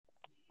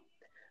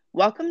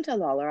Welcome to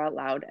Lawler Out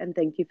Loud, and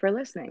thank you for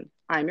listening.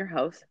 I'm your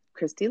host,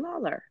 Christy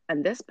Lawler,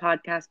 and this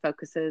podcast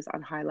focuses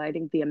on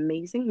highlighting the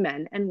amazing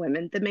men and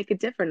women that make a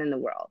difference in the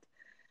world.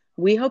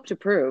 We hope to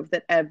prove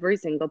that every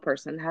single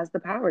person has the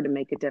power to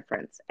make a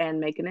difference and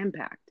make an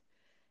impact.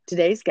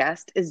 Today's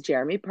guest is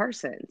Jeremy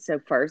Parsons. So,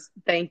 first,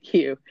 thank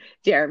you,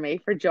 Jeremy,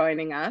 for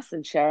joining us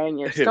and sharing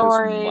your It is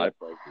story. my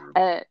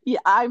pleasure. Yeah,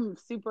 I'm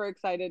super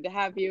excited to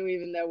have you,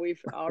 even though we've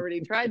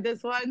already tried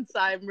this once.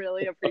 I'm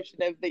really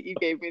appreciative that you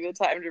gave me the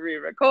time to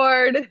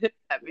re-record.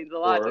 That means a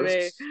Of lot to me.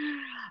 course.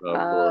 Of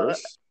Uh,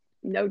 course.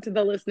 Note to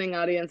the listening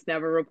audience: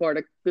 never record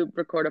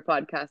a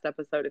podcast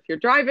episode if you're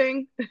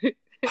driving.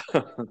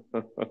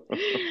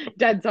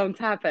 Dead zones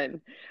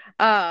happen.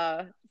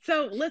 Uh,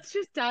 so let's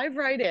just dive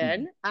right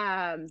in.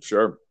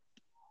 Sure.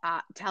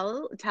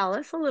 Tell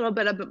us a little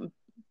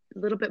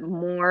bit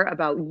more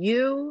about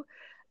you.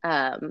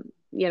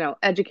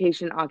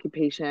 Education,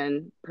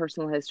 occupation,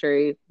 personal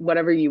history,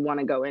 whatever you want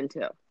to go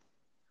into.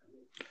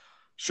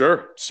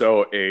 Sure.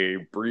 So, a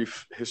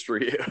brief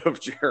history of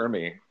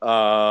Jeremy.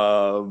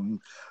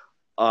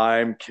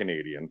 I'm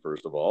Canadian,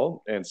 first of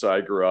all. And so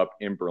I grew up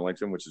in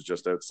Burlington, which is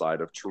just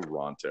outside of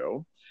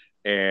Toronto.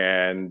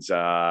 And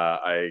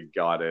I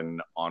got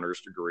an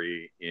honors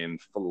degree in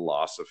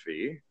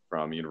philosophy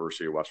from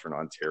University of Western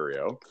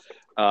Ontario.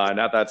 And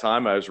at that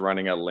time, I was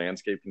running a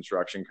landscape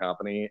construction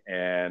company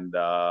and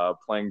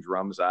playing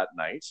drums at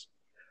night.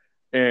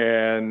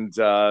 And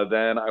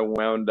then I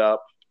wound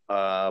up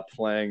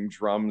playing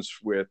drums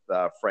with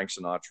Frank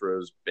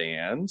Sinatra's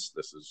band.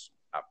 This is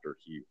after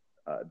he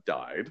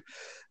died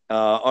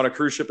on a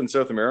cruise ship in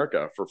South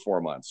America for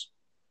 4 months.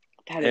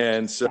 That is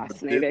And so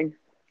fascinating.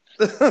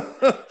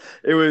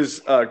 it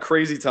was a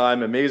crazy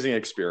time, amazing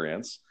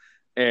experience.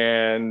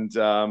 And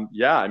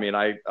yeah, I mean,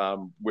 I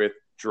with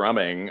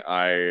drumming,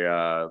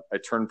 I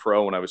turned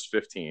pro when I was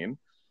 15.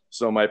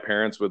 So my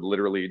parents would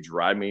literally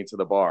drive me to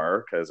the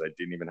bar because I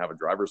didn't even have a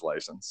driver's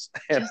license,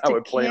 and Just I a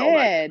would play all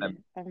night. kid. And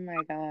Oh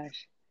my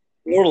gosh.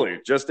 totally,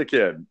 just a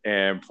kid,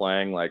 and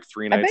playing like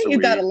three I nights bet a you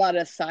got a week. lot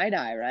of side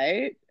eye,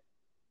 right?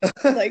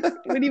 Like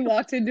when you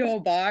walked into a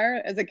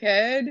bar as a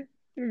kid,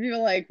 you were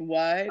like,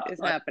 what is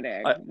I,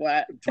 happening? I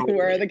What?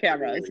 Where are totally, the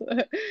cameras?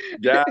 totally.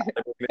 Yeah, I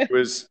mean, it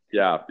was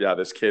yeah.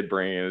 This kid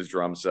bringing his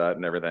drum set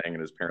and everything, and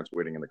his parents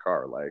waiting in the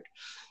car. Like,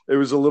 it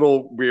was a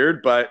little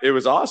weird, but it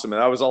was awesome,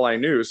 and that was all I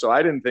knew. So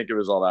I didn't think it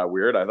was all that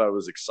weird. I thought it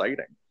was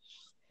exciting,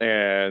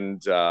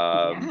 and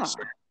Yeah.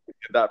 so I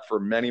did that for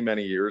many,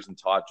 many years and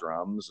taught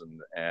drums,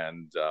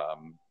 and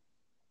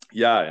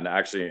yeah,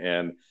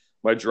 and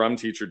my drum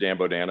teacher Dan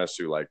Bodanis,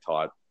 who like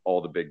taught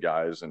all the big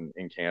guys in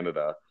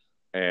Canada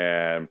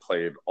and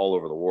played all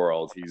over the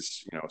world.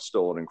 He's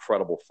still an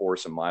incredible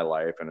force in my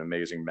life, an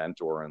amazing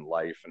mentor in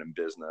life and in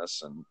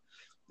business, and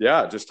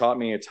yeah, just taught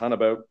me a ton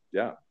about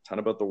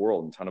the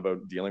world and a ton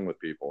about dealing with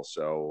people.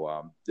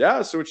 So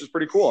yeah, so which is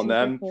pretty cool. And Super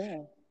then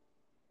cool.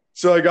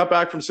 so I got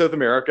back from South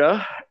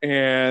America,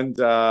 and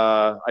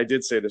I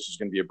did say this was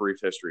going to be a brief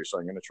history, so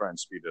I'm going to try and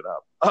speed it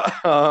up.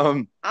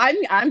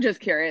 I'm just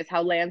curious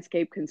how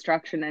landscape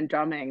construction and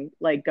drumming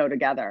like go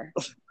together.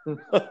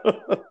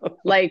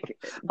 Like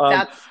um,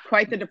 that's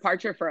quite the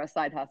departure for a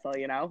side hustle,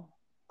 you know?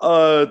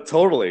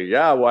 Totally.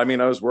 Yeah. Well, I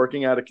mean, I was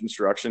working at a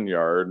construction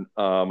yard.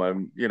 I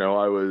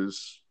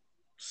was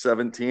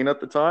 17 at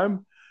the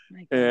time,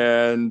 My God.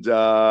 and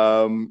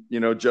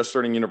just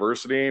starting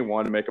university,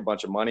 wanted to make a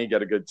bunch of money,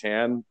 get a good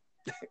tan,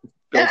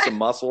 build some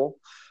muscle,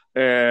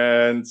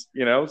 and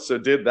so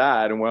did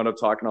that, and wound up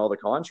talking to all the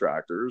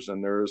contractors.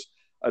 And there's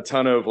a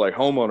ton of like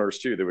homeowners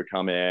too that would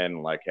come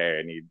in like, hey,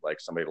 I need like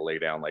somebody to lay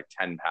down like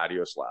 10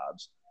 patio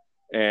slabs,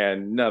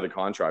 and none of the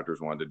contractors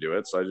wanted to do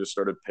it. So I just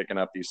started picking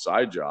up these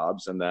side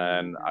jobs, and Oh my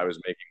then I God. was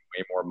making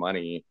way more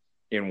money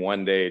in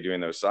one day doing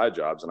those side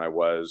jobs than I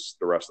was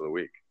the rest of the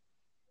week.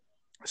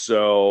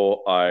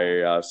 So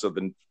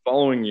the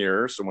following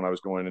year, so when I was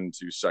going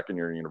into second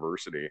year in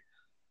university,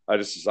 I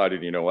just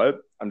decided, you know what,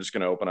 I'm just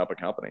going to open up a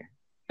company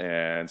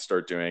and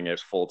start doing it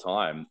full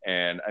time.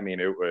 And I mean,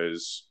 it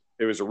was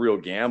a real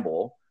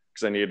gamble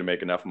because I needed to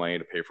make enough money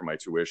to pay for my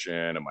tuition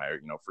and my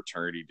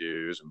fraternity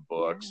dues and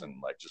books Yeah. and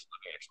like just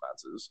living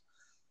expenses.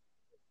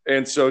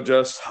 And so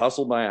just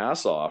hustled my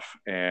ass off,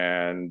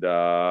 and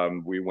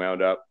we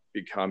wound up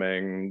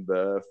becoming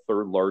the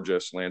third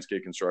largest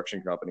landscape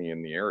construction company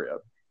in the area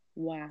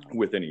Wow.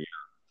 within a year.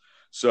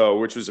 So,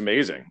 which was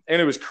amazing. And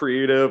it was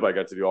creative. I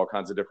got to do all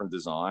kinds of different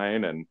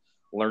design and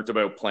learned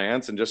about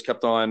plants, and just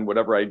kept on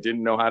whatever I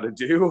didn't know how to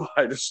do.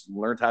 I just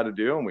learned how to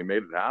do, and we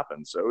made it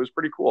happen. So it was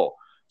pretty cool.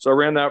 So I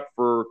ran that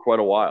for quite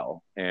a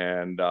while.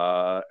 And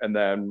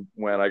then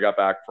when I got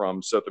back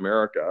from South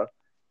America,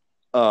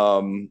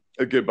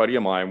 a good buddy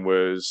of mine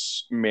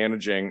was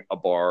managing a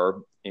bar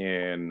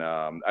in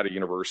at a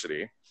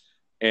university,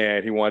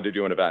 and he wanted to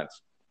do an event.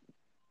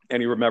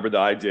 And he remembered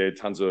that I did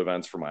tons of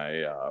events for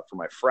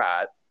my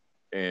frat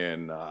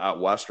in at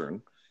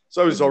Western.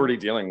 So I was Hmm. already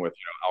dealing with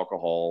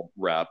alcohol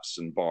reps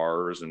and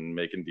bars and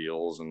making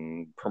deals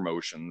and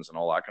promotions and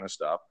all that kind of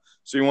stuff.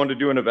 So he wanted to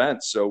do an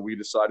event. So we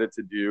decided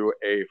to do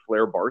a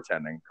flair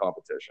bartending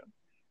competition.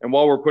 And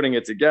while we're putting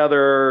it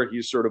together,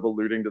 he's sort of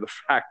alluding to the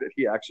fact that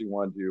he actually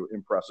wanted to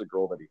impress a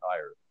girl that he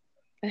hired.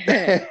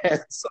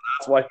 And so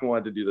that's why he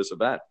wanted to do this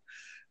event.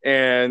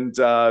 And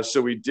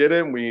so we did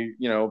it. And we,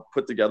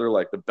 put together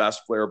like the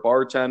best flair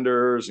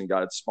bartenders and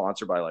got it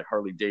sponsored by like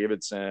Harley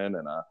Davidson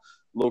and a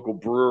local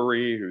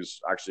brewery who's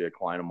actually a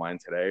client of mine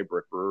today,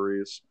 Brick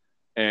Breweries,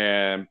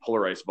 and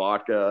Polar Ice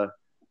Vodka.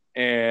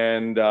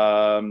 And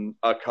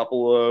a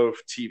couple of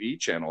TV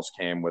channels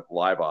came with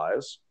live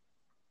eyes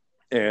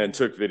and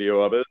took video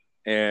of it,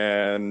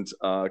 and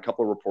a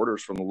couple of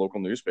reporters from the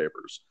local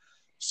newspapers.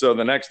 So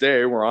the next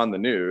day we're on the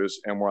news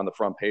and we're on the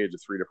front page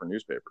of 3 different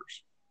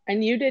newspapers.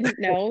 And you didn't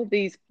know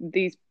the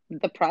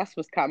press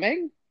was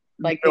coming?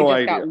 Like no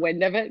they just idea. got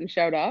wind of it and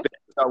showed up?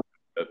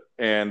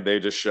 And they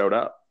just showed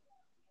up.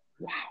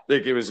 Wow.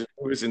 Like it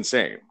was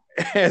insane.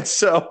 And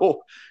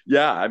so,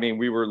 yeah, I mean,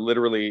 we were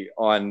literally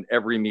on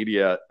every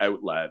media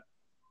outlet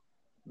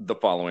the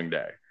following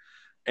day.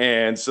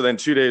 And so then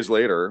 2 days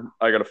later,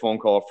 I got a phone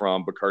call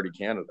from Bacardi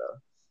Canada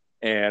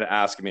and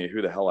asking me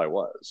who the hell I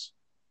was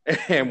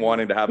and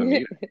wanting to have a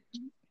meeting.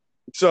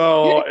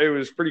 So it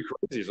was pretty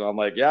crazy. So I'm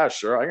like, yeah,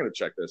 sure, I'm going to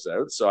check this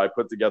out. So I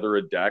put together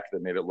a deck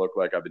that made it look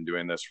like I've been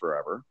doing this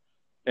forever.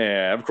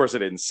 And of course, I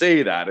didn't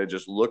say that. It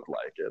just looked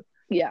like it.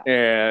 Yeah.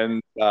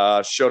 And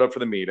showed up for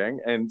the meeting.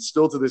 And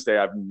still to this day,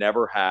 I've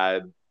never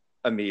had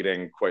a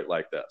meeting quite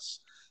like this.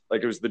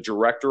 Like it was the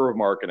director of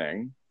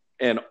marketing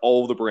and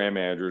all of the brand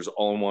managers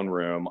all in one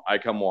room. I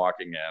come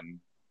walking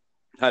in,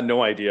 had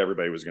no idea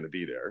everybody was going to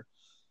be there.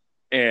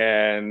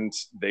 And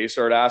they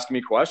started asking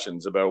me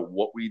questions about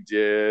what we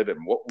did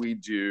and what we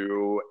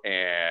do.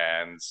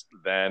 And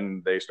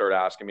then they started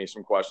asking me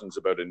some questions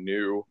about a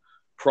new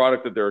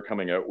product that they're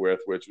coming out with,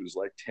 which was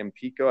like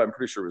Tampico. I'm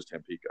pretty sure it was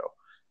Tampico,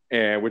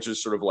 and which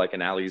is sort of like an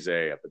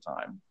Alizé at the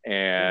time.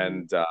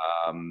 And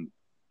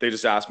they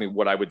just asked me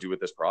what I would do with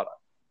this product.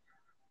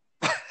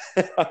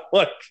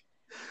 Like,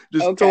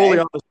 just totally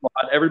on the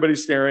spot.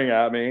 Everybody's staring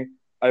at me.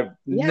 I've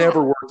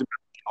never worked in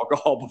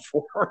alcohol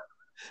before.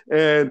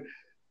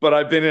 But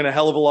I've been in a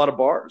hell of a lot of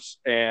bars,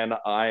 and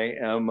I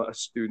am a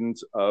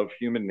student of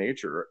human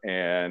nature.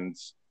 And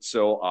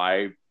so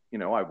I've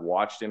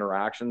watched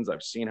interactions.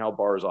 I've seen how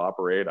bars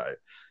operate. I've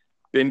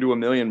been to a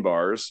million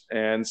bars.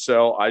 And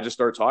so I just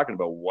started talking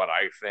about what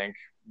I think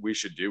we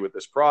should do with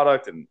this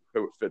product and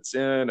who it fits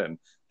in and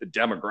the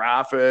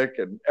demographic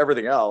and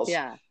everything else.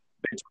 Yeah.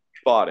 They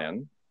bought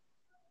in.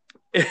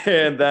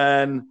 And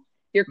then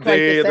you're quite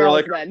the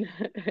salesman.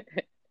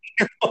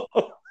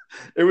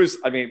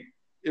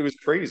 It was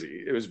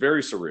crazy. It was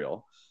very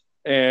surreal.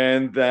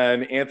 And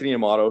then Anthony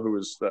Amato, who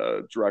was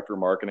the director of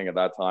marketing at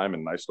that time,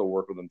 and I still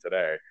work with him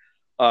today,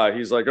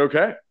 he's like,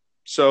 okay.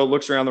 So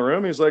looks around the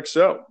room. He's like,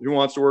 so who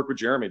wants to work with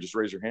Jeremy? Just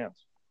raise your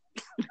hands.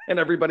 And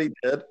everybody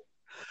did.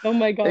 Oh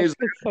my gosh,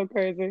 that's so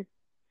crazy.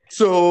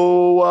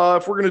 So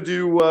if we're going to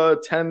do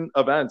 10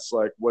 events,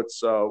 like what's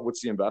the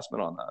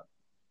investment on that?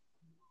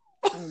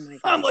 Oh my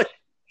gosh. I'm like,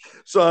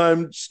 so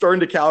I'm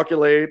starting to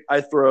calculate.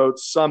 I throw out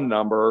some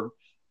number.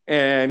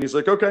 And he's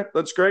like, okay,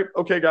 that's great.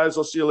 Okay, guys,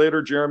 I'll see you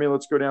later. Jeremy,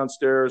 let's go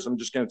downstairs. I'm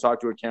just going to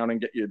talk to accounting,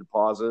 get you a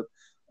deposit.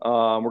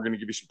 We're going to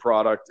give you some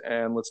product,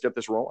 and let's get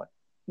this rolling.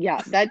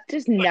 Yeah, that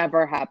just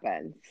never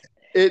happens.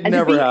 It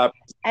never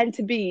happens. And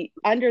to be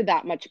under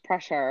that much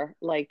pressure,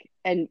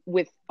 and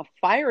with a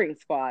firing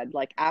squad,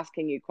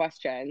 asking you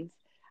questions,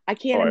 I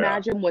can't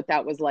imagine what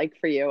that was like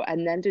for you.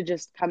 And then to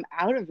just come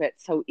out of it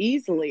so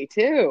easily,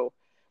 too,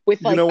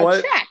 with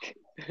a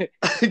check.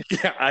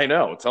 Yeah, I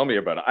know. Tell me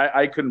about it.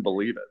 I couldn't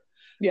believe it.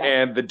 Yeah.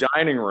 And the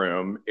dining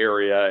room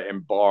area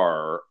and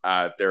bar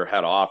at their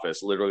head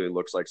office literally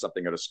looks like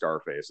something out of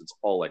Scarface. It's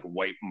all like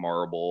white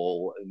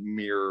marble and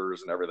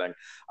mirrors and everything.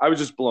 I was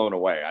just blown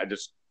away. I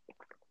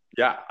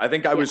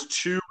think I was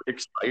too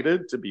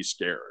excited to be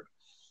scared.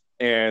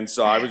 And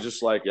so I was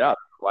just like, yeah,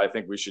 I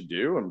think we should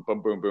do. And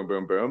boom, boom, boom,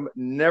 boom, boom.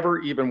 Never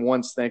even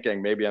once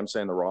thinking maybe I'm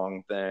saying the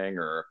wrong thing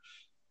or,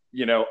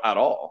 at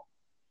all.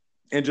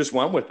 And just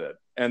went with it.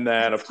 And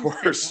then, of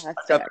course, I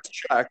got the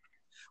check.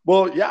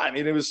 Well, yeah, I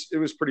mean, it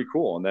was pretty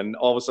cool. And then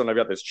all of a sudden I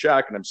got this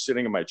check and I'm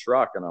sitting in my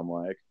truck and I'm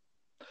like,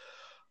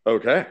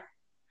 okay,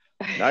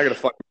 now I got to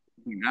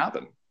fucking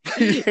happen.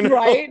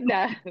 Right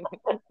now.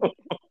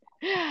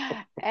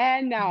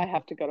 And now I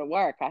have to go to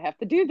work. I have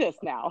to do this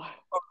now.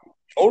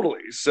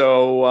 Totally.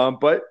 So,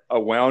 but I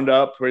wound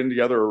up putting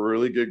together a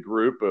really good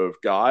group of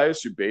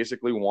guys who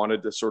basically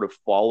wanted to sort of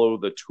follow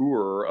the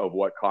tour of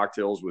what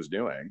Cocktails was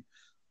doing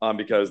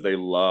because they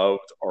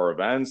loved our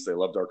events. They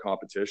loved our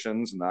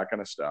competitions and that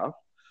kind of stuff.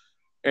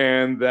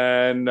 And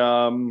then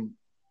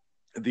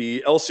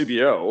the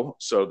LCBO,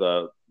 so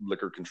the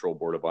Liquor Control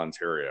Board of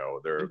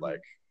Ontario, they're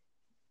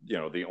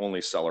the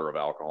only seller of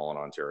alcohol in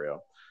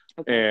Ontario.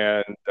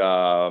 Okay.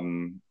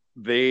 And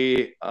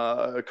they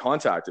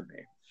contacted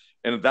me.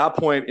 And at that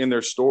point in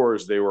their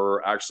stores, they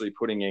were actually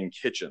putting in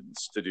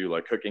kitchens to do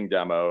cooking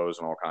demos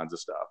and all kinds of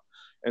stuff.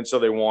 And so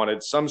they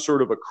wanted some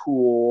sort of a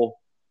cool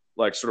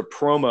sort of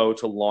promo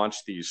to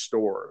launch these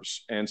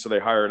stores. And so they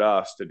hired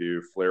us to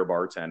do flair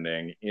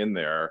bartending in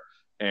there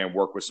and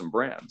work with some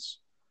brands.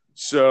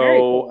 So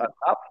cool. At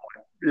that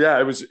point, yeah,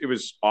 it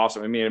was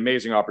awesome. I mean,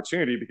 amazing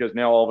opportunity because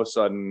now all of a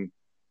sudden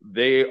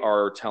they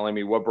are telling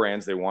me what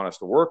brands they want us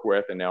to work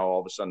with, and now all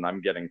of a sudden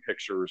I'm getting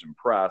pictures and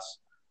press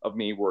of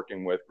me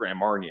working with Grand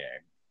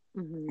Marnier,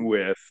 Mm-hmm.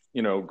 with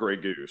Grey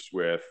Goose,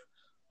 with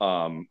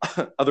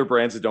other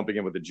brands that don't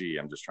begin with a G.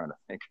 I'm just trying to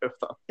think of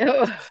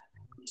them,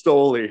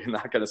 Stoli and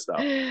that kind of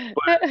stuff.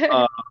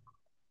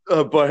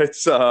 But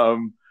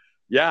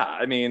yeah,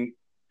 I mean,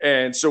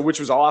 and so which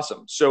was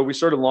awesome. So we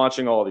started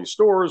launching all these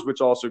stores,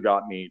 which also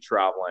got me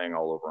traveling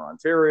all over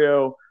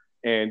Ontario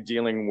and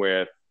dealing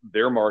with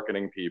their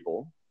marketing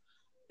people.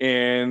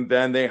 And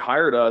then they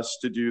hired us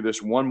to do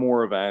this one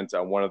more event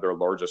at one of their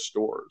largest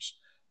stores.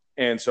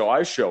 And so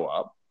I show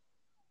up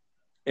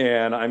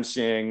and I'm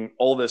seeing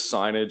all this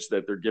signage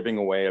that they're giving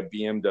away a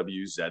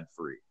BMW Z3.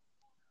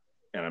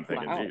 And I'm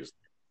thinking, Wow. geez,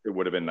 it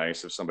would have been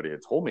nice if somebody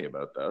had told me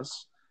about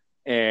this.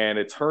 And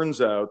it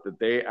turns out that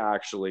they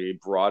actually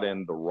brought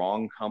in the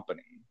wrong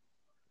company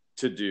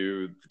to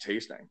do the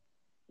tasting.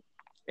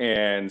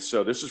 And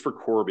so this is for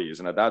Corby's.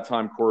 And at that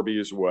time,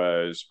 Corby's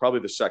was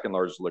probably the second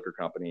largest liquor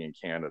company in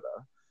Canada.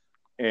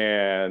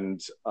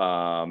 And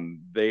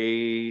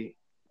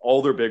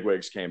all their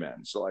bigwigs came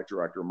in, so like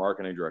director of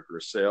marketing, director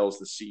of sales,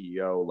 the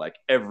CEO, like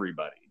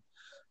everybody.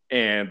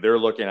 And they're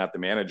looking at the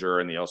manager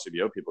and the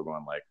LCBO people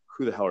going like,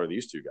 who the hell are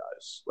these two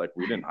guys? Like,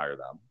 we didn't hire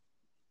them.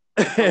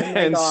 Oh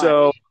And gosh.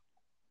 so,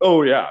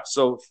 oh yeah.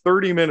 So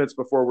 30 minutes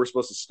before we're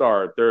supposed to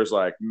start, there's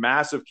like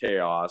massive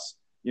chaos.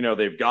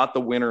 They've got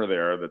the winner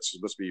there that's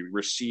supposed to be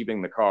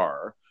receiving the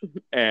car,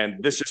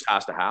 and this just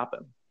has to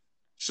happen.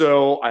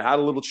 So I had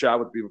a little chat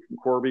with people from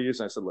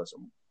Corby's, and I said,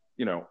 listen,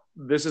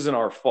 this isn't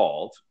our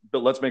fault,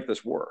 but let's make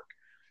this work.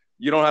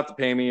 You don't have to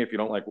pay me if you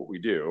don't like what we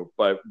do,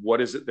 but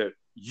what is it that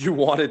you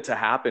wanted to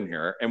happen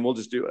here? And we'll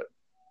just do it.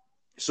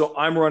 So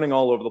I'm running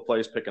all over the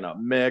place, picking up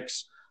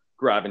mix,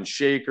 grabbing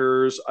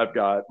shakers. I've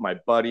got my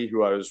buddy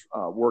who I was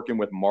working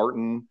with,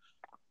 Martin.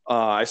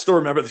 I still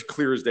remember this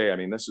clear as day. I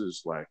mean, this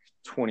is like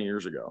 20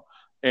 years ago.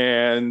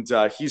 And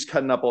he's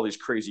cutting up all these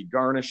crazy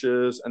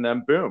garnishes. And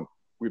then boom,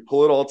 we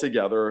pull it all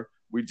together.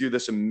 We do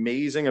this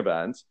amazing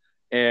event.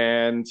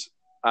 And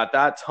at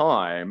that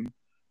time,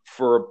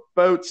 for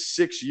about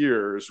 6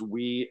 years,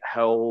 we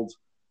held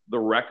the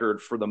record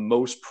for the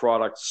most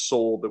product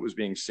sold that was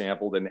being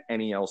sampled in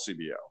any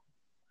LCBO.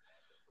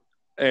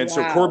 And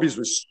so Wow. Corby's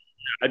was,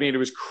 I mean, it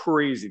was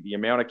crazy the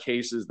amount of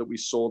cases that we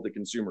sold to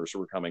consumers who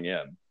were coming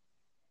in.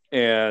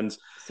 And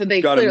So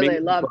they got clearly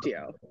amazing. loved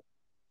you.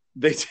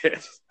 They did.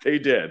 They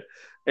did.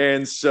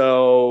 And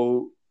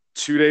so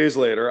 2 days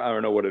later, I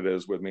don't know what it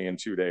is with me in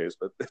 2 days,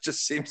 but it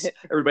just seems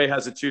everybody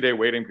has a 2-day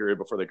waiting period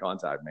before they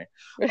contact me.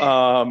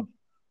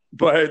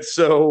 But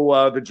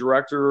so the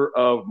director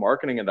of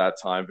marketing at that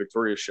time,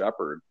 Victoria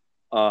Shepard,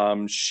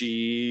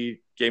 she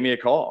gave me a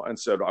call and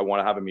said, I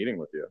want to have a meeting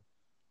with you.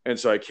 And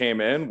so I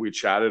came in, we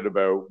chatted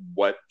about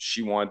what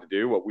she wanted to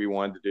do, what we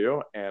wanted to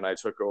do. And I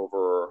took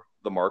over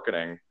the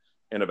marketing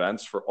and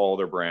events for all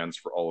their brands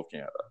for all of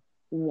Canada.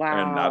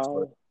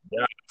 Wow.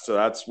 So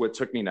that's what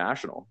took me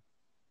national.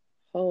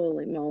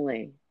 Holy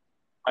moly.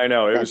 I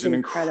know. It That's was an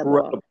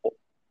incredible,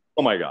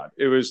 oh my God.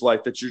 It was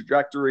like the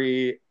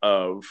trajectory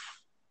of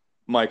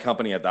my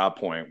company at that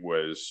point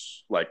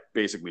was like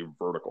basically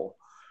vertical.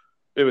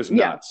 It was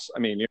nuts. Yeah. I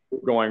mean,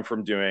 you're going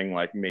from doing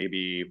like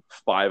maybe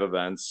 5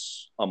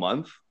 events a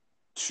month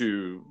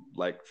to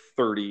like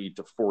 30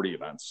 to 40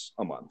 events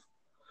a month.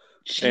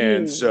 Jeez.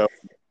 And so,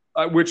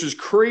 which is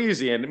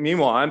crazy. And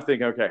meanwhile, I'm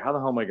thinking, okay, how the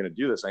hell am I going to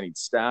do this? I need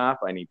staff.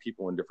 I need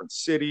people in different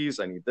cities.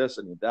 I need this,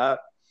 I need that.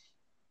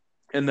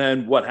 And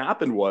then what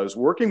happened was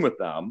working with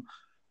them,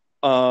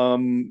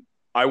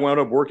 I wound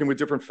up working with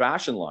different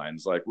fashion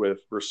lines, like with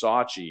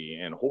Versace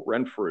and Holt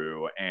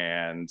Renfrew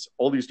and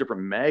all these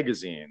different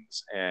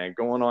magazines and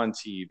going on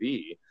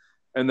TV.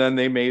 And then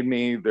they made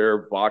me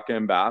their vodka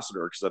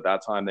ambassador because at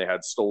that time they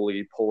had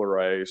Stoli, Polar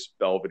Ice,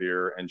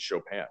 Belvedere, and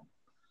Chopin.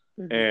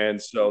 Mm-hmm.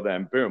 And so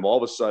then, boom, all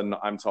of a sudden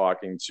I'm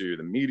talking to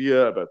the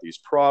media about these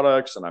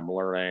products and I'm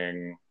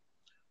learning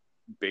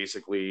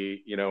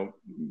basically,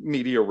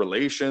 media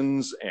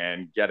relations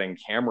and getting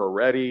camera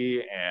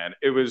ready. And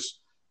it was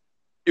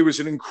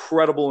an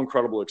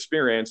incredible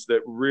experience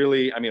that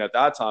really, I mean, at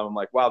that time, I'm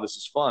like, wow, this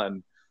is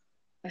fun.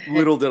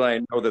 Little did I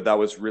know that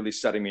was really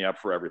setting me up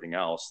for everything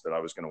else that I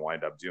was going to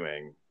wind up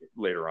doing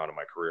later on in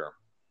my career.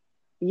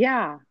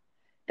 Yeah,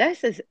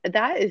 that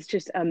is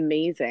just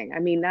amazing. I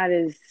mean,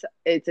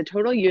 it's a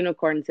total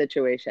unicorn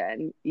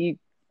situation. You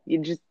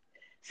just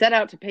set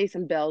out to pay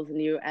some bills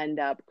and you end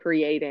up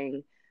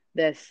creating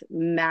this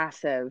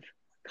massive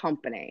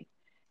company.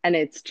 And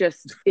it's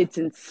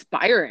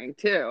inspiring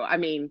too. I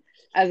mean,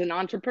 as an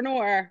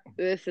entrepreneur,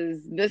 this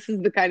is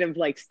the kind of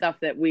like stuff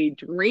that we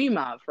dream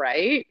of,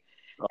 right?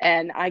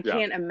 And I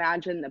can't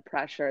imagine the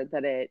pressure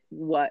that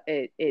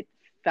it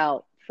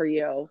felt for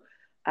you,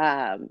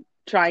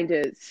 trying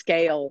to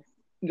scale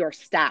your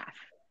staff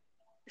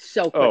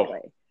so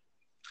quickly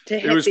to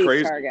hit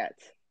these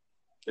targets.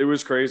 It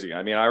was crazy.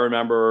 I mean, I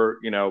remember,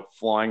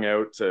 flying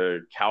out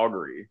to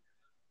Calgary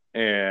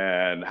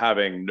and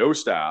having no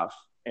staff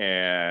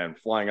and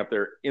flying up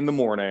there in the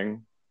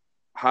morning,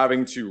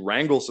 having to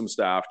wrangle some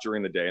staff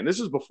during the day. And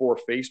this is before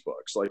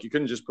Facebook. So like you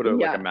couldn't just put out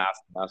like a mass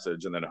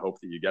message and then hope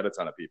that you get a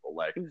ton of people.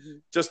 Like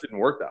just didn't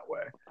work that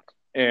way.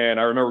 And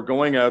I remember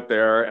going out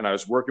there and I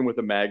was working with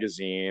a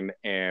magazine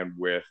and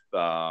with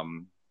Ralph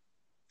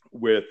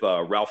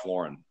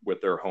Lauren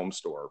with their home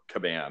store,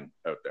 Caban,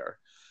 out there.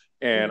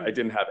 And I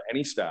didn't have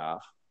any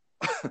staff.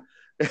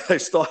 I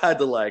still had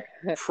to like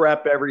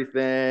prep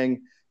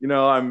everything. You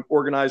know, I'm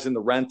organizing the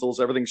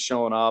rentals, everything's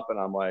showing up. And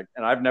I'm like,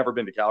 and I've never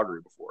been to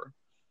Calgary before.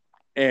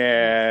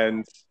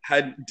 And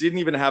didn't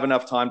even have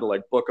enough time to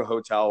like book a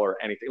hotel or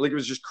anything. Like it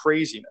was just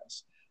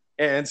craziness.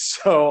 And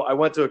so I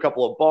went to a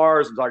couple of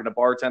bars. I'm talking to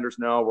bartenders.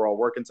 No, we're all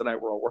working tonight.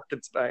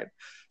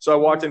 So I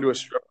walked into a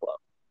strip club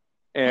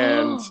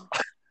and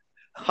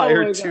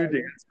hired two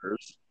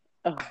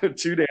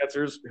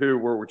dancers who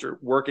were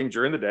working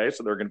during the day.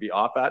 So they're going to be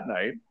off at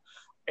night,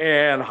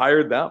 and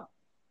hired them.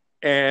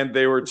 And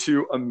they were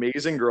two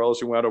amazing girls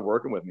who wound up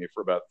working with me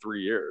for about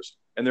 3 years.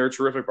 And they're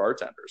terrific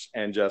bartenders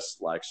and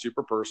just like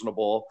super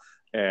personable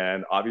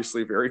and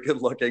obviously very good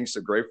looking.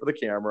 So great for the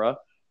camera.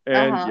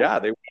 And yeah,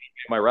 they were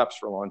my reps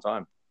for a long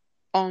time.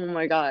 Oh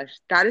my gosh.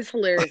 That is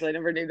hilarious. I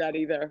never knew that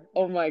either.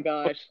 Oh my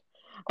gosh.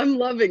 I'm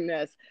loving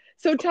this.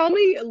 So tell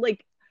me,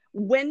 like,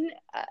 when,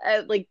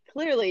 like,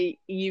 clearly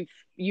you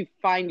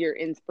find your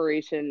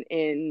inspiration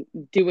in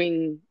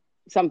doing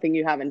something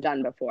you haven't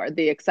done before,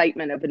 the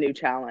excitement of a new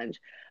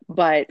challenge.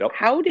 But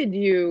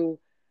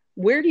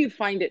where do you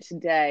find it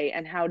today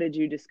and how did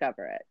you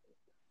discover it?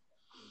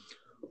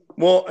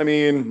 Well, I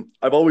mean,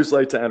 I've always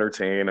liked to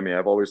entertain. I mean,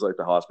 I've always liked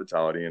the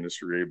hospitality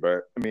industry,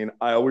 but I mean,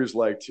 I always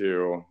like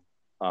to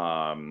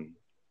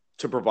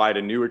provide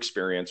a new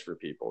experience for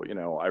people. You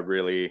know,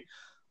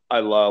 I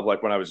love,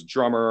 like when I was a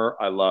drummer,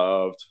 I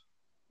loved,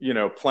 you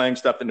know, playing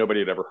stuff that nobody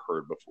had ever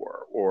heard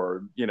before,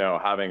 or, you know,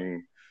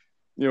 having,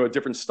 you know, a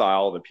different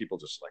style that people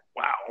just like,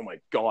 wow, oh my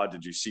God,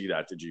 did you see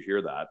that? Did you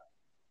hear that?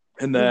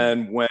 And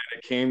then when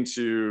it came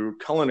to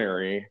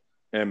culinary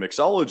and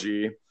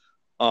mixology,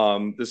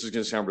 this is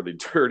going to sound really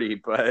dirty,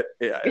 but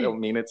I don't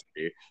mean it to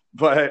be,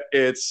 but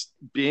it's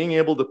being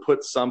able to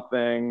put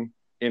something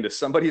into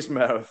somebody's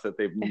mouth that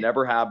they've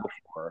never had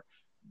before,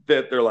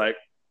 that they're like,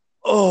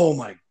 oh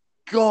my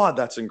God,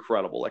 that's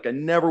incredible. Like I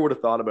never would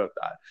have thought about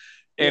that.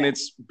 And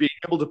it's being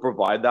able to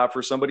provide that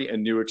for somebody, a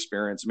new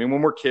experience. I mean,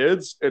 when we're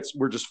kids,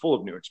 we're just full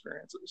of new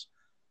experiences.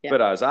 Yeah.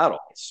 But as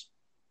adults,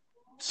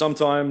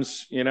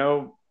 sometimes, you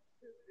know,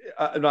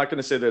 I'm not going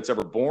to say that it's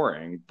ever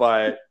boring,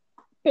 but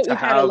we've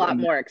had a lot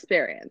more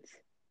experience.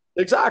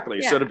 Exactly.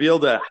 Yeah. So to be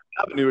able to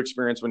have a new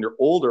experience when you're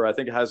older, I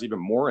think it has even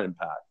more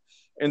impact.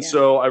 And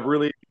so I've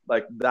really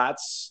like,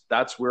 that's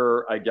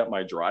where I get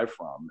my drive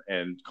from,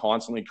 and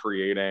constantly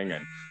creating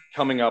and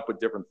coming up with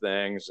different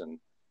things and,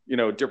 you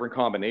know, different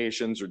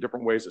combinations or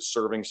different ways of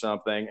serving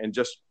something, and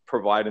just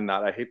providing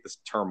that, I hate this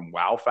term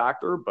wow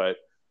factor, but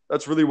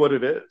that's really what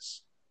it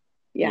is.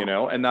 Yeah. You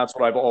know, and that's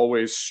what I've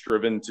always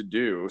striven to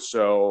do.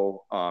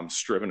 So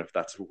striven, if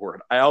that's a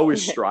word, I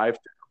always strive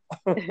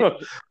to.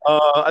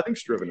 I think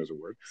striven is a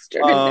word.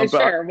 Striven,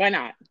 sure, why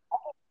not?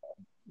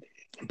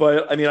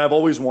 But I mean, I've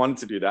always wanted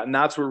to do that. And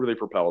that's what really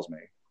propels me,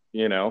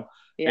 you know,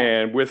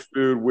 and with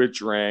food, with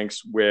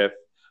drinks, with,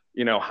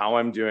 you know, how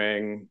I'm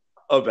doing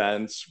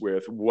events,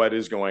 with what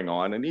is going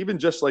on, and even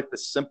just like the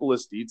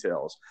simplest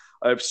details.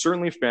 I've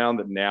certainly found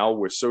that now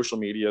with social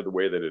media, the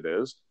way that it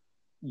is,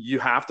 you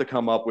have to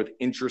come up with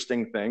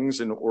interesting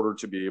things in order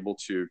to be able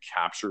to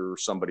capture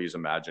somebody's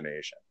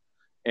imagination.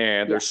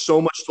 And there's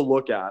so much to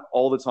look at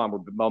all the time. We're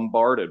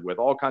bombarded with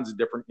all kinds of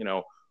different, you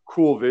know,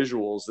 cool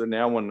visuals that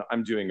now when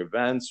I'm doing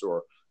events,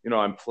 or, you know,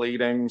 I'm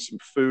plating some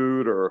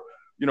food, or,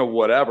 you know,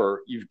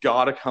 whatever, you've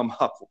got to come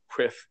up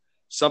with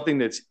something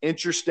that's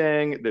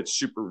interesting, that's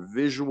super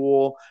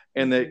visual,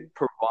 and that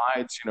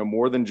provides, you know,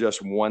 more than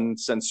just one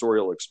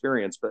sensorial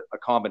experience, but a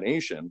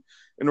combination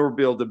in order to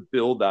be able to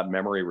build that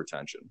memory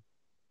retention.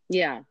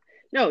 Yeah.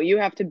 No, you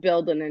have to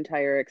build an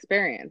entire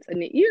experience,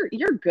 and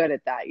you're good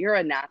at that. You're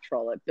a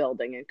natural at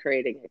building and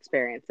creating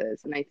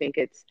experiences. And I think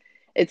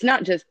it's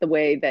not just the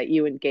way that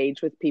you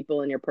engage with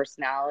people and your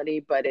personality,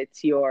 but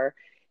it's your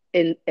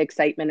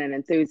excitement and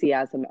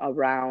enthusiasm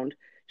around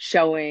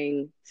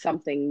showing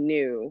something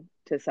new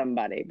to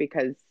somebody,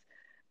 because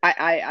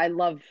I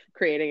love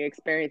creating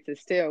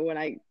experiences too. When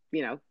I,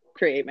 you know,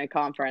 create my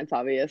conference,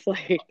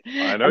 obviously.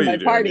 I know you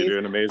do. Parties, you do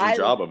an amazing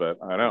job of it.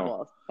 I know.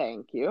 Well,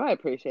 thank you. I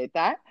appreciate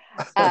that.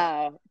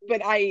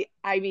 But I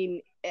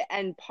mean,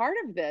 and part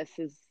of this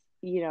is,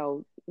 you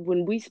know,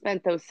 when we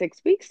spent those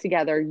 6 weeks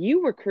together,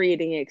 you were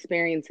creating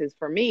experiences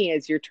for me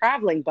as your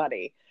traveling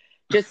buddy.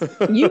 Just,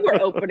 you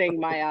were opening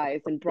my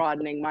eyes and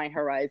broadening my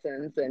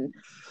horizons. And,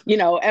 you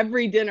know,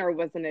 every dinner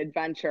was an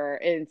adventure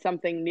and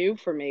something new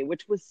for me,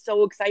 which was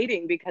so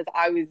exciting, because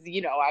I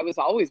was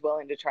always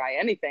willing to try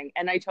anything.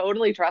 And I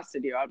totally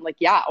trusted you. I'm like,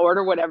 yeah,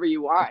 order whatever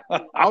you want.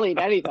 I'll eat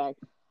anything.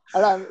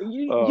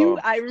 And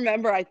I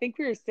remember, I think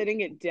we were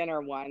sitting at dinner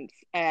once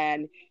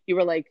and you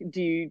were like,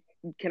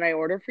 can I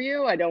order for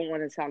you? I don't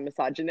want to sound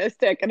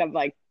misogynistic. And I'm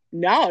like,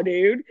 No,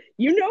 dude,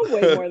 you know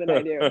way more than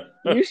I do.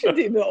 You should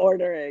do the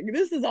ordering.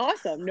 This is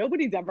awesome.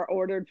 Nobody's ever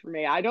ordered for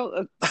me. I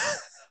don't,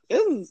 this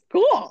is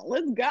cool.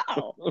 Let's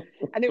go.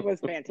 And it was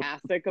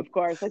fantastic, of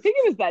course. I think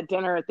it was that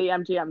dinner at the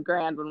MGM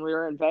Grand when we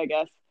were in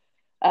Vegas.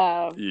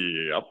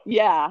 Yep.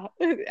 Yeah,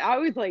 I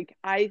was like,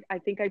 I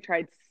think I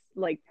tried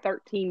like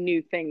 13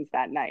 new things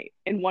that night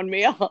in one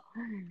meal.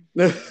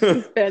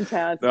 It's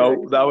fantastic.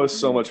 No, that was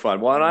so much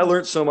fun. Well, and I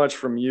learned so much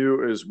from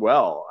you as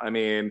well. I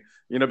mean,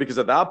 because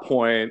at that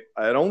point,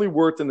 I had only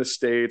worked in the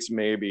States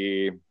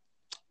maybe,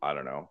 I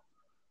don't know,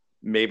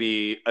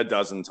 maybe a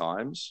dozen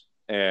times.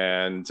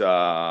 And,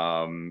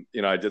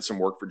 I did some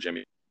work for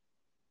Jimmy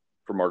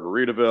for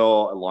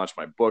Margaritaville. I launched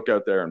my book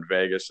out there in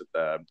Vegas at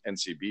the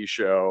NCB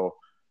show.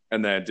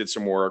 And then did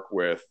some work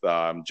with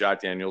Jack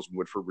Daniels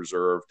Woodford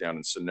Reserve down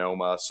in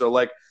Sonoma. So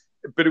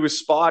but it was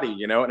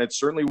spotty, and it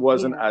certainly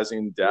wasn't as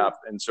in depth.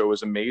 And so it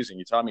was amazing.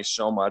 You taught me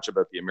so much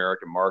about the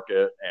American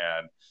market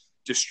and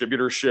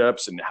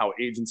distributorships and how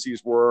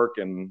agencies work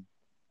and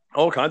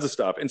all kinds of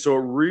stuff. And so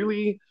it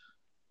really,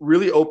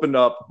 really opened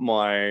up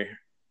my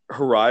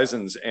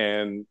horizons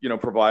and,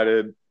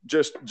 provided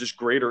just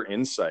greater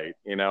insight,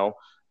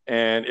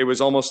 and it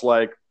was almost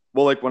like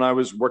when I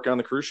was working on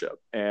the cruise ship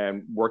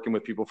and working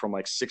with people from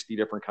 60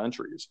 different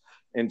countries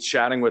and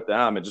chatting with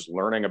them and just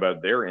learning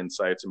about their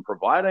insights and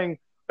providing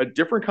a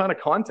different kind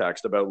of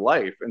context about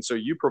life. And so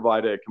you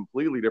provided a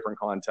completely different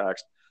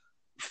context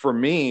for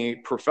me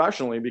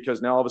professionally,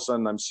 because now all of a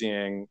sudden I'm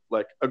seeing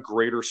a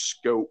greater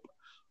scope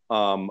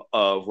of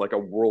a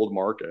world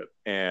market.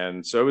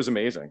 And so it was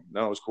amazing.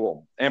 No, it was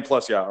cool. And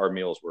plus, yeah, our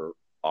meals were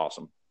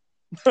awesome.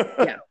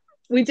 Yeah.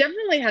 We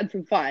definitely had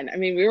some fun. I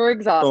mean, we were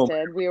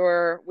exhausted. We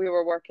were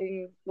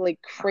working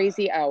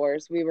crazy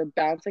hours. We were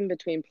bouncing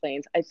between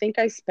planes. I think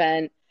I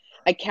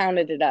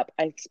counted it up.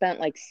 I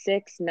spent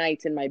 6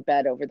 nights in my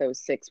bed over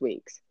those 6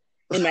 weeks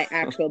in my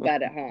actual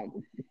bed at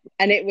home.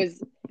 And it was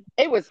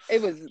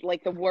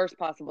the worst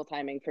possible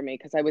timing for me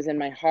because I was in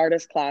my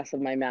hardest class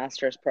of my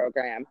master's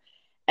program.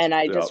 And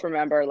I just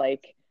remember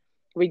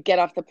we'd get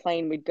off the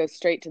plane, we'd go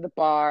straight to the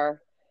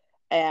bar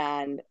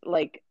and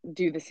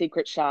do the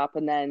secret shop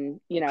and then,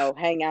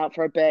 hang out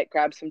for a bit,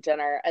 grab some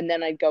dinner. And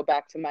then I'd go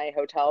back to my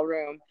hotel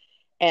room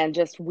and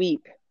just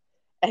weep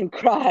and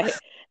cry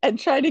and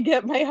try to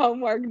get my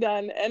homework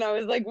done. And I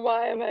was like,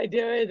 why am I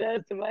doing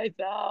this to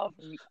myself?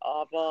 It was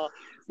awful.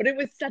 But it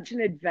was such an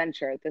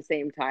adventure at the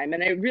same time.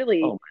 And I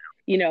really,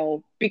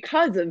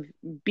 because of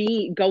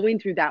going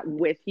through that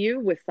with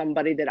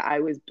somebody that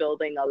I was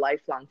building a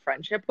lifelong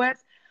friendship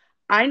with,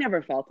 I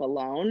never felt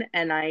alone.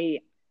 And I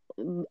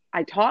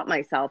taught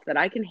myself that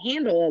I can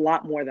handle a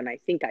lot more than I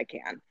think I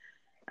can.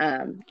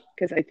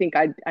 Because I think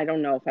I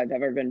don't know if I've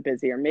ever been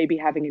busier. Maybe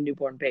having a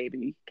newborn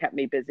baby kept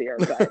me busier,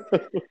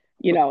 but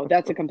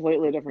that's a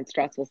completely different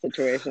stressful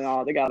situation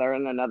altogether,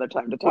 and another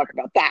time to talk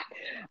about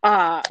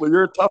that. Well,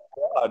 you're a tough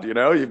broad,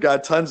 you've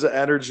got tons of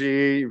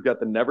energy, you've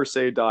got the never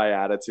say die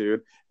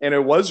attitude, and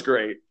it was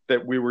great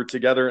that we were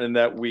together and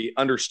that we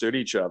understood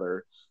each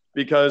other,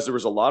 because there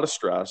was a lot of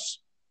stress,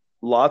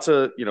 lots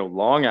of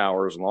long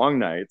hours, long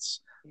nights.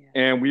 Yeah.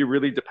 And we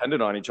really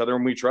depended on each other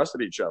and we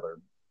trusted each other,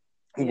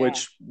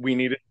 which we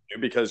needed to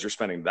do because you're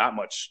spending that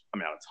much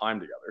amount of time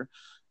together.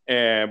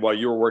 And while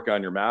you were working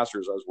on your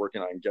master's, I was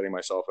working on getting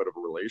myself out of a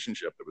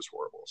relationship that was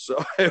horrible.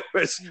 So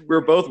we were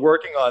both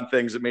working on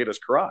things that made us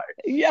cry.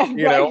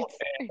 Yeah.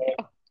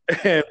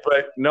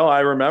 But no,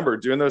 I remember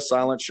doing those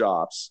silent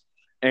shops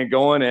and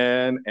going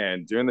in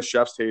and doing the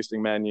chef's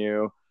tasting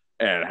menu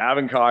and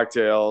having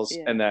cocktails.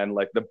 Yeah. And then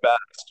the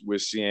best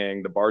was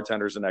seeing the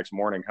bartenders the next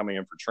morning coming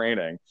in for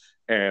training,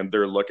 and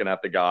they're looking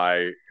at the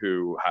guy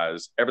who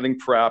has everything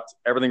prepped,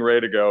 everything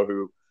ready to go,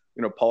 who,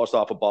 polished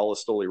off a bottle of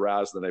Stoli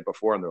Raz the night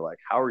before. And they're like,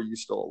 how are you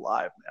still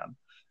alive, man?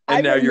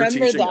 And I now you're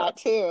teaching that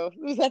us. Too.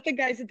 Was that the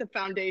guys at the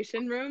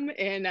foundation room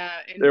in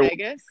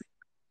Vegas?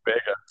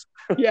 Vegas.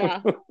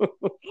 Yeah.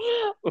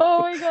 Oh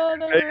my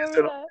God. I Vegas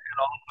and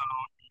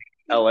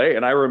also LA.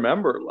 And I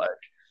remember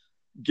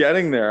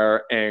getting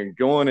there and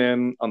going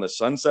in on the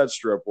Sunset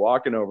Strip,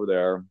 walking over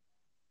there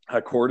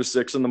at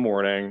 4:45 in the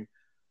morning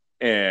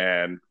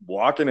and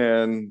walking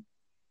in,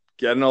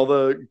 getting all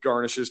the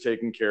garnishes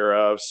taken care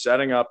of,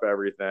 setting up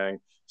everything.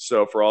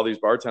 So for all these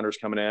bartenders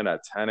coming in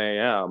at 10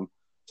 a.m.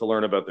 to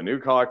learn about the new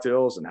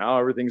cocktails and how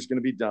everything's going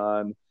to be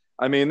done.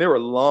 I mean, they were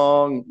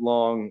long,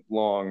 long,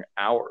 long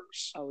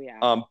hours. Oh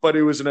yeah. But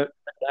it was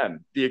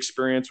again, the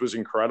experience was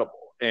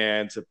incredible.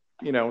 And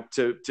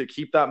to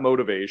keep that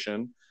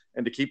motivation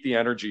and to keep the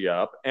energy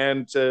up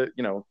and to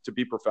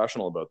be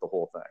professional about the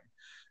whole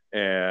thing.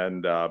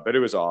 And, but it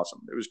was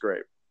awesome. It was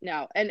great.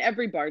 No, and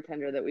every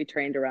bartender that we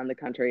trained around the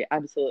country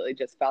absolutely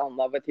just fell in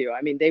love with you.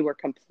 I mean, they were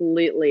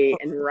completely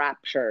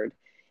enraptured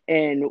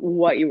in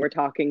what you were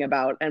talking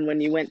about. And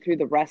when you went through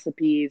the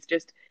recipes,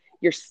 just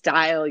your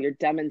style, your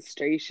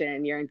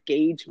demonstration, your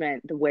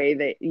engagement, the way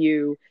that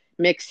you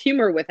mix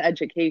humor with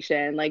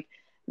education,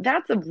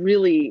 that's a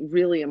really,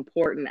 really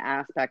important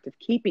aspect of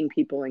keeping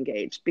people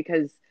engaged,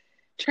 because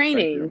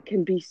training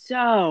can be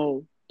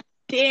so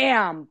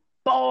damn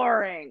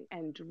boring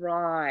and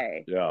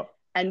dry. Yeah.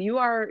 And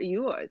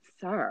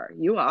sir,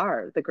 you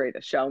are the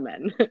greatest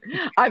showman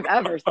I've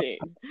ever seen.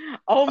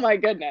 Oh my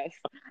goodness.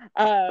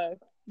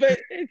 But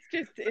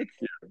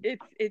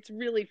it's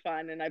really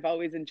fun, and I've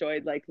always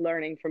enjoyed like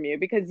learning from you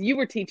because you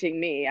were teaching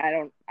me. I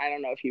don't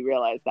know if you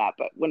realize that,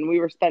 but when we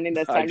were spending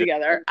this I time did.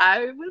 together,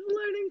 I was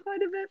learning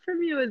quite a bit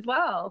from you as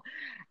well.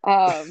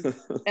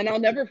 And I'll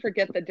never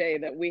forget the day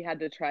that we had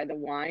to try the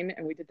wine,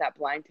 and we did that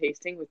blind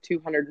tasting with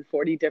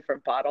 240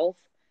 different bottles.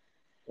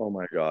 Oh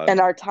my God. And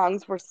our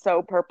tongues were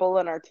so purple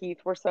and our teeth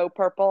were so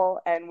purple,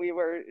 and we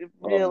were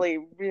Um, really,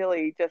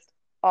 really just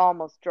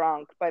almost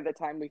drunk by the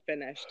time we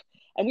finished.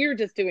 And we were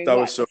just doing that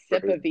what, was a so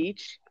sip crazy. of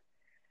each.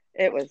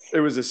 It was, It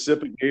was a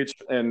sip of each,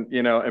 and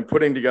and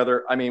putting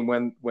together. I mean,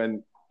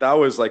 when that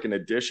was like an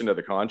addition to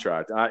the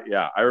contract.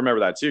 Yeah, I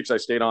remember that too because I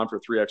stayed on for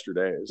 3 extra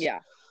days. yeah,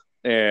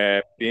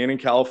 And being in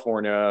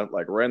California,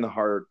 like right in the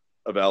heart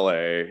of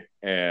LA,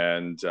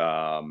 and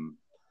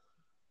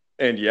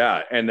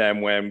yeah, and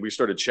then when we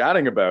started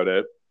chatting about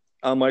it,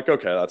 I'm like,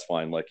 okay, that's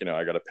fine. Like,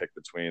 I got to pick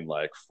between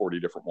like 40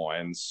 different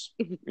wines.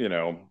 You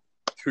know,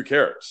 who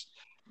cares?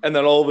 And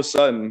then all of a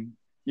sudden,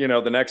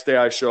 the next day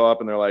I show up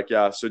and they're like,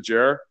 yeah, so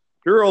Jer,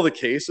 here are all the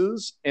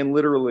cases, and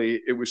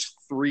literally it was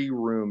 3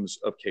 rooms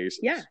of yeah.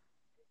 cases.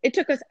 It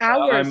took us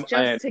hours I'm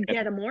just to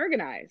get them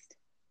organized.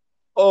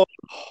 oh,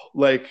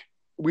 like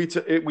we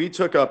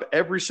took up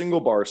every single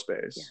bar Yeah.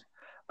 space.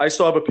 I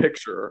still have a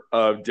picture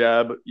of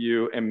Deb,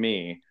 you, and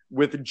me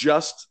with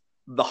just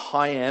the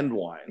high end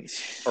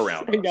wines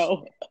around I us.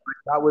 know.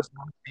 That was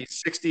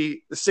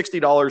the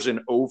 $60 and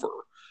over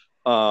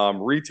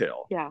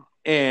retail, Yeah.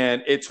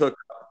 and it took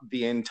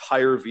the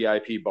entire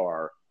VIP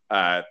bar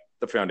at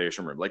the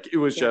Foundation Room. Like it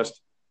was Yeah. just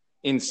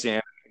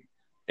insane,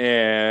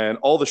 and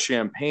all the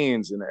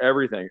champagnes and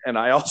everything. And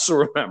I also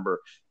remember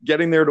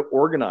getting there to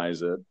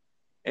organize it,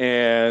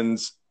 and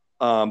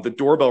the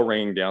doorbell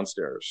rang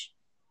downstairs,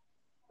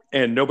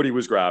 and nobody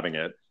was grabbing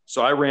it.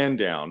 So I ran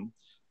down,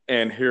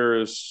 and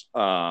here's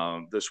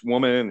this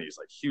woman, these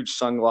like huge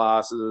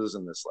sunglasses,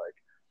 and this like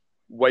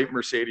white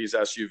Mercedes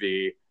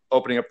SUV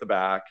opening up the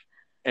back.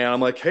 And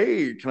I'm like,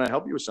 hey, can I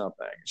help you with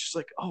something? She's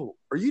like, oh,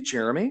 are you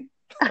Jeremy?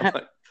 I'm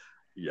like,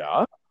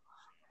 yeah,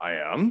 I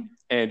am.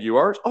 And you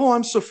are? Oh,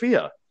 I'm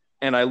Sophia.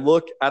 And I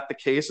look at the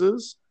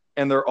cases,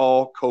 and they're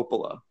all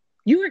Coppola.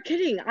 You were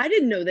kidding. I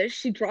didn't know this.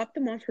 She dropped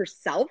them off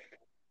herself.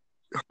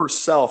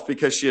 Herself,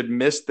 because she had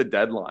missed the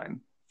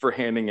deadline for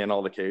handing in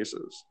all the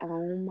cases. Oh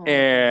my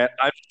And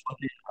God. I'm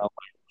looking at like,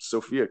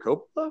 Sophia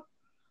Coppola?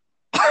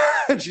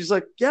 And she's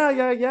like, yeah,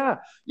 yeah, yeah.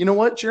 You know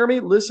what, Jeremy?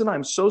 Listen,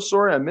 I'm so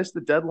sorry I missed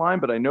the deadline,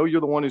 but I know you're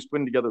the one who's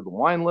putting together the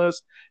wine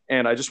list.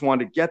 And I just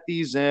wanted to get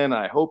these in.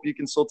 I hope you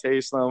can still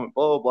taste them,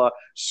 blah, blah, blah.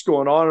 She's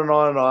going on and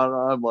on and on.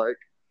 And I'm like,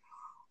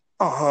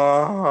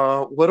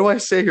 what do I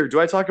say here? Do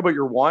I talk about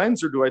your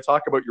wines, or do I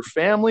talk about your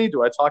family?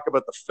 Do I talk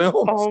about the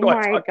films? Oh Do I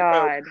my talk about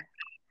God.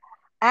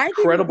 I didn't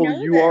incredible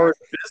know you are this.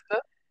 in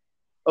business?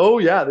 Oh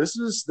yeah, this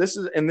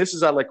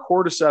is at like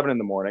 6:45 in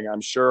the morning.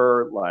 I'm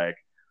sure like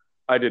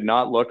I did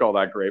not look all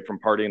that great from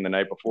partying the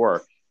night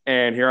before.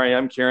 And here I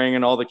am carrying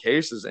in all the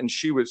cases, and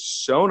she was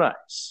so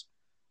nice.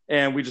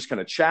 And we just kind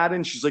of chatted.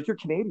 And she's like, "You're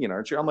Canadian,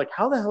 aren't you?" I'm like,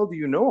 "How the hell do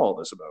you know all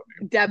this about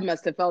me?" Deb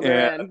must have filled her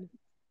And in.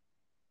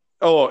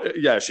 oh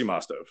yeah, she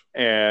must have.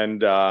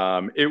 And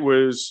it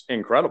was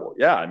incredible.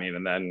 Yeah, I mean,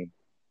 and then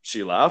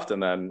she left,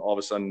 and then all of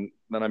a sudden,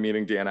 then I'm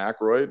meeting Dan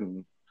Aykroyd,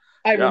 and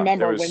I yeah,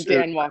 remember when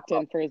Dan walked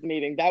in for his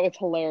meeting. That was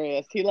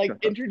hilarious. He like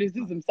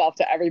introduces himself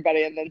to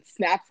everybody and then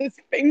snaps his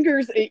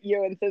fingers at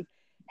you and says,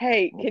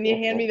 "Hey, can you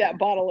hand me that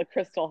bottle of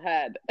Crystal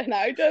Head?" And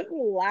I just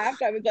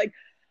laughed. I was like,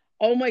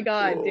 "Oh my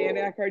God, Dan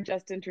Aykroyd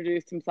just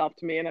introduced himself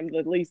to me, and I'm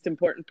the least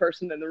important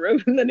person in the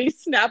room." And then he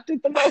snapped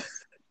at the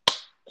most.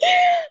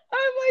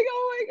 I'm like,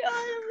 "Oh my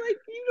God!" I'm like,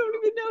 "You don't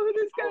even know who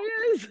this guy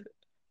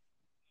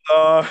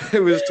is."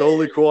 It was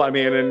totally cool. I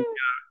mean, and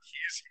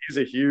he's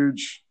a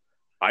huge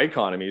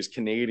icon. I mean, he's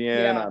Canadian.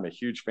 Yeah. I'm a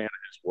huge fan of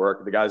his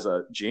work. The guy's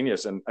a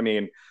genius. And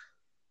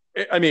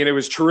it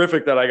was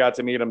terrific that I got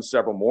to meet him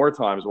several more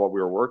times while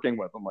we were working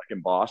with him, like in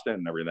Boston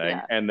and everything.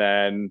 Yeah. And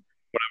then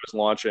when I was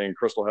launching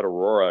Crystal Head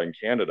Aurora in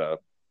Canada,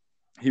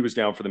 he was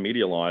down for the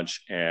media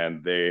launch,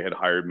 and they had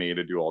hired me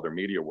to do all their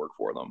media work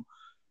for them.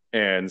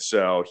 And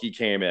so he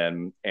came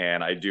in,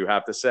 and I do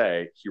have to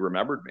say, he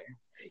remembered me.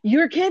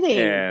 You're kidding.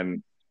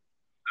 And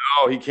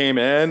he came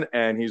in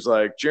and he's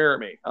like,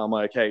 Jeremy. I'm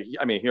like, hey,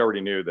 I mean, he already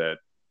knew that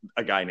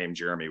a guy named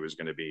Jeremy was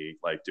going to be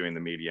like doing the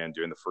media and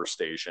doing the first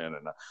station.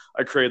 And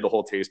I created the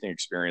whole tasting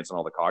experience and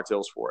all the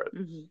cocktails for it.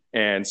 Mm-hmm.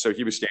 And so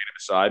he was standing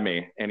beside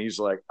me, and he's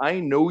like, I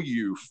know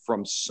you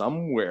from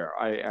somewhere.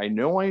 I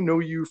know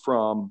you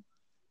from,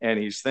 and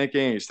he's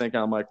thinking,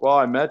 I'm like, well,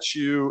 I met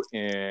you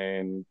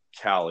in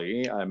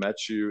Cali. I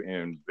met you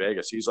in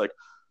Vegas. He's like,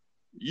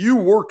 you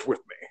worked with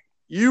me.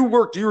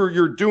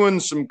 You're doing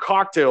some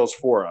cocktails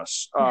for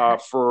us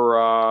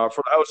for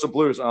the House of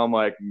Blues. I'm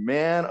like,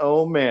 man,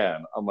 oh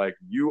man. I'm like,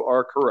 you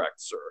are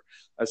correct, sir.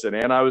 I said,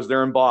 and I was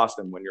there in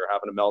Boston when you were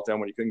having a meltdown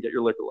when you couldn't get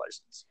your liquor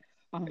license.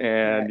 Oh,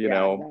 And, you yeah, that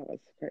know, was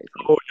crazy.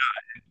 oh,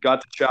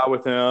 got to chat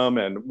with him,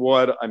 and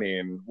what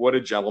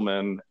a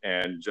gentleman,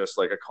 and just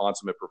like a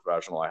consummate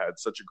professional. I had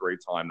such a great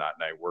time that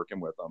night working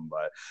with him.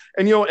 But,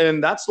 and, you know,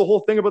 and that's the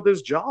whole thing about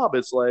this job.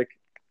 It's like,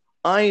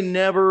 I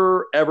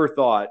never ever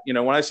thought, you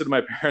know, when I said to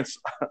my parents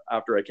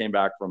after I came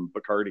back from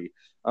Bacardi,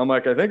 I'm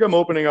like, I think I'm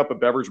opening up a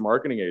beverage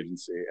marketing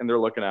agency. And they're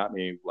looking at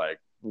me like,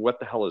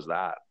 what the hell is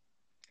that?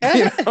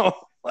 You know,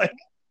 like,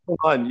 come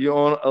on, you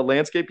own a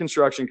landscape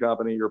construction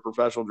company, you're a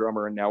professional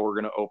drummer, and now we're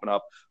going to open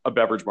up a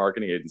beverage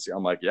marketing agency.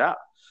 I'm like, yeah.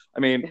 I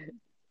mean,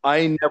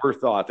 I never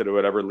thought that it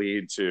would ever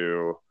lead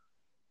to,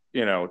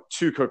 you know,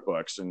 2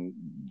 cookbooks and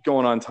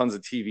going on tons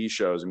of TV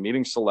shows and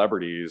meeting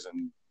celebrities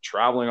and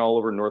traveling all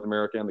over North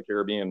America and the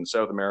Caribbean and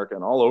South America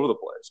and all over the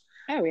place,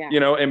 Oh yeah. you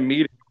know, and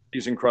meeting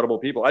these incredible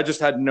people. I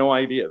just had no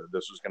idea that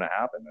this was going to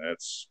happen. And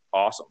it's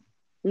awesome.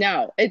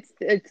 No, it's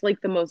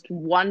like the most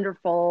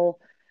wonderful,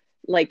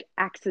 like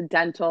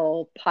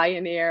accidental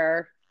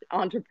pioneer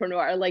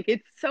entrepreneur. Like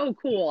it's so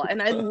cool.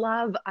 And I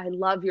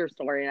love your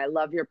story and I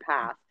love your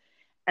path.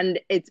 And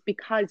it's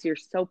because you're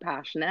so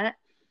passionate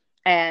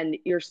and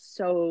you're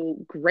so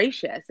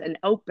gracious and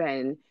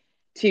open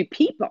to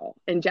people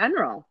in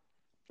general.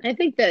 I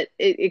think that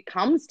it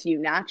comes to you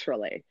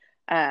naturally.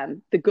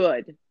 The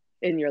good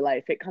in your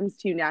life, it comes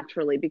to you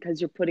naturally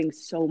because you're putting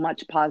so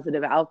much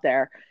positive out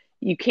there.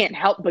 You can't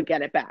help but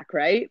get it back,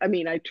 right? I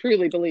mean, I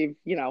truly believe,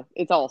 you know,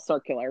 it's all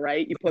circular,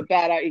 right? You put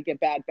bad out, you get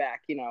bad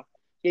back, you know,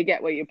 you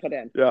get what you put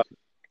in. Yeah.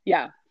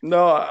 Yeah.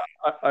 No,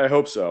 I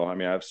hope so. I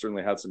mean, I've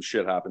certainly had some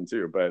shit happen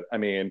too, but I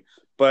mean,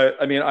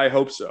 I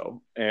hope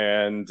so.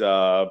 And,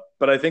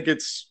 but I think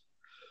it's,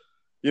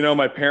 you know,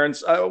 my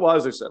parents, well,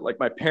 as I said, like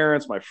my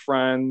parents, my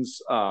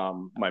friends,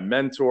 my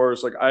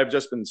mentors, like I've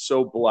just been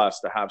so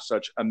blessed to have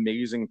such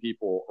amazing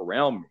people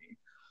around me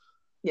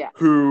Yeah.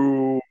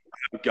 who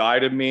have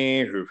guided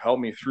me, who've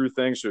helped me through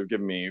things, who have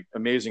given me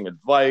amazing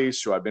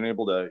advice, who I've been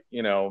able to,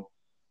 you know,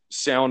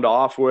 sound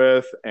off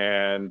with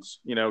and,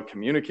 you know,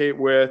 communicate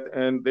with.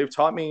 And they've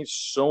taught me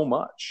so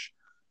much,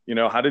 you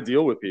know, how to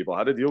deal with people,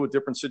 how to deal with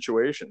different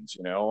situations.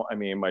 You know, I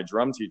mean, my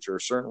drum teacher,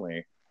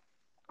 certainly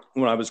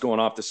when I was going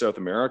off to South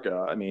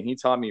America, I mean, he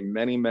taught me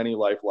many, many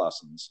life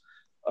lessons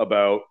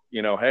about,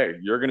 you know, hey,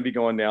 you're going to be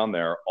going down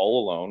there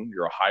all alone.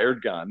 You're a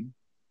hired gun.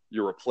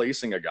 You're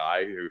replacing a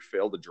guy who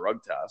failed a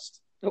drug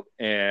test, Oh,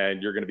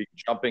 and you're going to be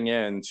jumping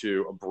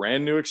into a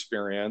brand new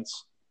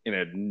experience in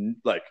a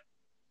like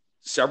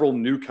several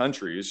new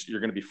countries. You're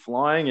going to be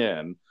flying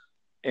in,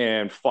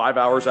 and 5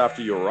 hours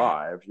after you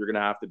arrive, you're going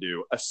to have to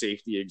do a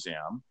safety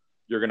exam.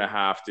 You're going to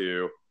have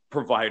to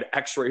provide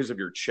x-rays of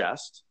your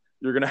chest.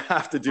 You're going to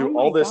have to oh do my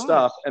all this gosh.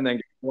 stuff. And then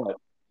guess what?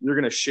 You're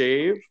going to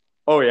shave.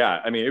 Oh yeah.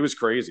 I mean, it was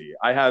crazy.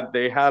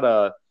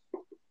 So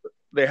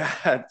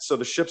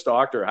the ship's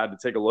doctor had to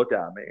take a look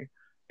at me,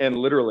 and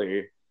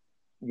literally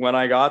when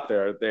I got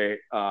there, they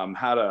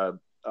had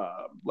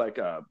like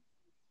a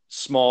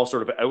small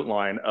sort of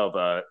outline of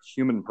a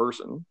human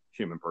person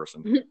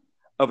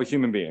of a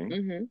human being.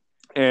 Mm-hmm.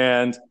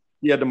 And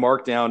he had to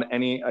mark down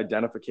any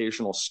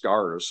identificational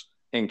scars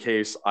in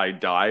case I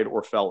died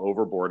or fell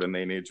overboard and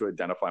they needed to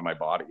identify my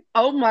body.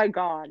 Oh my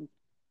God.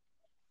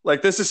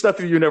 Like, this is stuff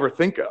that you never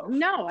think of.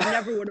 No, I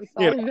never would have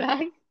You thought of know?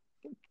 that.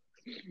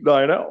 No,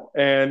 I know.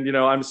 And, you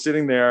know, I'm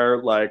sitting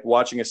there like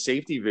watching a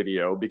safety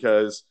video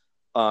because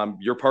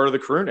you're part of the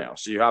crew now.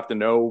 So you have to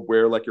know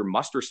where like your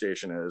muster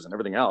station is and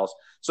everything else.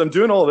 So I'm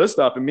doing all this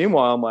stuff. And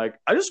meanwhile, I'm like,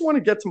 I just want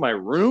to get to my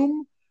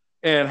room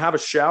and have a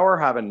shower,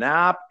 have a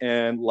nap,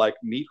 and like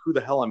meet who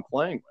the hell I'm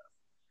playing with.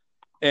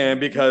 And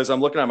because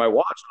I'm looking at my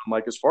watch, I'm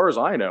like, as far as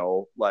I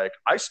know, like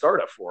I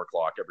start at 4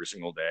 o'clock every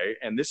single day,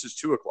 and this is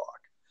 2 o'clock.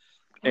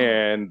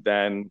 And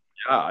then,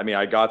 yeah, I mean,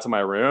 I got to my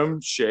room,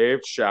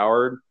 shaved,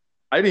 showered.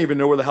 I didn't even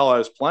know where the hell I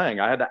was playing.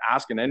 I had to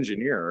ask an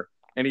engineer,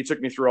 and he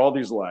took me through all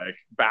these like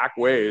back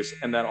ways.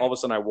 And then all of a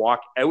sudden, I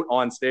walk out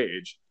on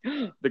stage.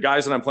 The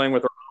guys that I'm playing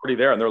with are already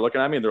there, and they're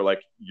looking at me, and they're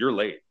like, "You're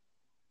late."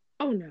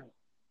 Oh no.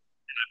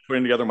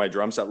 Putting together my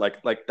drum set,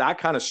 like that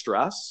kind of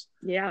stress.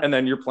 Yeah. And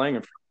then you're playing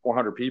in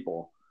 400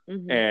 people.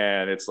 Mm-hmm.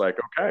 And it's like,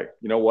 okay,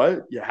 you know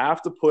what? You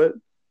have to put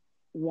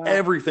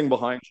everything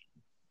behind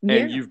you.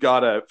 And you've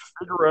got to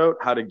figure out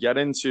how to get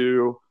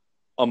into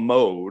a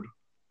mode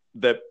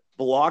that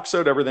blocks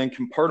out everything,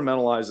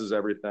 compartmentalizes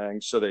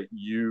everything so that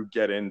you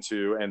get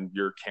into and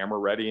you're camera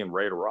ready and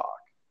ready to rock.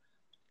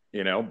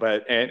 You know,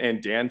 but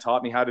and Dan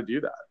taught me how to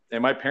do that.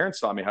 And my parents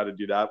taught me how to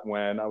do that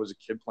when I was a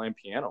kid playing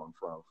piano in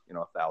front of, you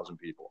know, 1,000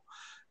 people.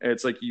 And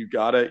it's like,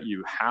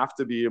 you have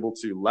to be able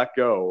to let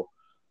go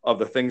of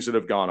the things that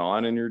have gone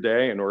on in your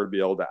day in order to be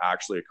able to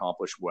actually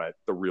accomplish what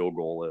the real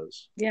goal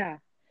is. Yeah.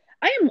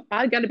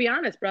 I got to be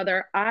honest,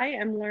 brother. I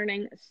am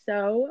learning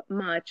so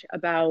much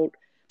about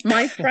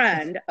my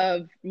friend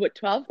of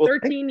 12,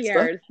 13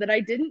 years that I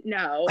didn't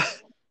know.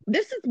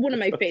 This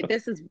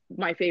is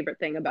my favorite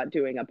thing about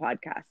doing a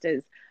podcast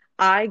is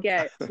I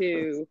get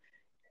to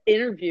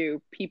interview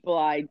people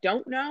I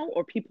don't know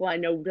or people I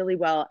know really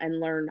well and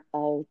learn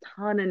a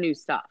ton of new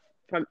stuff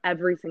from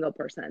every single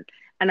person.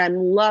 And I'm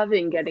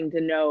loving getting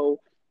to know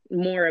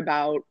more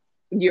about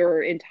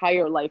your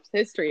entire life's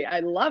history.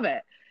 I love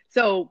it.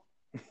 So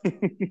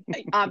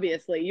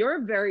obviously, you're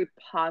a very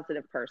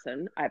positive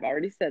person. I've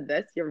already said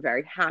this. You're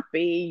very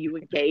happy. You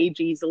engage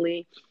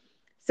easily.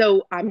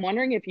 So I'm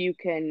wondering if you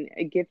can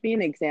give me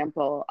an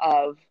example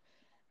of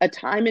a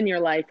time in your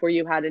life where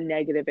you had a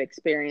negative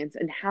experience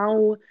and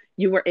how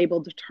you were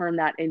able to turn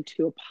that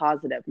into a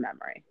positive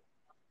memory.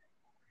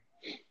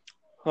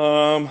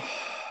 So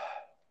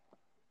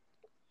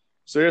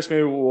I guess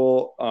maybe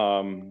we'll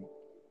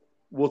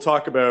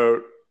talk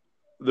about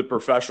the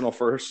professional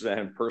first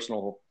and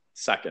personal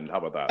second. How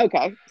about that?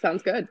 Okay,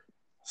 sounds good.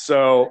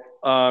 So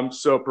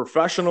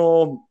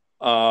professional.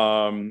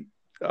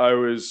 I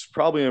was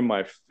probably in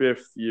my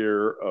 5th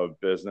year of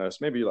business,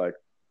 maybe like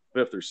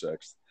 5th or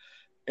 6th,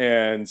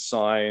 and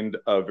signed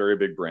a very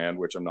big brand,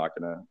 which I'm not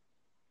going to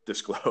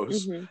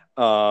disclose, with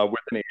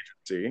an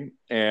agency.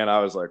 And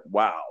I was like,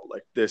 wow,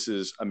 like this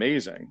is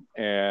amazing.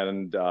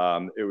 And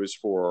it was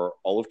for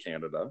all of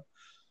Canada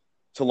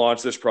to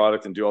launch this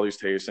product and do all these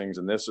tastings.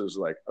 And this was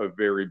like a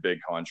very big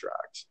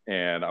contract.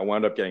 And I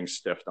wound up getting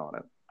stiffed on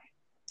it.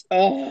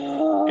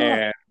 Oh.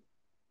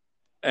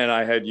 And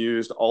I had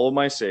used all of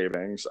my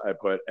savings. I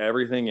put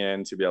everything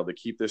in to be able to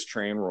keep this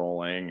train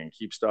rolling and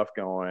keep stuff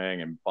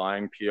going and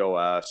buying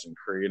POS and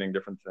creating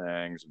different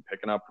things and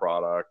picking up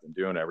product and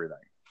doing everything.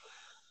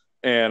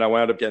 And I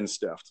wound up getting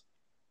stiffed.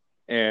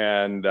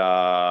 And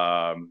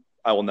I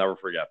will never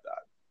forget that.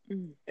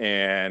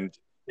 And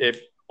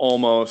it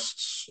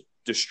almost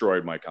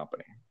destroyed my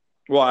company.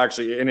 Well,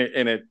 actually, and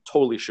it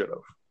totally should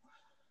have.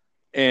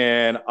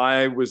 And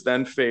I was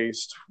then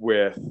faced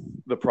with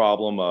the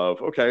problem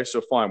of, okay,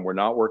 so fine, we're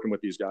not working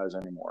with these guys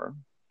anymore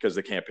because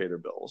they can't pay their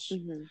bills.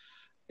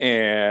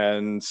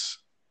 And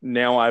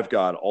now I've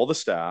got all the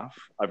staff,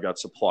 I've got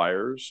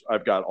suppliers,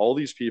 I've got all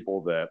these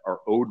people that are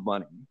owed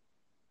money,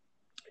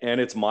 and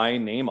it's my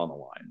name on the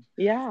line.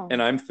 Yeah.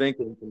 And I'm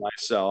thinking to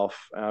myself,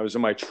 I was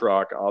in my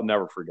truck, I'll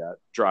never forget,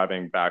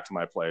 driving back to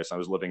my place. I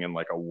was living in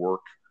like a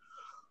work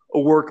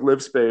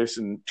live space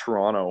in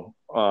Toronto,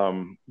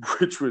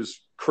 which was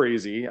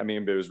crazy. I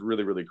mean, it was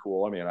really, really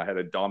cool. I mean, I had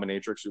a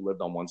dominatrix who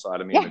lived on one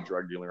side of me and a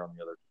drug dealer on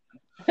the other.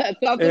 That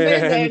sounds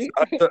amazing.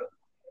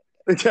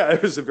 Yeah,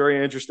 it was a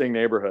very interesting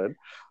neighborhood.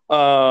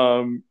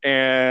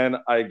 And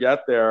I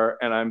get there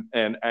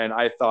and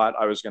I thought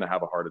I was going to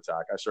have a heart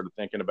attack. I started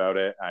thinking about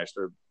it. And I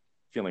started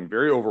feeling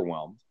very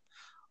overwhelmed.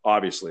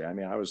 Obviously, I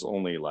mean, I was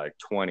only like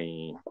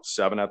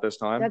 27 at this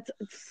time. That's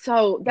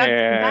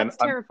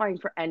terrifying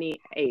for any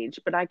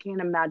age, but I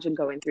can't imagine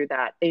going through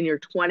that in your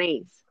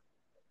 20s.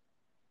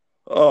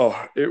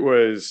 Oh, it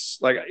was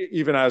like,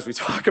 even as we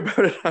talk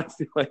about it, I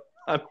feel like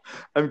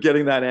I'm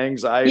getting that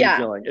anxiety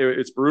feeling.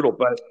 It's brutal,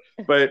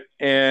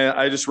 and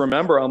I just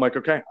remember, I'm like,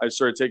 okay, I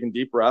started taking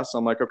deep breaths.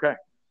 I'm like, okay,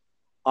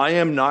 I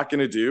am not going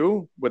to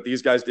do what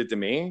these guys did to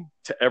me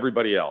to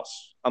everybody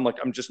else. I'm like,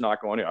 I'm just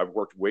not going to. I've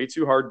worked way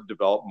too hard to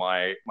develop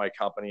my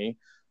company,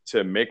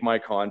 to make my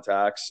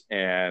contacts,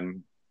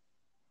 and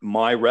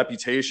my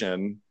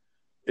reputation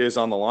is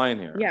on the line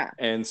here. Yeah.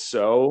 And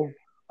so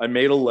I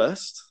made a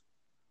list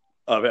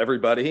of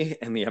everybody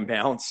and the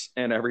amounts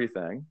and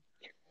everything,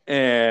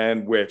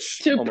 and which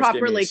to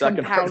properly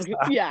compound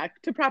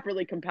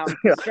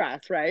the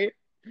stress, right?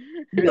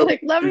 You're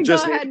like, let me go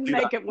ahead and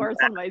make it worse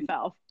on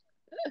myself.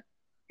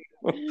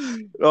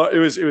 Well, it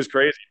was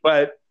crazy,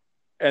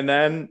 and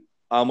then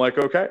I'm like,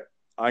 okay,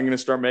 I'm going to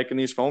start making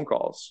these phone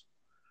calls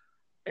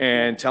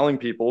and telling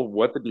people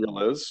what the deal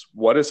is,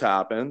 what has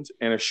happened,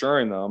 and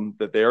assuring them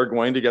that they are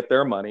going to get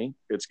their money.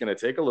 It's going to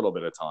take a little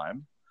bit of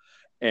time,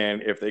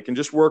 and if they can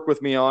just work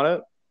with me on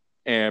it,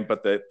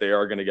 but that they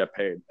are going to get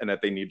paid and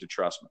that they need to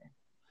trust me.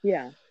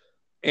 Yeah.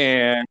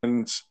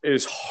 And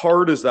as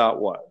hard as that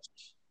was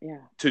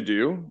to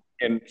do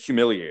and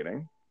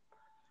humiliating,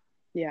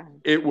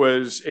 it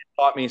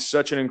taught me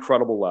such an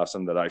incredible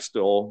lesson that I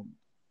still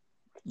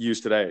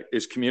use today,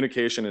 is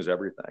communication is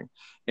everything.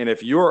 And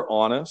if you're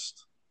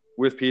honest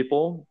with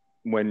people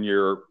when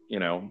you're,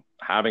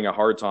 having a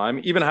hard time,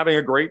 even having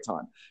a great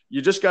time,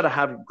 you just got to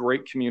have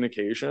great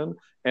communication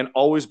and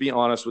always be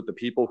honest with the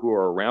people who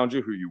are around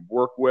you, who you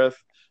work with,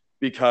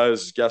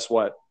 because guess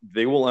what?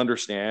 They will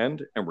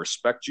understand and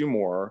respect you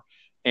more.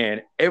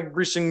 And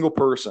every single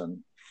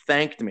person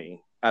thanked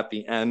me at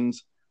the end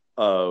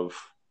of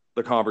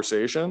the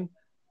conversation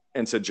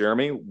and said,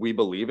 Jeremy, we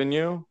believe in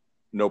you.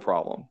 No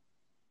problem.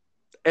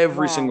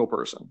 Every single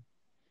person.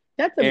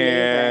 That's amazing.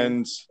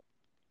 And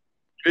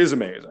it is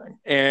amazing.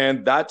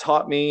 And that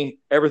taught me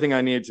everything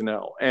I needed to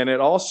know. And it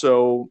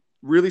also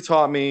really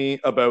taught me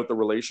about the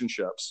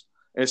relationships,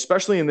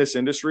 especially in this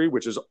industry,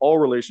 which is all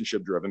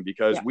relationship driven,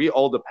 because we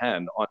all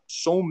depend on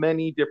so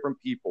many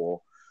different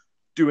people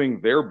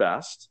doing their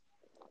best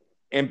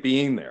and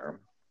being there.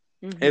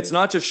 It's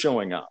not just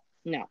showing up.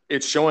 No,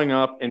 it's showing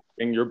up and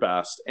doing your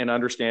best and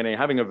understanding,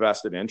 having a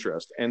vested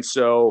interest. And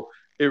so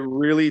it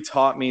really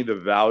taught me the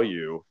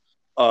value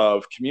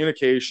of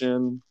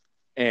communication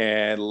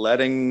and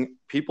letting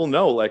people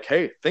know, like,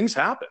 hey, things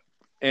happen.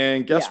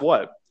 And guess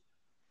what?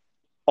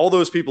 All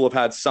those people have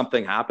had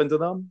something happen to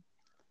them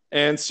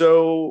And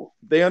so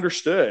they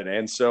understood.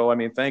 And so, I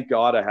mean, thank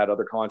God I had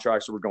other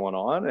contracts that were going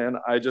on, and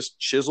I just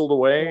chiseled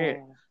away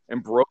Yeah.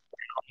 and broke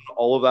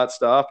all of that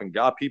stuff and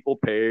got people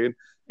paid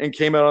and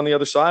came out on the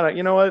other side.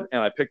 You know what?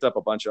 And I picked up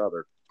a bunch of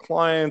other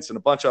clients and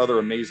a bunch of other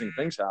amazing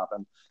things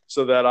happened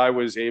so that I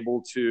was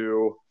able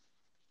to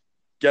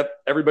get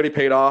everybody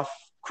paid off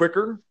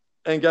quicker.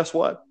 And guess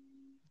what?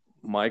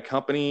 My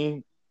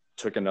company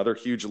took another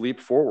huge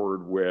leap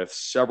forward with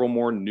several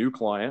more new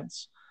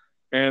clients.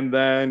 And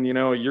then,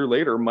 a year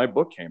later, my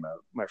book came out,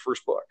 my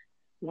first book.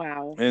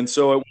 Wow. And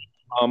so it,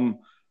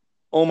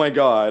 oh my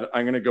God,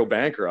 I'm going to go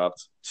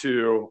bankrupt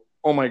to,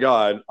 oh my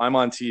God, I'm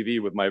on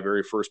TV with my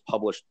very first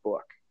published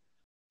book.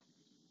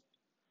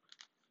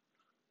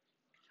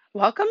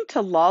 Welcome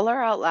to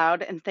Lawler Out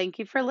Loud, and thank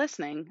you for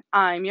listening.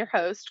 I'm your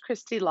host,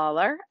 Christy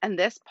Lawler, and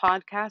this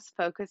podcast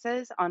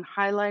focuses on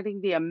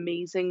highlighting the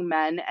amazing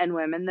men and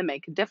women that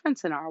make a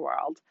difference in our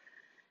world.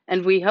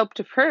 And we hope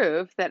to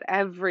prove that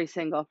every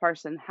single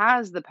person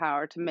has the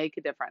power to make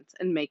a difference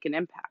and make an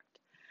impact.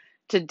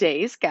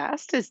 Today's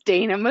guest is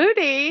Dana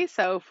Moody.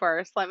 So,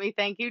 first, let me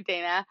thank you,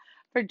 Dana,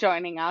 for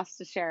joining us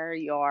to share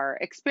your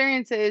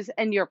experiences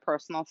and your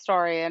personal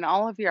story and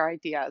all of your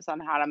ideas on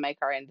how to make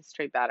our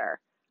industry better.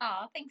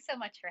 Oh, thanks so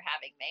much for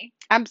having me.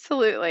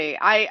 Absolutely.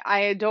 I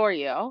adore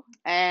you,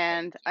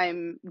 and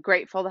I'm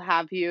grateful to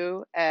have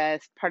you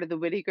as part of the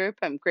Witty Group.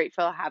 I'm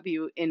grateful to have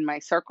you in my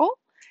circle,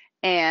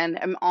 and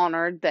I'm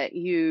honored that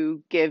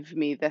you give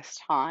me this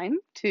time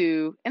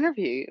to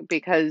interview you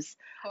because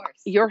Of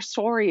course. your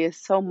story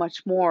is so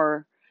much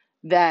more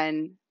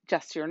than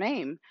just your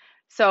name.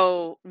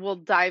 So we'll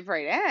dive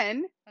right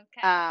in.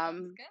 Okay,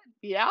 sounds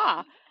good.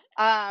 Yeah.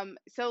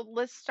 So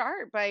let's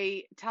start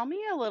by tell me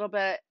a little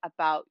bit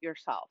about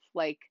yourself.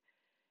 Like,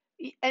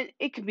 and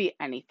it could be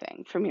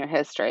anything from your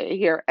history,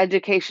 your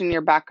education,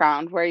 your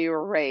background, where you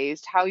were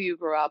raised, how you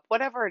grew up,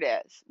 whatever it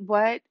is.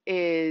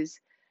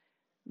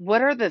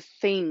 What are the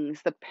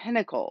things, the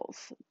pinnacles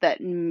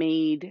that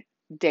made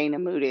Dana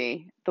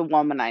Moody the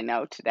woman I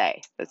know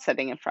today that's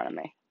sitting in front of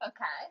me?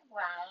 Okay,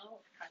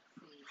 well, let's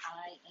see.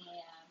 I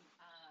am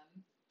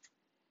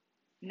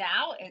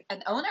now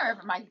an owner of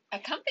a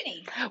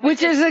company,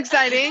 Which is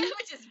exciting.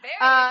 which is very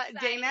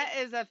exciting. Dana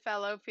is a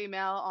fellow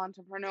female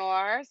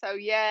entrepreneur, so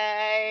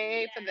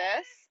yay for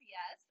this.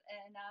 Yes,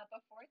 and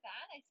before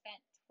that, I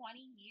spent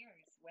 20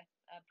 years with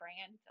a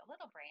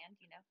little brand,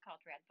 called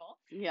Red Bull.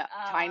 Yeah,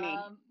 tiny.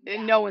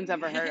 Yeah. No one's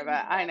ever heard of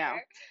it. I know.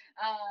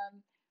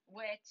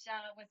 Which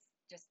was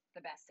just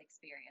the best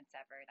experience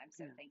ever, and I'm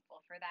so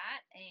thankful for that.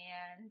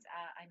 And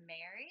I'm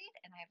married,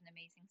 and I have an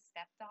amazing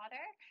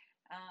stepdaughter.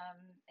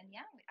 And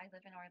yeah, I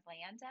live in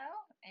Orlando,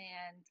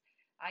 and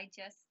I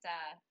just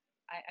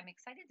I'm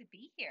excited to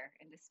be here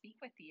and to speak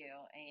with you.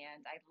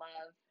 And I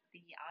love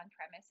the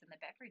on-premise and the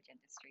beverage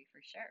industry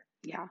for sure.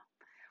 Yeah.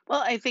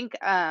 Well, I think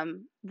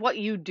what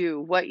you do,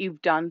 what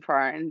you've done for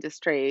our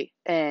industry,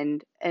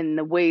 and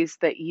the ways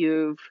that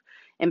you've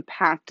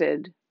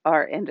impacted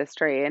our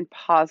industry in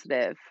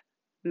positive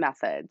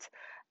methods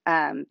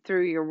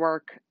through your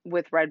work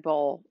with Red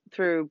Bull,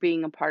 through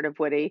being a part of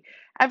Witty,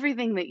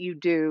 everything that you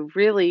do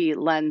really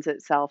lends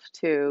itself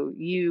to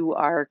you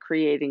are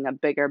creating a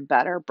bigger,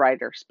 better,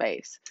 brighter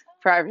space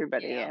for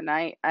everybody, you. and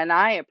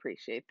I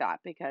appreciate that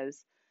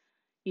because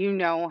you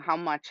know how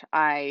much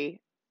I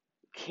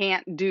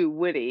can't do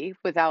Witty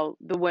without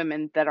the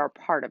women that are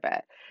part of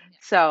it. Yeah.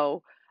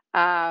 So,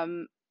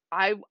 I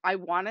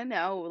want to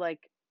know, like,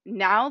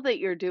 now that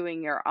you're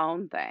doing your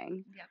own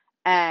thing, Yeah.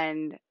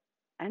 and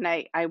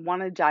I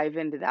want to dive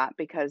into that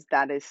because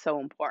that is so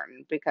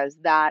important because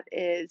that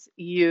is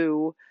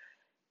you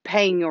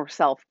paying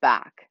yourself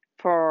back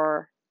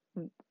for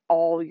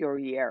all your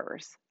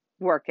years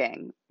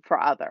working for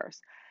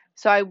others.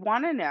 So I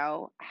want to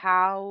know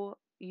how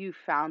you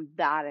found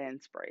that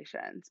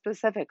inspiration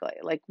specifically.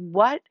 Like,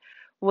 what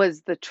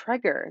was the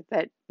trigger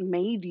that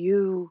made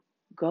you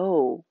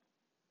go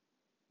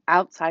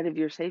outside of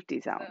your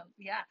safety zone? So,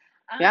 yeah.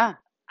 Yeah.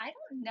 I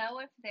don't know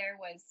if there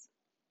was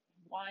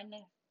one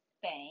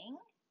thing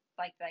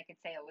like that I could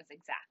say it was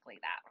exactly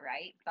that,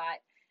 right?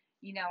 But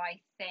I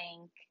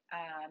think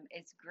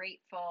as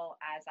grateful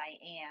as I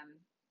am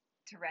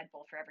to Red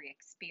Bull for every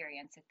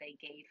experience that they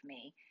gave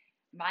me,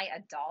 my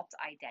adult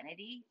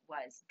identity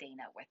was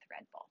Dana with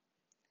Red Bull.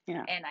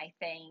 Yeah. And I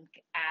think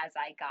as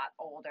I got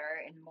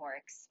older and more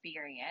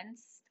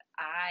experienced,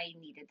 I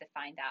needed to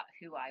find out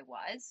who I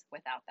was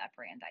without that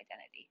brand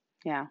identity.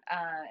 Yeah.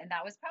 And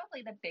that was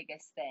probably the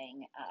biggest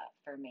thing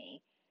for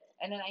me.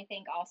 And then I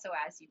think also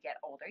as you get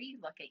older,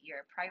 you look at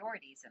your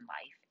priorities in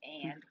life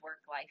and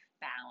work-life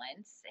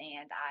balance.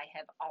 And I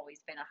have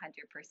always been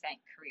 100%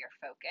 career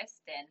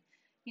focused. And,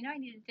 I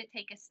needed to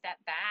take a step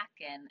back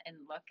and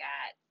look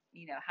at,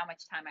 how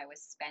much time I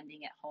was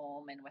spending at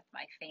home and with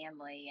my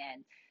family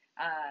and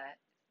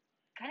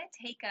kind of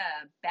take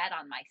a bet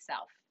on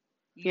myself,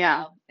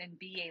 and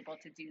be able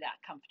to do that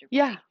comfortably.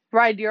 Yeah,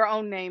 ride your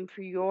own name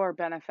for your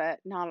benefit,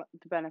 not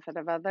the benefit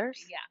of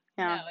others.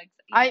 Yeah.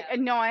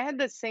 No, I had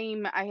the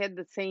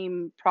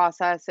same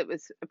process. It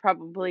was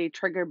probably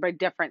triggered by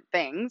different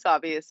things,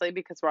 obviously,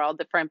 because we're all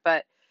different,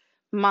 but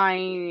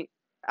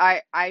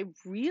I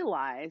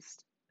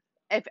realized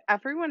if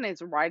everyone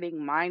is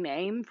writing my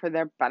name for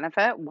their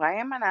benefit, why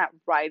am I not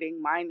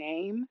writing my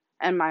name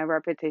and my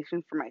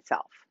reputation for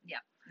myself? Yeah.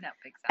 No,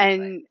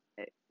 exactly.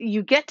 And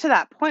you get to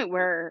that point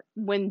where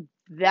when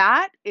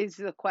that is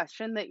the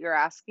question that you're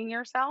asking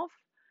yourself,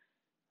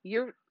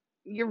 you're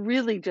you're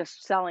really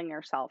just selling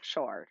yourself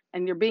short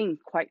and you're being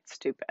quite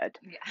stupid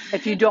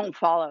if you Yeah. don't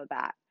follow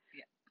that,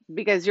 Yeah.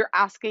 because you're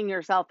asking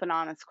yourself an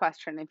honest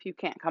question. If you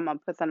can't come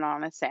up with an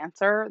honest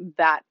answer,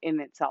 that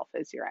in itself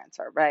is your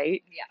answer,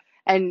 right? Yeah.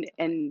 Exactly.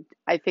 And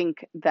I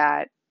think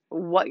that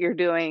what you're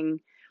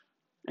doing,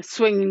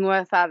 swinging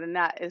without a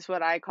net, is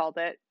what I called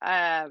it,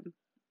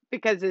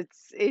 because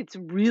it's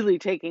really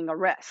taking a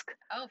risk.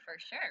 Oh, for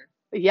sure.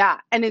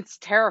 Yeah, and it's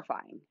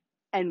terrifying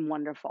and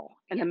wonderful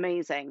and Yeah.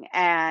 amazing.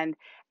 And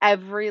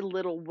every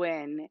little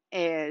win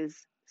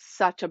is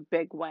such a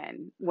big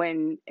win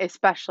when,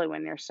 especially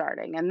when you're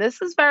starting. And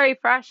this is very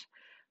fresh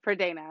for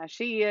Dana.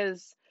 She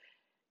is,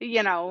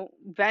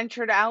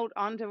 ventured out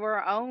onto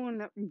her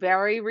own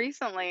very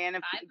recently in a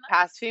 5 months.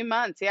 past few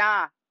months.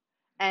 Yeah.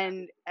 Yeah.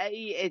 And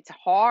it's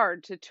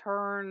hard to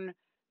turn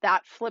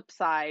that flip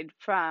side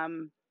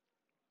from,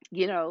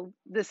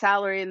 the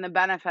salary and the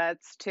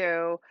benefits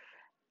to,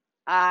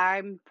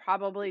 I'm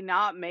probably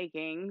not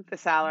making the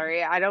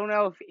salary. I don't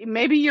know if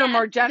maybe you're Yeah.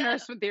 more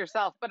generous with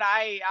yourself, but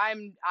I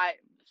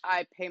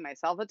pay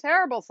myself a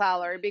terrible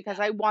salary because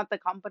Yeah. I want the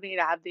company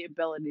to have the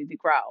ability to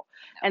grow.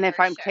 No, And if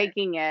for I'm sure.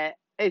 taking it,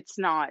 it's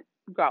not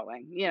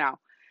growing. Yeah.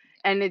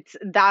 And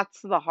that's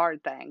the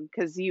hard thing,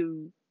 because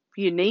you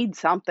need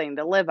something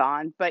to live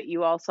on, but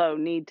you also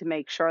need to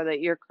make sure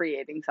that you're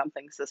creating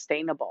something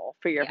sustainable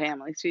for your Yeah.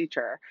 family's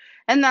future.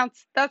 And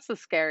that's the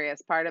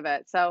scariest part of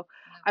it. So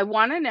No, I for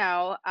want to sure.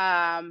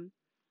 know,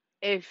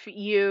 if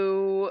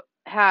you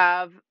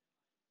have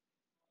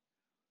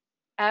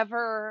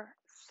ever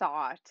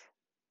thought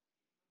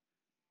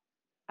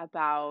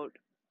about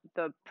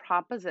the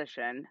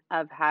proposition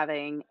of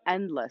having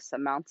endless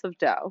amounts of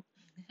dough,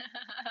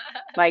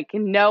 like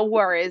no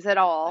worries at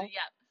all,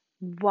 Yeah.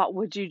 what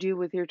would you do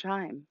with your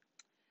time?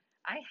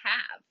 I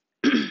have.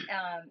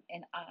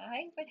 And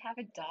I would have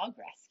a dog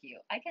rescue.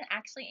 I can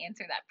actually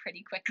answer that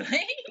pretty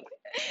quickly.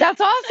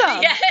 That's Yeah.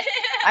 awesome.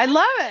 I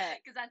love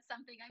it. Because that's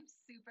something I'm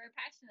super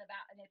passionate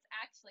about. And it's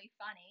actually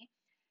funny.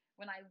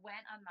 When I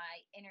went on my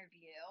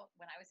interview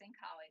when I was in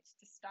college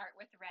to start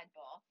with Red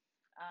Bull,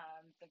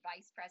 the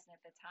vice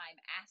president at the time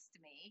asked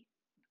me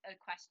a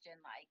question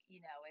like,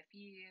 if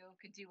you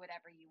could do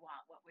whatever you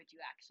want, what would you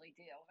actually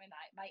do? And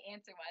my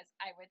answer was,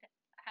 I would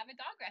have a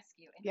dog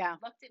rescue. And he Yeah.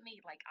 looked at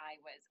me like I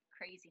was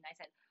crazy. And I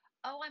said,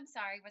 "Oh, I'm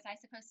sorry. Was I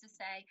supposed to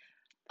say,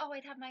 oh,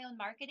 I'd have my own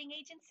marketing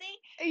agency?"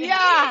 And he,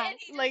 Yeah, and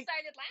he just like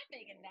started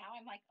laughing. And now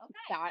I'm like,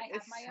 okay, that I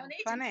is have my so own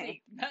funny.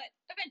 agency. But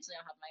eventually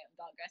I'll have my own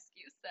dog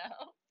rescue.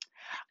 So,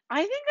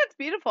 I think that's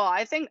beautiful.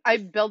 I think I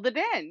build it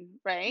in,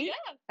 right?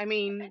 yeah, I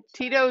mean, eventually.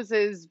 Tito's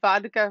is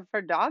vodka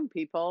for dog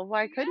people.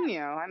 Why couldn't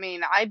Yeah. you? I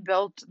mean, I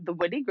built the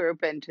Witty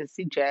Group into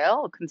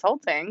CJL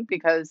Consulting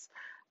because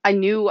I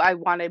knew I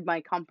wanted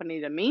my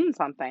company to mean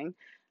something.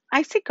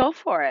 I say go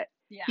for it.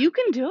 Yeah. You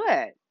can do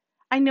it.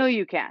 I know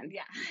you can.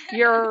 Yeah.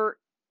 You're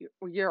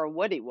you're a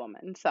Woody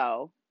woman,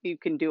 so you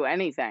can do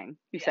anything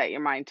you Yeah. set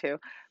your mind to.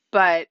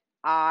 But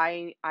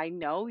I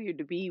know you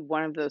to be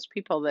one of those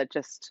people that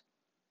just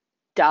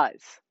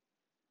does.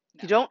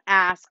 No. You don't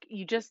ask,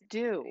 you just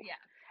do. Yeah.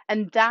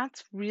 And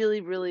that's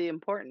really, really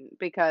important,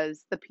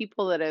 because the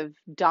people that have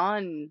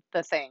done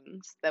the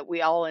things that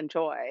we all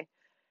enjoy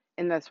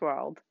in this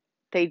world,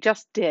 they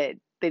just did.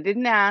 They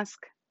didn't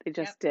ask, they Yep.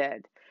 just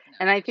did. No,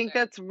 And I for think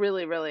sure. that's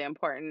really, really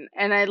important.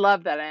 And I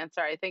love that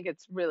answer. I think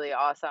it's really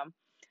awesome.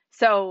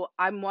 So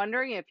I'm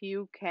wondering if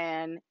you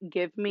can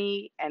give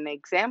me an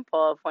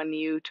example of when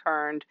you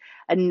turned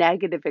a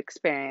negative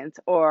experience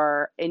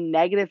or a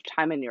negative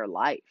time in your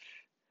life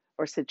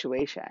or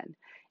situation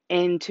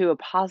into a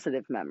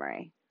positive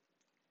memory.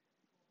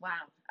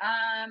 Wow.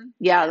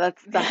 Yeah, Yeah.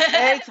 that's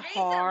it's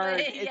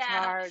hard. Recently, It's yeah.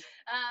 hard.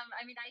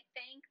 I mean, I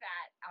think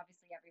that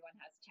obviously everyone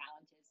has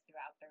challenges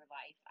throughout their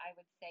life. I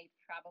would say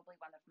probably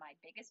one of my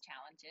biggest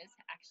challenges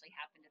actually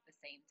happened at the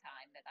same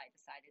time that I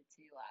decided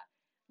to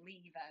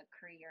leave a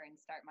career and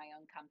start my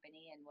own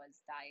company and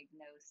was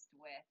diagnosed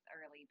with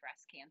early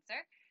breast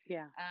cancer.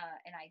 Yeah.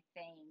 And I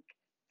think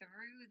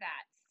through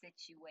that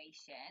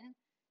situation,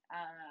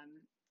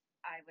 um,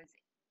 I was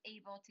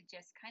able to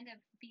just kind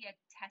of be a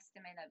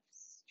testament of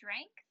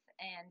strength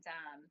and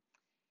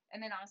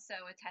then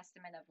also a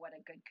testament of what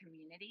a good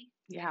community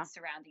and Yeah.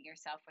 surrounding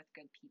yourself with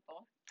good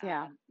people,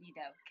 Yeah.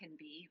 can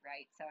be,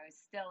 right? So I was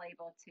still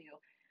able to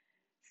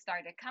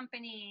start a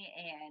company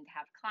and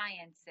have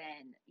clients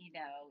and,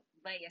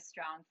 lay a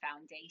strong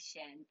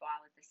foundation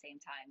while at the same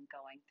time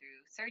going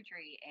through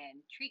surgery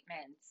and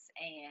treatments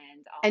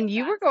and all And of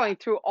you that were going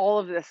stuff. through all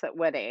of this at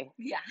Witty.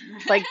 Yeah.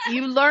 Like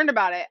you learned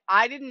about it.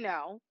 I didn't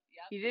know.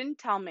 Yep. You didn't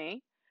tell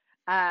me.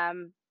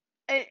 Um,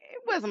 it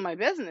wasn't my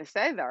business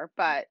either,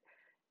 but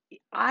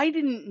I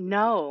didn't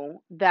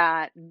know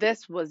that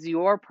this was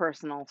your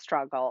personal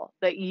struggle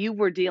that you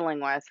were dealing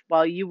with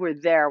while you were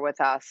there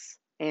with us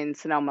in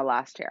Sonoma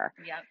last year.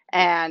 Yep.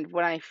 And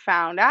when I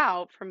found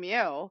out from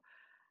you,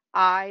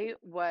 I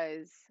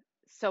was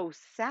so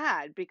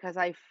sad because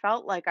I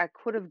felt like I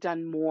could have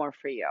done more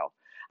for you.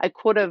 I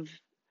could have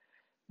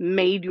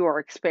made your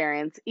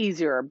experience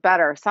easier,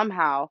 better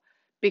somehow,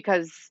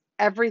 because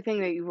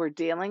everything that you were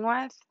dealing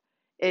with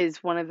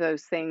is one of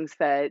those things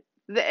that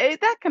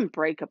can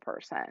break a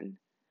person.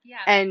 Yeah.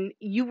 And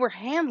you were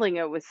handling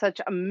it with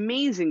such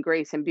amazing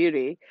grace and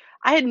beauty.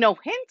 I had no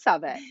hints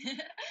of it.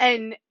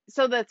 And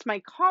so that's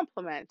my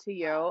compliment to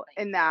you Well, thank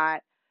in you.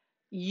 that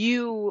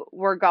you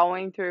were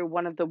going through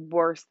one of the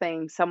worst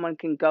things someone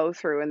can go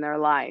through in their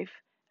life,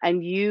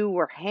 and you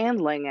were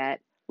handling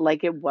it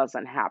like it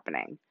wasn't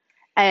happening.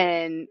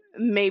 And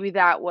maybe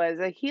that was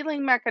a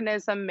healing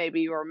mechanism,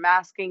 maybe you were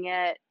masking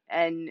it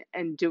and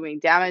doing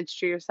damage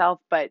to yourself,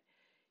 but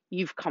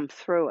you've come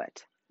through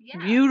it Yeah.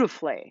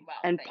 beautifully Well,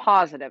 and thank you.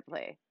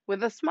 positively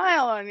with a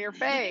smile on your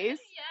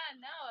face. Yeah,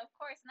 no, of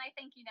course. And I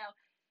think,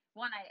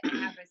 one, I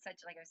have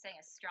such, like I was saying,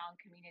 a strong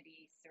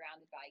community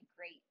surrounded by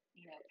great,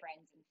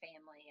 friends and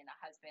family and a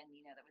husband,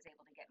 that was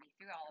able to get me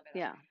through all of it.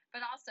 Yeah.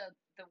 But also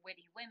the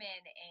witty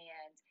women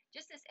and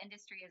just this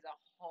industry as a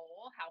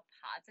whole, how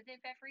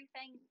positive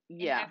everything and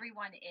Yeah.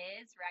 everyone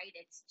is, right?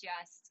 It's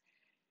just,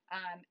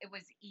 it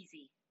was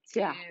easy to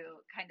Yeah.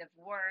 kind of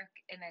work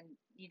and then,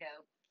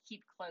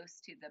 keep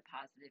close to the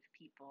positive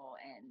people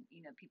and,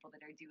 people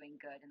that are doing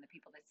good and the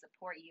people that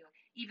support you,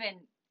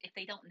 even if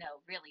they don't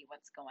know really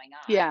what's going on.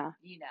 Yeah.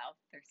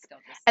 They're still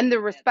just. And they're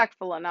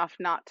respectful enough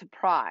not to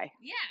pry.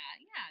 Yeah,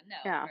 no,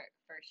 Yeah.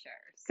 for sure.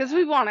 Because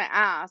we want to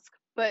ask,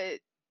 but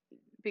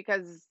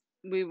because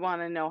we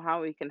want to know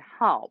how we can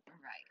help.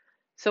 Right.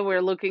 So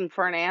we're looking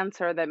for an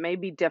answer that may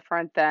be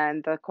different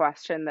than the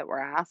question that we're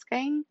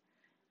asking.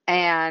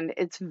 And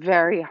it's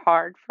very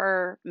hard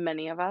for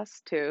many of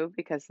us too,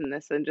 because in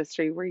this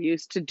industry, we're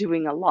used to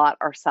doing a lot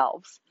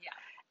ourselves. Yeah.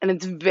 And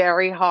it's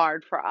very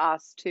hard for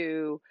us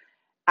to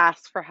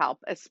ask for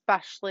help,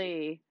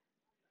 especially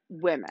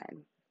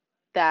women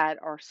that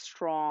are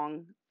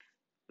strong,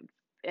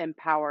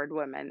 empowered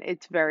women.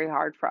 It's very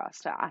hard for us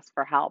to ask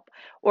for help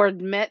or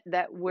admit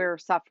that we're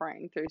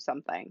suffering through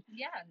something.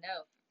 Yeah,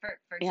 no, for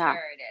Yeah.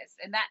 sure it is.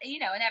 And that,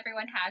 and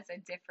everyone has a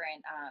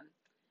different,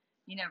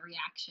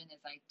 reaction. As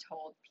I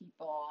told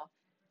people,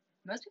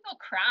 most people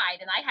cried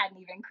and I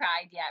hadn't even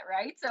cried yet,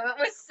 right? So it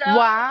was so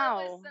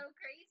Wow.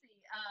 crazy.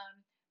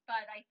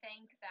 But I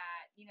think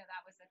that,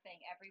 that was the thing.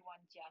 Everyone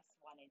just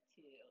wanted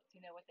to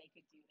know what they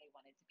could do. They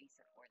wanted to be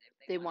supportive.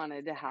 They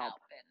wanted to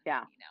help. And,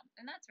 Yeah.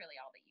 and that's really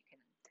all that you can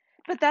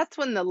But that's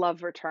when the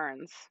love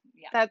returns.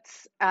 Yeah.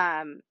 That's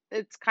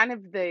it's kind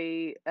of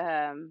the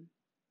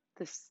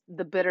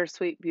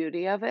bittersweet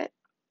beauty of it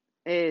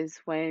is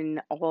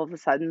when all of a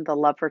sudden the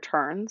love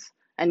returns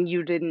and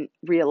you didn't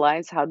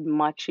realize how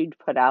much you'd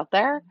put out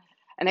there,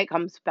 and it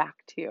comes back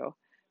to you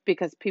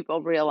because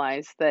people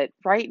realize that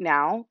right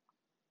now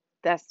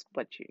that's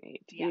what you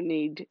need. Yeah.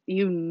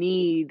 You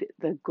need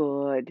the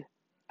good.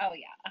 Oh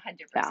yeah, 100%.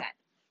 Yeah.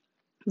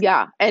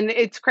 Yeah, and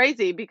it's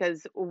crazy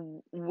because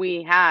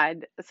we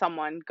had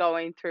someone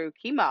going through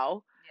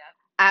chemo Yep.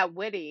 at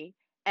Whitty,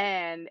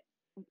 and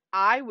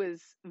I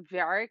was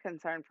very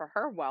concerned for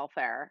her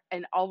welfare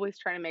and always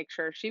trying to make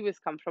sure she was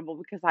comfortable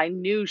because I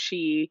knew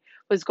she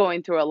was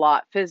going through a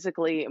lot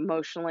physically,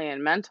 emotionally,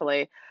 and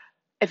mentally.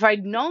 If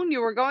I'd known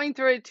you were going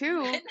through it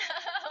too,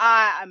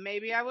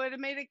 maybe I would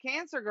have made a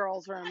cancer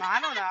girls room.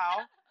 I don't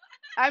know.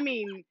 I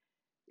mean,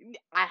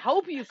 I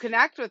hope you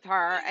connect with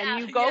her and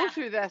you go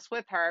through this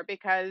with her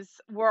because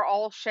we're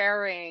all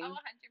sharing 100%.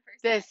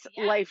 this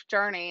life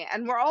journey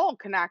and we're all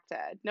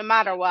connected no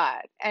matter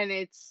what. And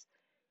it's,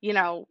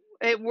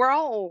 we're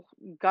all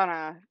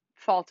gonna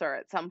falter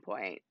at some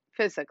point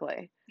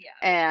physically. Yeah.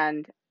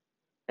 And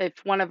if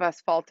one of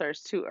us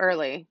falters too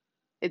early,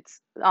 it's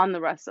on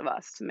the rest of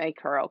us to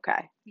make her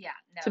okay. Yeah.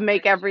 No, to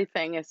make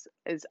everything as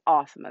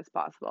awesome as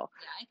possible.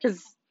 Yeah. I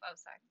think. Oh,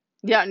 sorry.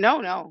 Yeah.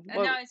 No. No,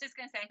 I was just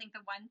gonna say. I think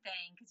the one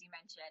thing, because you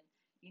mentioned,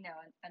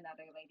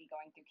 another lady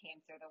going through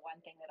cancer. The one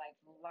thing that I've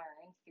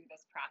learned through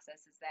this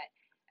process is that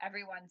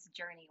everyone's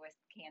journey with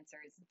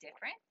cancer is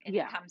different, and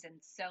it comes in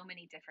so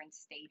many different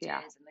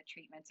stages, and the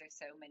treatments are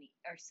so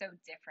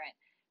different.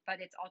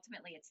 But it's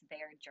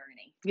their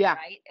journey,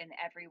 right? And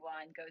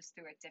everyone goes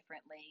through it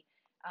differently.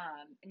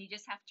 And you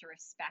just have to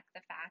respect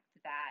the fact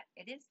that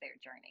it is their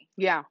journey.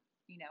 Yeah.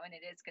 And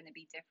it is going to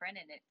be different,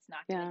 and it's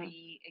not going to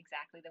be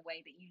exactly the way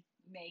that you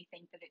may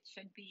think that it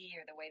should be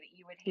or the way that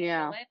you would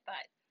handle it.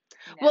 But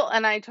well,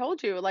 and I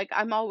told you, like,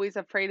 I'm always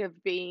afraid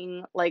of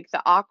being like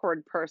the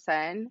awkward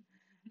person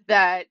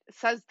that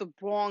says the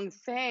wrong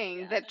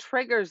thing that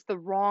triggers the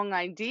wrong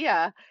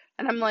idea.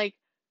 And I'm like,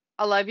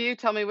 I love you.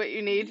 Tell me what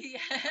you need.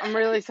 I'm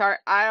really sorry.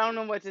 I don't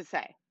know what to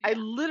say. I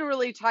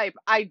literally type,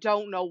 I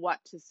don't know what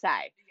to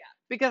say.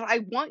 Because I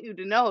want you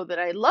to know that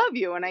I love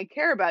you and I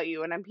care about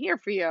you and I'm here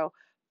for you,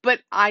 but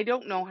I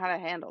don't know how to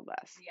handle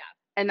this. Yeah.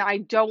 And I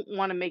don't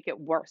want to make it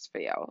worse for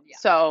you. Yeah.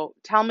 So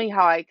tell me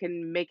how I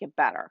can make it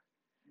better.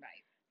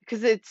 Right.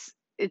 Because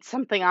it's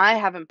something I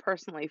haven't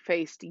personally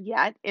faced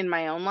yet in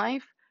my own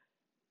life.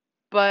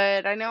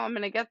 but I know I'm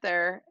going to get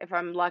there if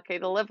I'm lucky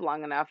to live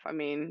long enough. I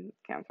mean,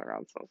 cancer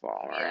got so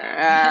small,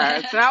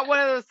 right? It's not one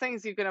of those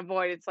things you can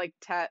avoid. It's like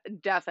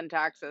death and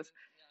taxes.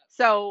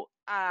 So,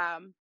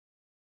 any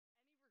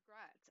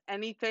regrets?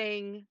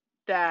 Anything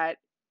that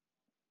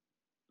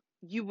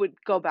you would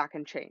go back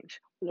and change,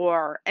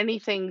 or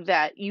anything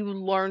that you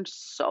learned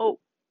so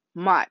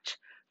much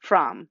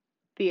from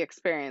the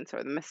experience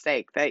or the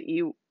mistake that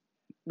you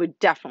would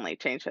definitely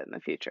change it in the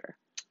future?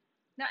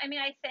 No, I mean,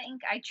 I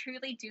think I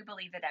truly do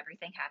believe that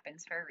everything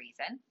happens for a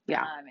reason.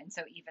 Yeah. And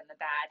so even the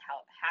bad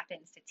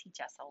happens to teach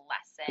us a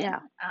lesson, Yeah.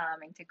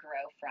 and to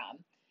grow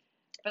from.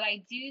 But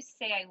I do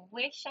say I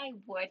wish I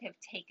would have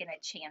taken a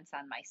chance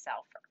on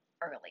myself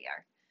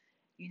earlier.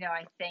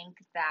 I think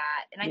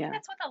that, and I think Yeah.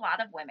 that's with a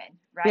lot of women,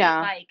 right?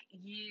 Yeah. Like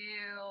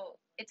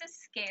it's a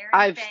scary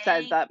I've thing,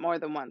 said that more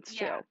than once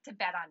too. to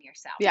bet on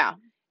yourself. Yeah.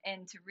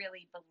 And to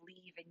really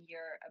believe in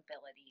your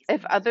abilities.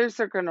 If others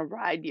are going to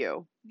ride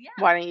you, Yeah.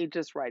 why don't you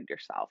just ride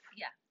yourself?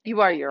 Yeah.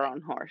 You are your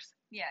own horse.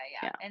 Yeah.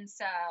 And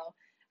so,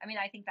 I mean,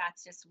 I think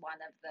that's just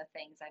one of the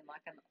things I'm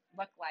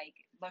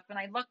when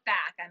I look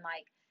back, I'm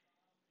like,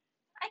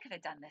 I could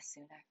have done this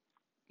sooner,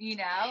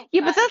 Yeah,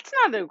 but that's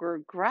not a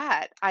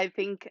regret. I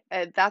think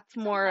that's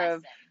more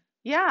of,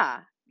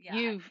 yeah.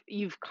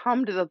 You've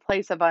come to the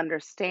place of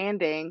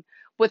understanding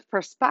with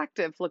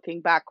perspective,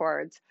 looking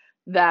backwards,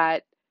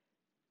 that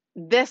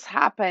this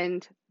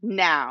happened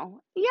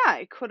now. Yeah,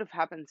 it could have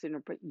happened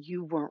sooner, but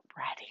you weren't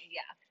ready.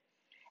 Yeah.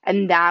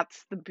 And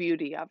that's the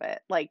beauty of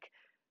it. Like,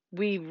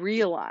 we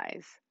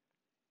realize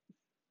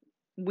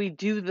we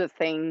do the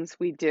things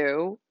we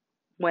do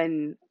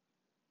when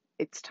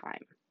it's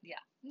time. Yeah.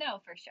 No,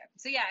 for sure.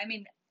 So yeah, I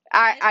mean,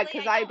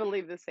 because I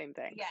believe the same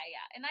thing. Yeah.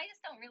 And I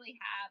just don't really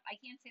I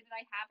can't say that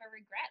I have a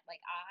regret.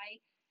 Like, I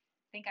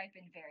think I've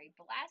been very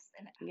blessed,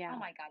 and oh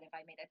my God, if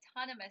I made a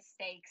ton of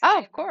mistakes,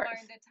 Of I've course.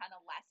 learned a ton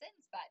of lessons,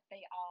 but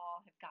they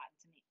all have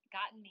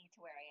gotten me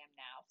to where I am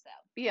now. So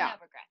yeah,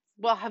 no regrets.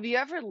 Well, have you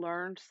ever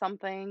learned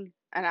something?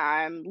 And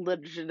I'm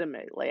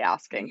legitimately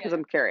asking because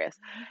I'm curious.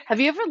 Have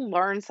you ever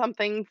learned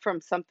something from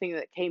something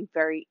that came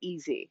very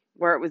easy,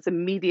 where it was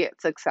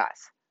immediate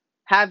success?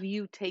 Have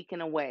you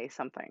taken away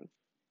something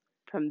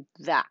from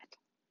that?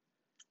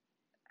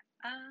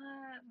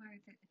 Where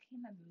it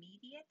became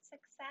immediate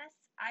success,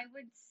 I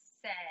would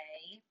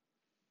say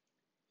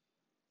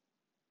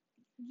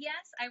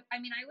yes. I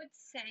mean, I would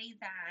say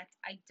that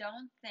I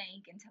don't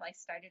think until I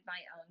started my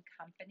own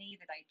company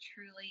that I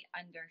truly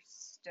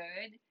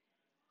understood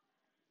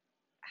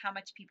how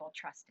much people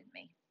trusted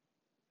me.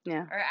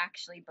 Yeah. Or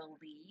actually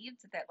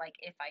believed that, like,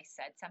 if I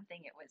said something,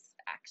 it was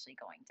actually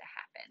going to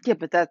happen. Yeah,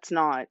 but that's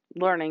not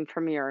learning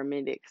from your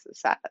immediate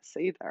success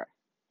either.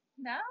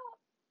 No.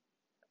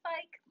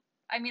 Like,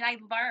 I mean, I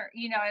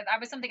learned, that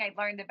was something I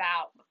learned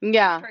about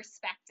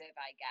perspective,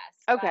 I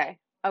guess. Okay.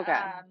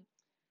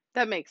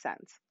 That makes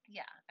sense.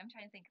 Yeah, I'm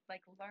trying to think,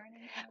 like,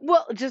 learning.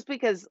 Well, just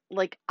because,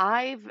 like,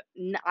 I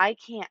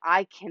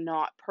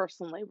cannot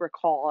personally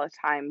recall a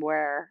time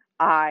where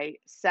I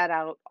set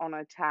out on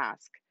a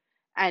task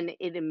and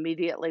it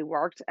immediately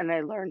worked and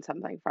I learned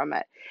something from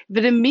it. If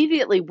it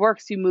immediately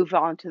works, you move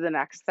on to the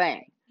next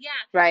thing. Yeah.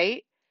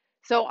 Right?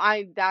 So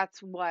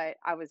that's what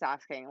I was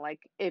asking.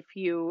 Like, if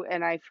you,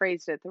 and I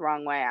phrased it the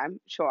wrong way, I'm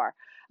sure.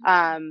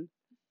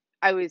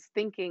 I was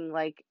thinking,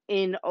 like,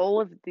 in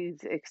all of these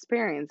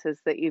experiences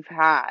that you've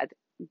had,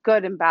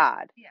 good and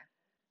bad. Yeah.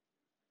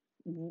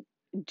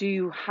 Do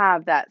you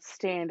have that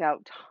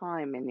standout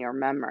time in your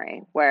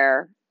memory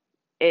where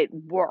it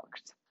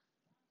worked?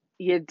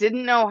 You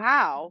didn't know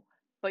how,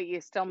 but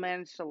you still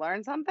managed to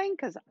learn something?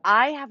 Because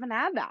I haven't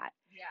had that.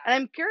 Yeah. And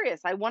I'm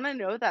curious. I want to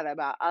know that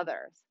about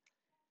others.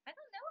 I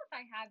don't know if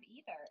I have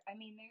either. I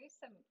mean, there's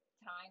some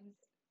times,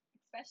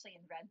 especially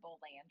in Red Bull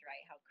land,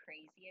 right, how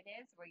crazy it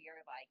is, where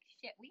you're like,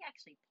 shit, we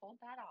actually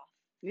pulled that off.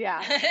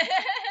 Yeah.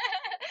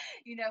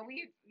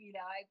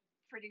 I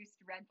produced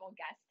Red Bull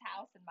Guest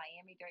House in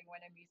Miami during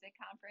Winter Music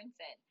Conference,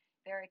 and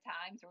there are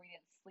times where we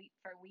didn't sleep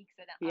for weeks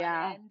on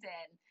end,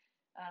 and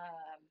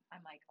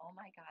I'm like, oh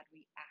my God,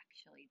 we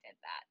actually did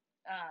that.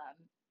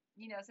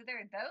 So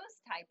there are those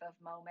type of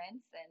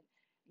moments, and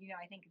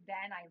I think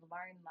then I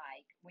learned,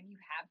 like, when you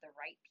have the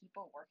right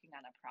people working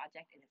on a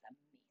project, it is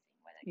amazing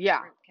what a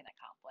group can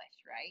accomplish,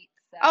 right?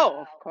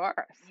 So, of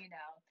course.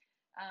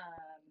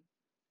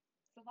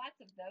 So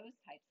lots of those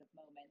types of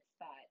moments,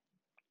 but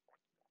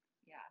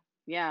yeah.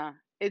 Yeah.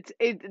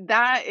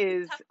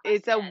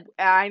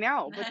 I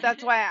know, but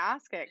that's why I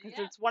ask it, because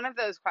it's one of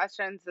those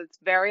questions that's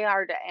very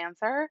hard to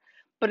answer,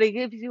 but it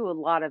gives you a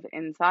lot of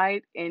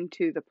insight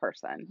into the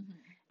person. Mm-hmm.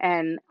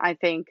 And I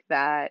think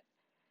that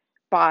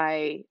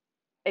by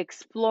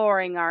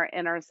exploring our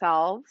inner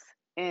selves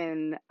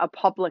in a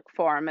public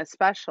forum,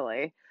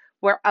 especially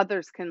where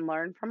others can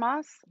learn from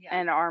us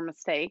and our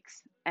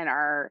mistakes and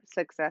our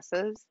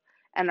successes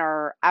and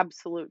our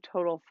absolute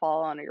total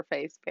fall on your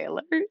face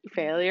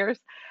failures,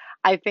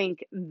 I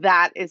think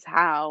that is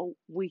how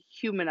we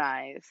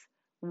humanize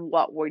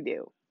what we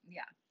do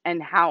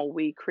and how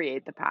we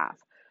create the path,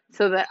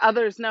 so that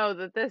others know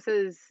that this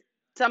is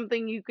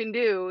something you can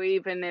do,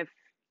 even if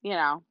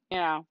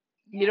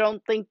You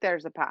don't think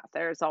there's a path.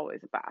 There's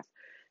always a path.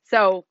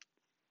 So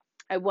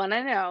I want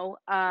to know,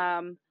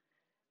 and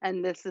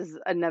this is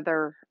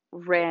another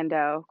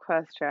rando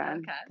question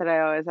Okay. that I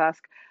always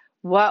ask.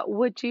 What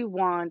would you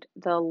want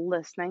the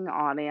listening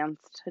audience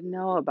to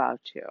know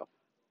about you?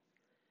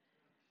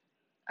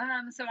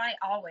 So I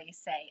always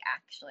say,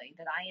 actually,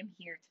 that I am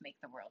here to make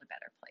the world a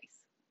better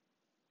place.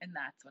 And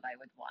that's what I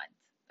would want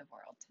the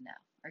world to know,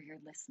 or your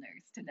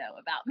listeners to know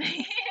about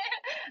me.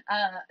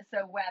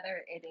 So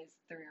whether it is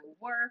through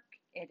work,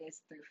 it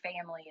is through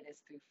family, it is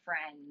through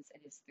friends,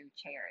 it is through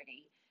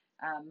charity,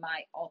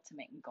 my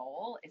ultimate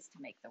goal is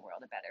to make the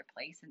world a better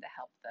place and to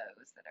help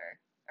those that are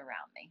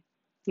around me.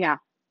 Yeah.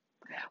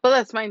 Yeah. Well,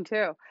 that's mine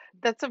too.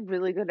 That's a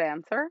really good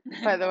answer,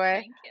 by the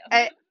way.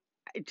 Thank you.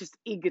 Just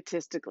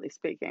egotistically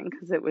speaking,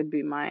 because it would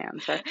be my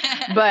answer.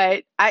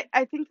 But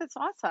I think that's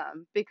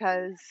awesome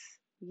because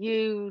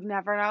you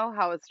never know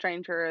how a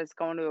stranger is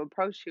going to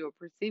approach you or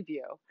perceive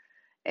you.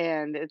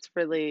 And it's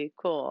really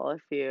cool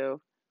if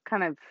you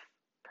kind of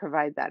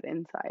provide that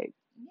insight.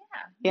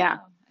 Yeah. Yeah.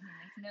 No, I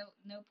mean, there's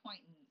no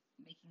point in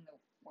making the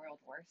world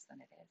worse than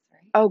it is,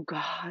 right? Oh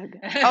God.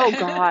 Oh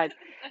God.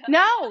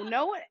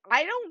 No,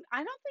 I don't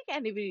think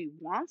anybody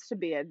wants to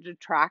be a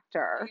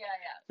detractor. Yeah.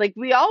 Like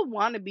we all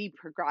want to be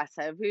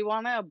progressive. We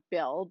want to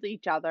build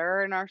each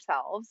other and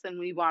ourselves and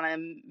we want to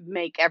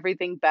make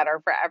everything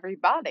better for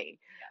everybody.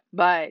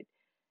 But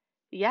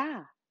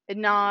yeah,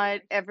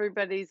 not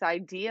everybody's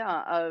idea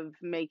of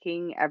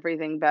making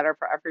everything better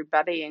for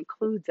everybody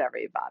includes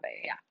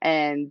everybody. Yeah.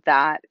 And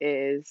that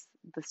is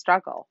the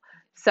struggle.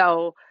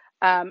 So,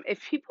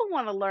 if people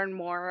want to learn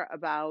more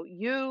about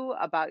you,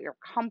 about your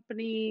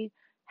company,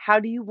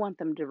 how do you want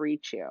them to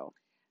reach you?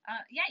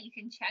 Yeah, you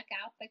can check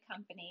out the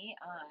company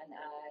on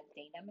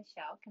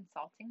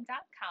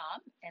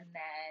DanaMichelleConsulting.com. And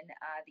then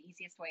the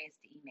easiest way is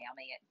to email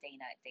me at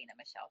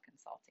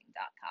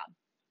Dana@DanaMichelleConsulting.com.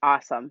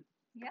 Awesome.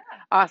 Yeah.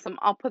 Awesome.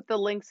 I'll put the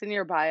links in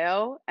your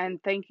bio.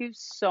 And thank you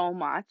so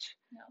much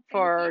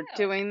for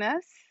doing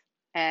this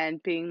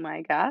and being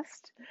my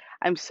guest.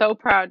 I'm so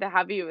proud to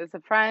have you as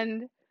a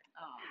friend,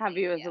 have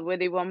you as a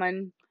witty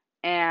woman.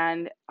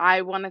 And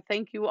I want to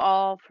thank you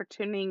all for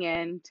tuning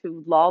in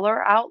to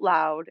Lawler Out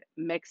Loud,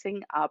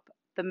 mixing up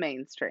the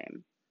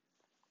mainstream.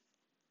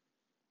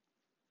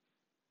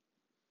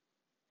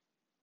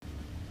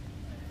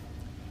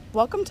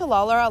 Welcome to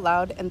Lawler Out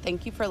Loud, and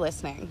thank you for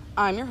listening.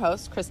 I'm your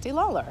host, Christy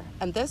Lawler,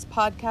 and this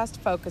podcast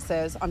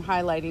focuses on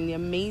highlighting the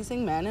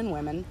amazing men and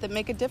women that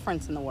make a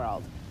difference in the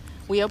world.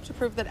 We hope to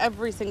prove that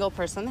every single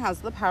person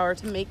has the power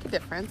to make a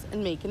difference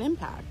and make an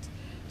impact.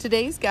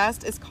 Today's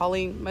guest is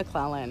Colleen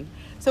McClellan.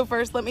 So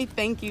first, let me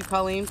thank you,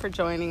 Colleen, for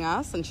joining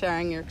us and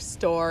sharing your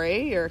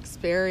story, your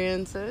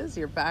experiences,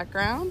 your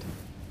background.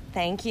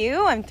 Thank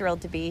you. I'm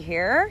thrilled to be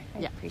here. I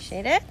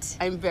appreciate it.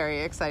 I'm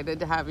very excited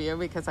to have you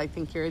because I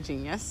think you're a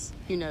genius.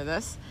 You know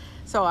this.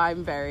 So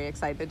I'm very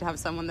excited to have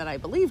someone that I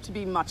believe to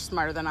be much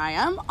smarter than I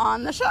am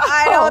on the show.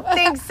 I don't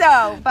think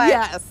so, but...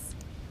 Yes.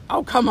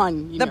 Oh, come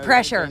on. The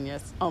pressure.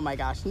 Genius. Oh, my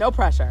gosh. No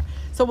pressure.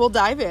 So we'll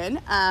dive in.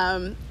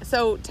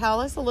 So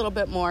tell us a little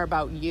bit more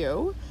about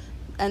you.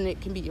 And it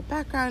can be your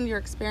background, your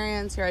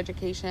experience, your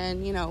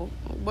education. You know,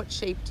 what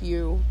shaped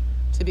you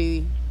to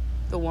be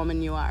the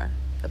woman you are,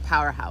 the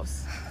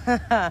powerhouse?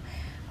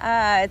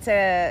 It's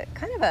a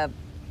kind of a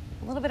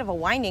little bit of a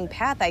winding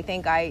path, I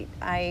think.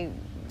 I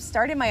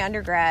started my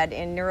undergrad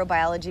in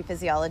neurobiology,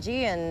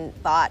 physiology, and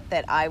thought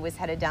that I was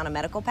headed down a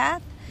medical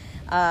path.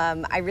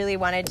 I really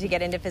wanted to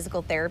get into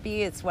physical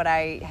therapy. It's what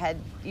I had,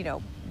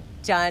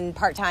 done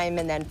part-time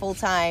and then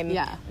full-time,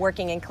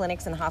 working in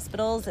clinics and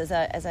hospitals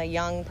as a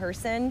young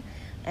person.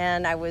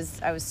 And I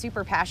was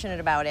super passionate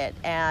about it.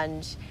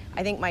 And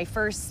I think my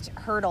first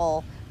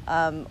hurdle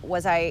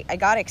was I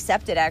got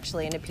accepted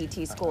actually into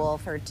PT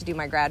school to do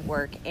my grad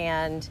work,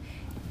 and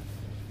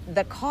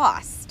the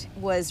cost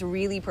was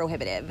really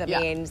prohibitive. I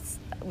mean,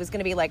 it was going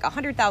to be like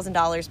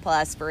 $100,000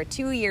 plus for a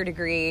 2-year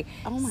degree,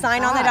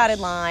 sign on the dotted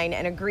line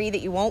and agree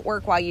that you won't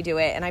work while you do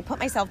it. And I put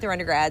myself through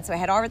undergrad, so I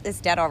had all this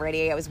debt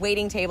already. I was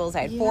waiting tables.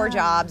 I had 4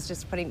 jobs,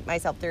 just putting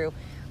myself through,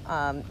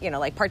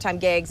 like part-time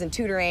gigs and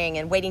tutoring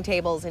and waiting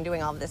tables and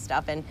doing all of this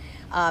stuff. And,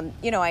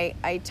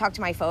 I talked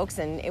to my folks,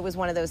 and it was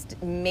one of those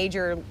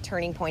major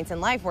turning points in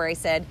life where I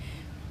said,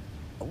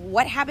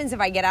 what happens if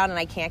I get out and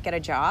I can't get a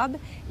job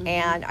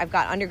and I've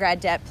got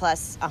undergrad debt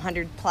plus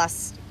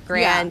 $100+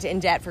 grand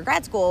in debt for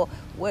grad school?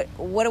 What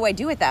do I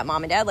do with that,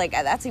 Mom and Dad? Like,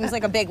 that seems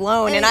like a big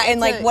loan.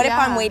 What if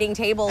I'm waiting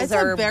tables? It's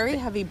a very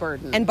heavy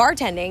burden. And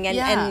bartending,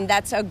 and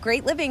that's a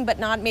great living, but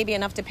not maybe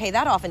enough to pay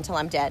that off until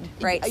I'm dead,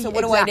 right? So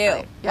what do I do?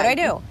 What do I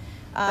do?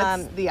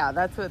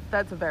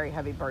 That's a very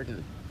heavy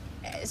burden.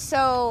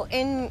 So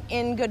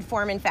in good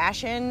form and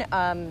fashion,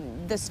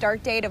 the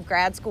start date of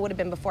grad school would have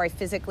been before I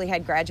physically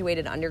had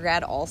graduated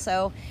undergrad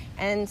also.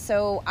 And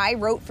so I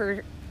wrote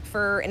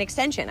for an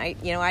extension.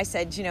 I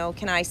said,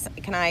 can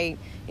I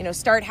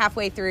start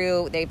halfway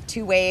through? They have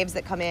 2 waves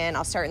that come in.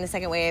 I'll start in the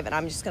second wave, and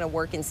I'm just going to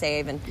work and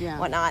save and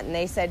whatnot. And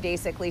they said,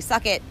 basically,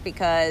 suck it,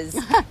 because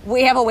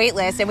we have a wait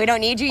list and we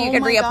don't need you. You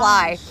can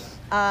reapply.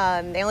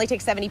 They only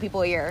take 70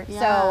 people a year. Yeah.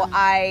 So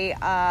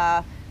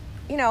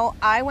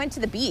I went to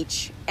the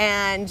beach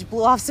and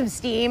blew off some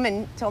steam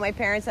and told my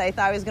parents that I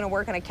thought I was going to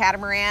work on a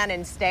catamaran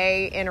and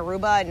stay in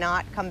Aruba and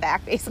not come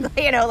back,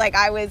 basically.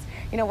 I was,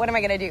 what am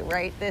I going to do,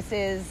 right? This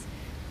is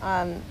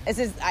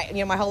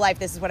my whole life,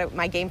 this is what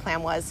my game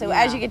plan was. So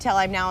as you can tell,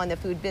 I'm now in the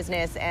food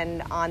business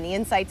and on the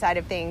insight side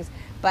of things.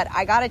 But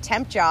I got a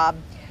temp job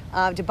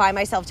to buy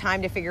myself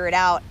time to figure it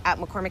out at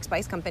McCormick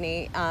Spice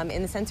Company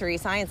in the Sensory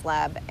Science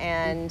Lab.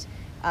 And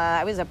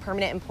I was a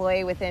permanent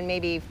employee within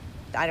maybe,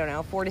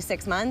 4 to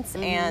 6 months,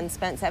 and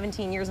spent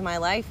 17 years of my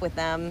life with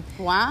them.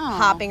 Wow.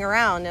 Hopping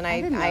around. And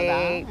I didn't know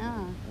that.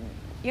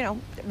 Yeah.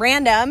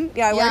 Random.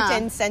 I worked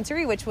in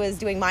Sensory, which was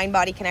doing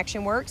mind-body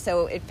connection work,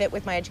 so it fit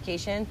with my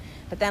education.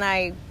 But then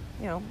I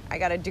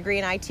got a degree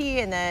in IT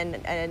and then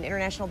an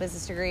international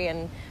business degree,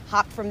 and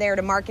hopped from there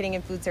to marketing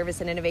and food service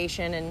and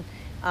innovation,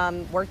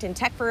 and worked in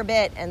tech for a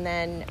bit, and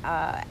then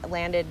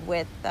landed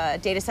with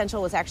Data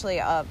Central. Was actually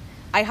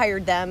I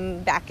hired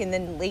them back in the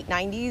late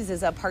 90s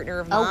as a partner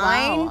of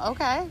mine. Oh, wow.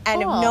 Okay.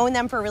 And cool. have known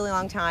them for a really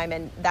long time,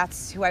 and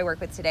that's who I work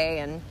with today.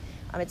 And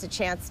it's a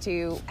chance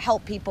to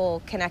help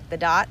people connect the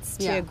dots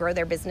to grow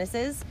their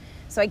businesses.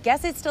 So I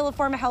guess it's still a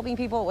form of helping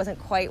people. It wasn't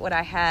quite what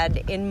I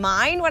had in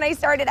mind when I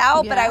started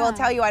out, but I will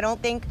tell you, I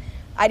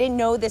didn't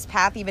know this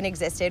path even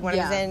existed when I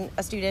was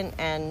a student,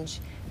 and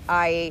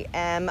I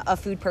am a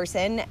food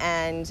person,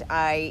 and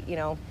I,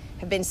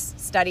 have been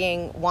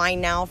studying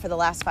wine now for the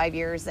last 5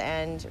 years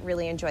and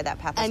really enjoy that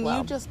path as well.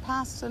 And you just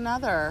passed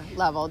another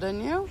level,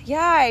 didn't you?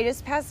 Yeah, I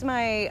just passed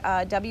my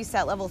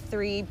WSET level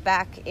 3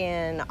 back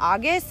in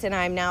August, and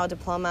I'm now a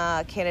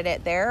diploma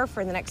candidate there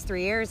for the next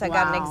 3 years. I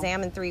got an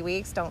exam in 3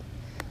 weeks. Don't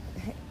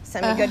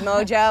send me good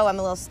mojo. I'm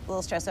a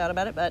little stressed out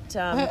about it, but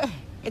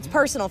it's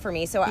personal for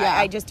me, so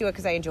I just do it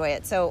because I enjoy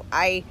it. So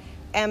I've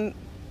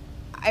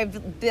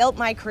built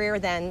my career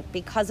then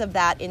because of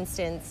that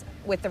instance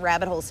with the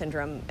rabbit hole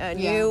syndrome. A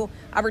new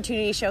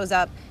opportunity shows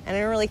up, and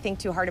I don't really think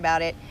too hard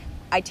about it.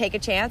 I take a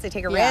chance, I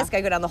take a risk, I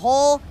go down the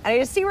hole, and I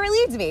just see where it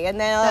leads me. And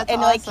then,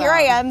 here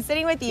I am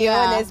sitting with you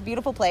in this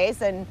beautiful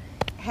place and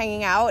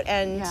hanging out,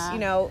 and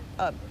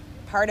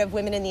part of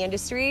women in the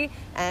industry,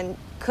 and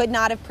could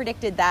not have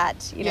predicted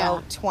that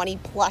 20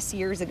 plus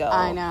years ago.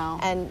 I know.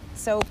 And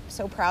so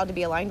proud to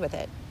be aligned with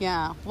it.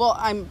 Yeah. Well,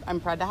 I'm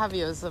proud to have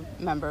you as a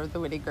member of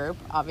the Witty Group,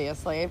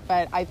 obviously,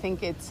 but I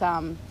think it's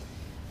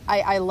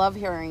I love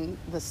hearing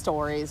the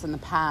stories and the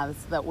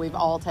paths that we've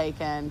all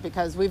taken,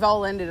 because we've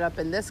all ended up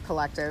in this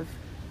collective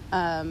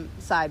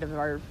side of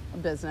our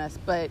business,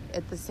 but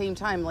at the same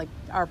time, like,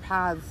 our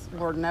paths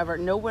were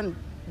no one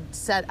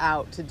set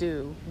out to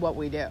do what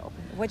we do.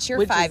 What's your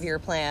 5-year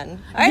plan?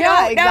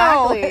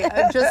 Exactly.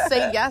 Just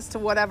say yes to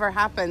whatever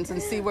happens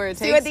and see where it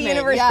takes me. See what the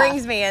universe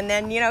brings me, and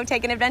then,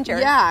 take an adventure.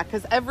 Yeah,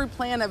 because every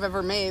plan I've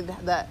ever made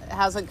that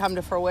hasn't come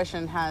to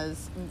fruition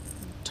has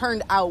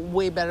turned out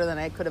way better than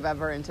I could have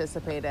ever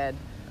anticipated.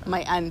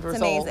 My end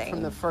result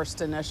from the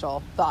first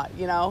initial thought,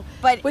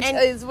 But which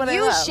is what I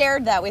love. You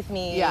shared that with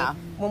me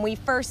when we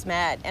first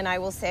met, and I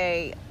will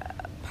say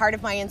part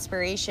of my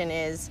inspiration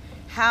is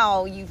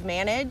how you've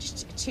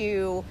managed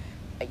to,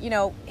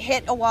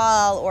 hit a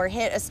wall or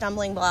hit a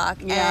stumbling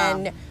block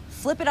and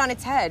flip it on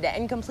its head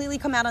and completely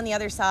come out on the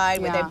other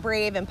side with a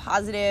brave and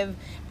positive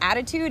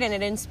attitude. And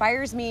it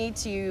inspires me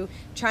to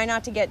try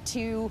not to get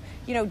too,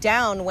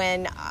 down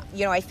when,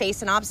 I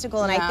face an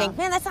obstacle and I think,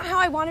 man, that's not how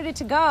I wanted it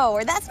to go,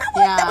 or that's not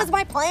that was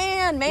my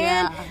plan,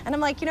 man. Yeah. And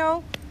I'm like,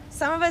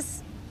 some of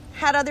us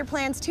had other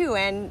plans too,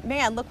 and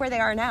man, look where they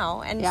are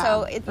now. And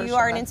so you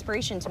are an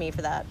inspiration to me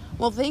for that.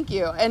 Well, thank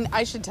you. And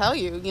I should tell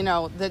you,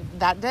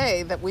 that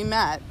day that we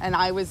met, and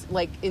I was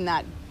like in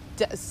that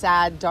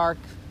sad, dark,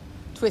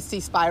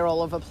 twisty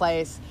spiral of a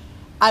place,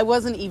 I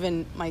wasn't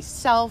even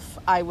myself.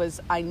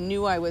 I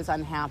knew I was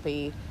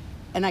unhappy,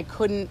 and I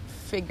couldn't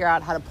figure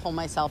out how to pull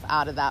myself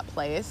out of that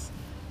place.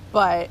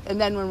 And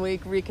then when we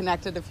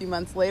reconnected a few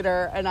months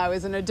later, and I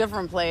was in a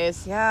different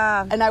place,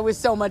 and I was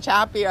so much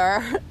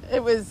happier.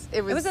 It was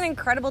an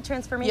incredible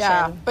transformation.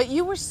 Yeah, but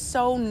you were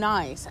so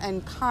nice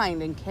and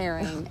kind and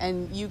caring,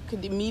 and you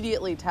could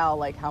immediately tell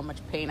like how much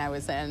pain I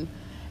was in,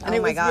 and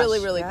it was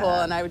really, really cool.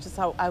 And I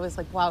was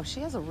like, wow,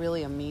 she has a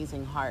really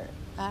amazing heart.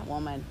 That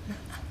woman.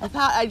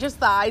 I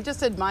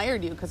just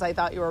admired you because I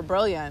thought you were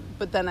brilliant,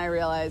 but then I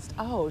realized,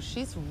 oh,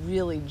 she's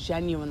really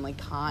genuinely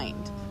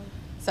kind.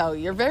 So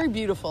you're very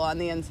beautiful on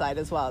the inside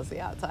as well as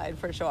the outside,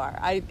 for sure.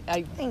 I'm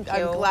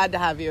glad to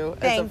have you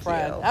as a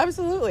friend. You.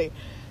 Absolutely.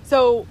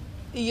 So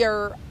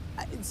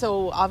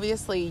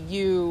obviously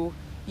you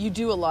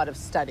do a lot of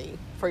study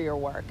for your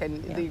work,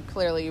 and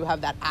clearly you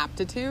have that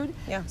aptitude.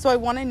 Yeah. So I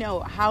want to know,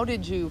 how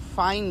did you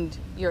find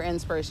your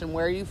inspiration?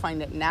 Where do you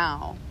find it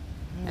now?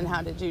 And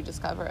how did you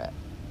discover it?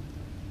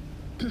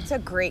 It's a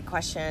great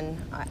question.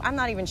 I'm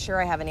not even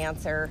sure I have an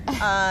answer.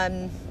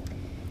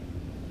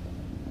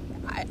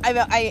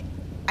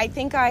 I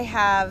think I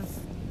have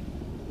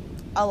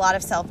a lot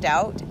of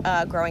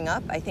self-doubt growing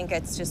up. I think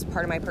it's just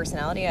part of my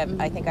personality.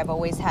 I think I've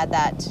always had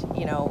that,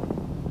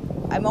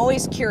 I'm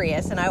always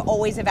curious, and I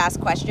always have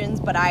asked questions,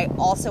 but I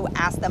also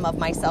ask them of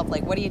myself,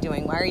 like, what are you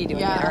doing? Why are you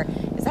doing it? Or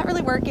is that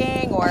really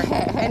working? Or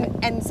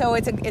and so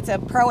it's a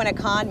pro and a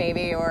con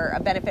maybe, or a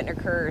benefit and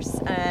a curse.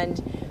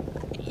 And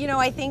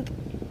I think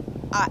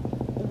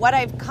what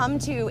I've come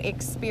to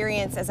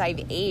experience as I've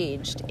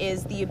aged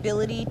is the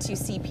ability to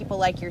see people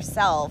like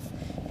yourself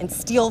and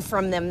steal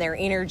from them their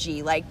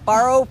energy, like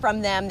borrow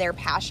from them their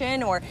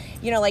passion, or,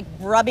 like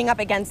rubbing up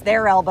against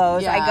their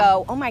elbows. I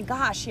go, oh my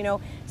gosh,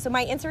 so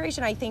my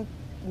inspiration, I think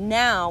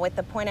now at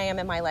the point I am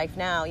in my life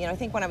now, I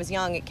think when I was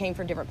young, it came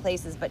from different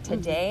places, but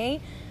today,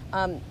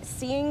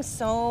 seeing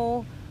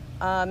so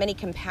many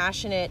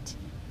compassionate,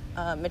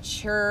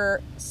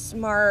 mature,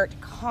 smart,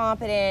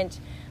 competent,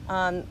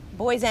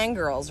 boys and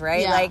girls,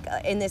 right? Like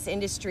in this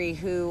industry,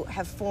 who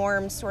have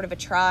formed sort of a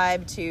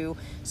tribe to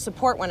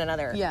support one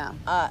another.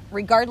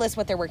 Regardless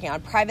what they're working on,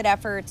 private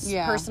efforts,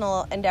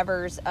 personal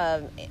endeavors,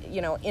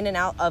 in and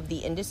out of the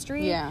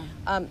industry.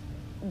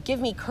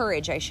 Give me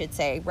courage, I should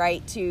say,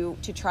 right? To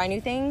try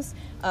new things.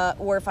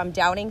 Or if I'm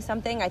doubting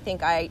something, I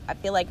think I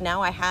feel like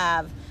now I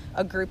have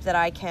a group that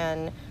I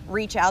can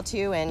reach out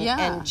to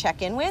and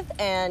check in with,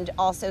 and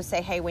also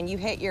say, hey, when you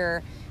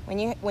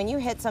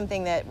hit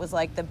something that was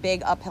like the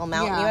big uphill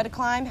mountain you had to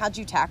climb, how'd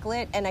you tackle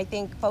it? And I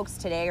think folks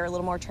today are a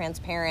little more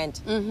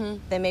transparent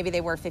than maybe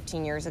they were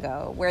 15 years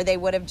ago, where they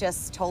would have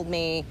just told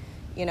me,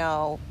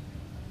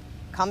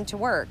 come to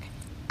work,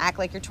 act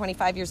like you're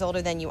 25 years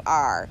older than you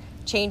are,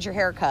 change your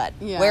haircut,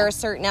 wear a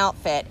certain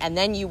outfit, and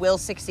then you will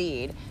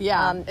succeed.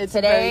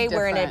 Today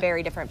we're in a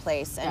very different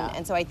place,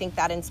 and so I think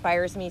that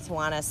inspires me to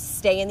want to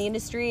stay in the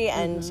industry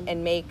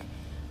and make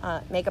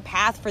a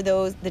path for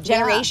the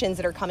generations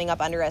that are coming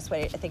up under us, what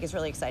I think is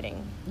really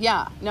exciting.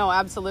 Yeah, no,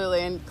 absolutely.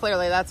 And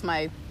clearly that's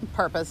my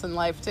purpose in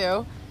life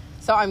too.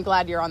 So I'm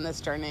glad you're on this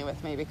journey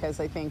with me, because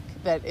I think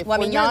that if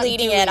you're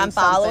leading it, I'm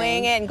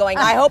following it and going,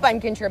 I hope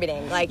I'm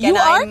contributing. Like, you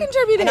are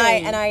contributing.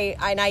 And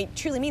I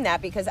truly mean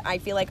that, because I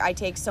feel like I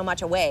take so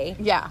much away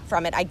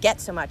from it. I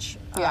get so much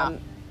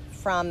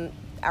from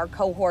our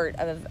cohort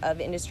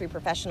of industry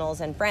professionals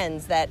and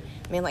friends that,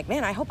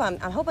 I hope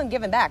I'm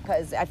giving back,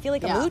 because I feel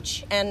like a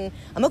mooch, and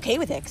I'm okay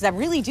with it, because I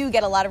really do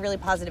get a lot of really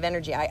positive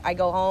energy. I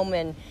go home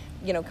and,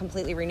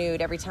 completely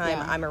renewed every time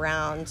I'm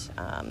around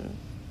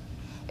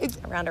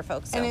our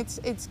folks. So. And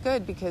it's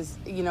good, because,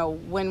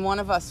 when one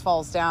of us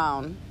falls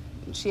down,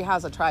 she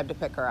has a tribe to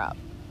pick her up,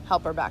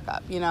 help her back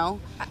up,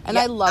 And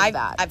I love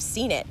that. I've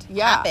seen it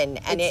happen,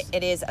 and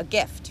it is a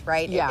gift,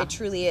 right? It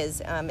truly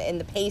is.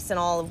 And the pace and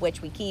all of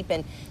which we keep,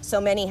 and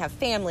so many have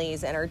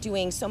families and are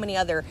doing so many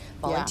other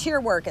volunteer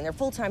work and their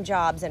full-time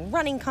jobs and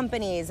running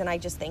companies, and I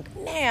just think,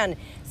 man,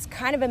 it's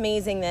kind of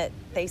amazing that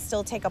they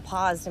still take a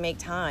pause to make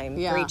time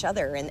for each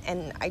other,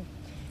 and I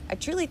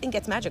truly think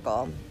it's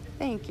magical.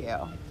 Thank you.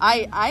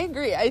 I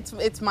agree.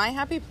 It's my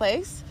happy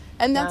place.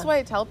 And that's why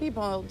I tell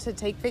people to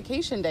take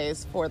vacation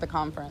days for the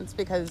conference,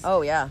 because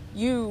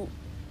you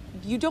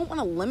don't want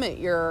to limit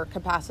your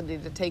capacity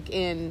to take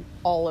in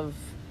all of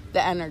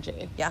the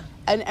energy.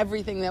 And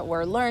everything that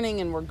we're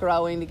learning, and we're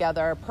growing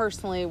together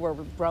personally, we're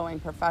growing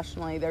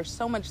professionally. There's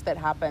so much that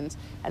happens.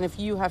 And if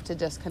you have to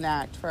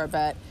disconnect for a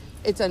bit,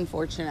 it's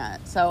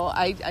unfortunate. So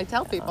I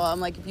tell people, I'm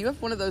like, if you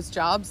have one of those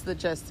jobs that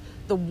just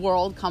the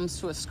world comes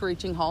to a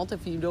screeching halt,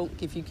 if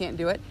you can't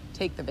do it,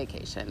 take the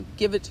vacation.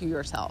 Give it to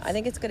yourself. I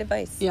think it's good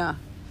advice. Yeah.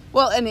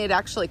 Well, and it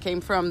actually came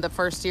from the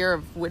first year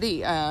of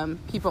Witty.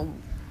 People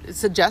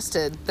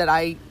suggested that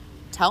I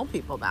tell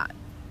people that,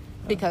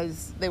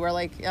 because they were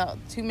like,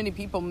 too many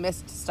people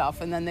missed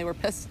stuff, and then they were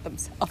pissed at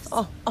themselves.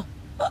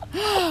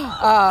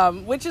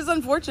 Which is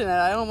unfortunate.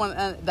 I don't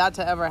want that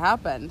to ever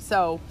happen.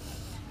 So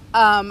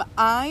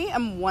I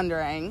am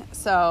wondering,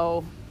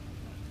 so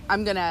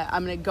I'm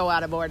gonna go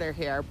out of order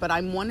here, but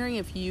I'm wondering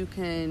if you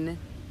can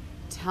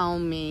tell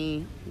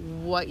me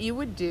what you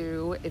would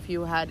do if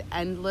you had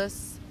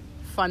endless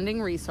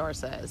funding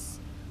resources.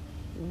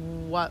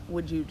 What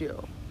would you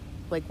do?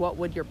 Like, what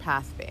would your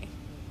path be?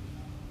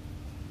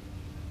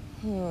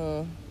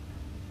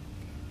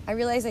 I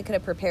realize I could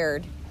have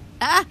prepared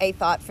a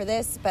thought for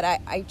this, but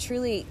I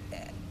truly,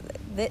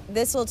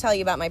 this will tell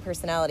you about my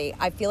personality.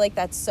 I feel like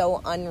that's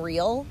so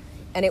unreal,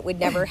 and it would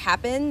never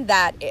happen,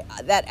 that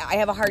I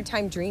have a hard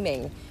time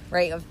dreaming,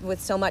 right, with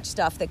so much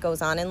stuff that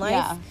goes on in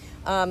life.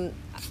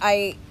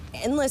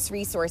 Endless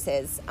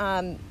resources.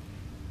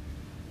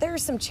 There are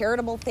some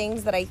charitable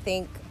things that I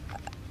think,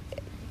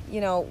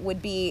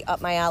 would be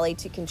up my alley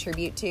to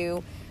contribute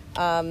to.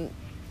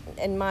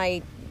 And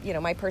my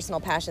personal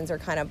passions are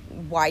kind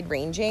of wide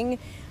ranging.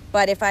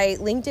 But if I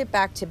linked it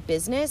back to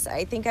business,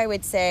 I think I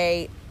would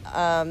say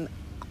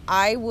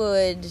I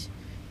would,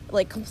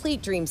 like,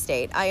 complete dream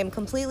state. I am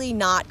completely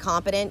not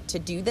competent to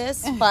do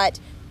this, but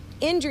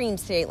in dream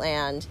state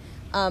land,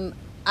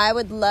 I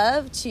would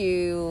love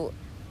to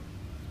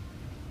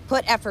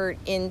put effort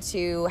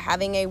into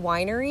having a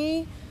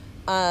winery,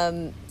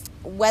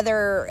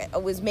 whether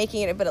it was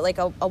making it, but like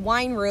a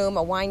wine room,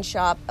 a wine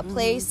shop, a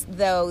place,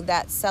 though,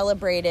 that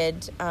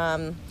celebrated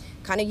kind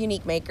of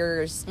unique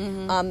makers,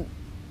 and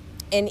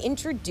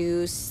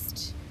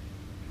introduced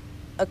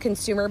a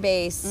consumer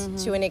base Mm-hmm.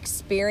 to an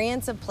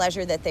experience of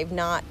pleasure that they've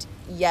not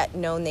yet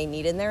known they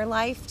need in their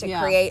life, to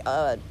create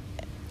a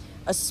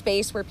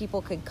space where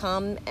people could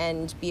come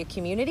and be a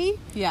community.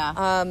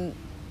 Yeah.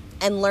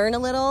 And learn a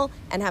little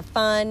and have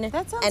fun.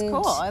 That sounds and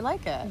cool. I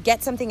like it.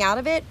 Get something out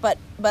of it, but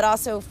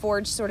also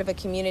forge sort of a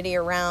community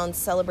around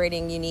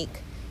celebrating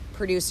unique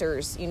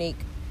producers, unique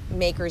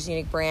makers,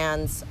 unique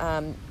brands.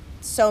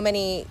 So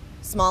many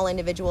small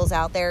individuals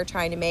out there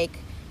trying to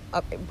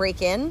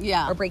break in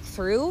or break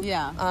through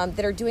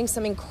that are doing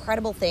some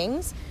incredible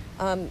things.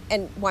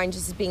 And wine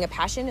just as being a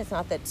passion. It's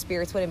not that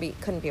spirits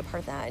couldn't be a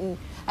part of that. And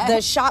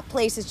the shop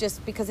place is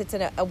just because it's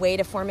a way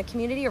to form a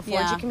community or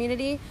forge a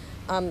community.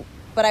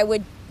 But I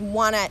would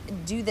want to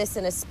do this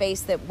in a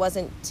space that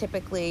wasn't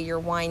typically your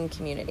wine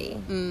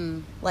community.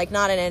 Like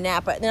not in a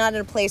Napa, not in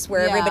a place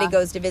where everybody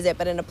goes to visit,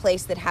 but in a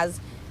place that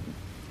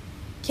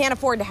can't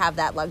afford to have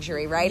that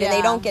luxury, right? And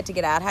they don't get to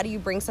get out. How do you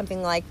bring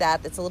something like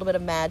that's a little bit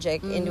of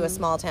magic into a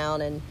small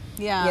town and,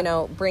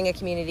 bring a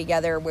community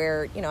together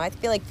where, I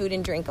feel like food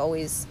and drink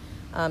always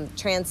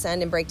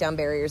transcend and break down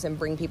barriers and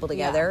bring people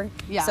together.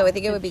 Yeah, so I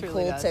think it would be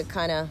cool to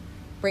kind of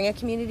bring a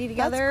community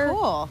together. That's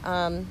cool.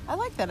 I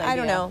like that idea. I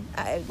don't know.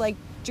 Like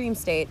dream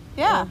state.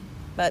 Yeah.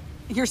 But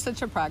you're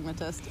such a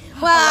pragmatist.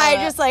 Well, I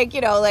just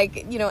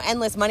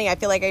endless money. I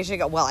feel like I should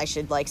go, well, I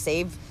should like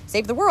save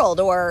the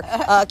world or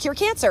cure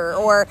cancer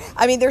or,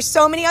 I mean, there's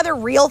so many other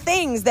real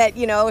things that,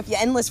 if you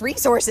endless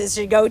resources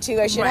should go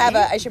to, I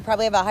should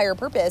probably have a higher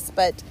purpose.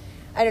 But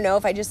I don't know,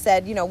 if I just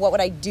said, what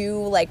would I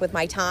do like with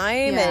my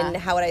time and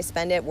how would I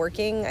spend it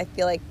working? I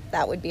feel like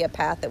that would be a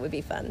path that would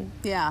be fun.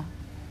 Yeah.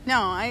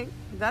 No,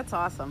 that's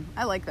awesome.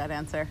 I like that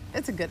answer.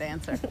 It's a good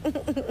answer.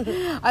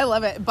 I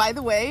love it. By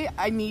the way,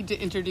 I need to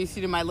introduce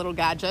you to my little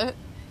gadget.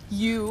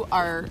 You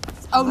are...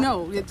 Oh,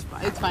 no, it's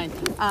fine.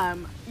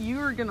 You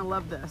are going to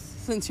love this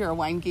since you're a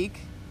wine geek.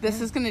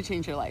 This is going to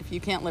change your life. You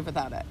can't live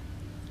without it.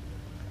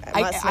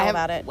 I must know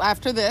about it.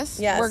 After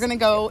this, we're going to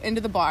go into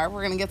the bar.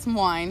 We're going to get some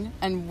wine,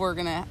 and we're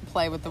going to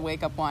play with the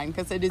Wake Up wine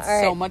because it is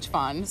so much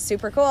fun.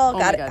 Super cool.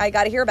 I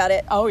got to hear about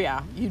it. Oh,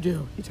 yeah. You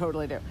do. You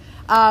totally do.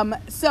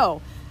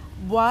 So...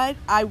 what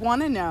I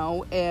want to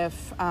know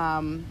if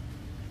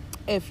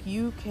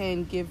you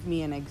can give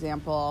me an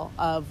example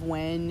of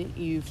when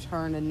you've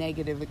turned a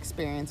negative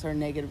experience or a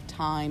negative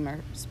time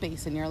or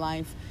space in your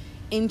life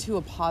into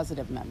a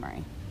positive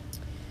memory.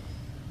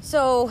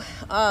 So,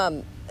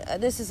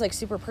 this is like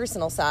super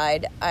personal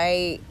side.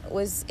 I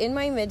was in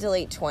my mid to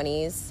late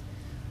 20s.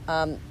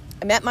 I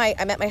met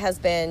my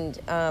husband,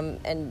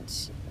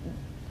 and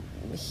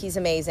he's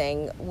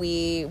amazing.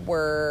 We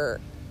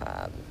were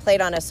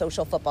played on a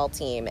social football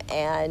team,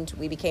 and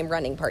we became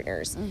running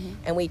partners.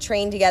 And we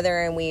trained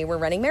together, and we were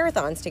running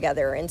marathons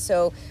together. And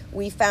so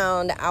we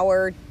found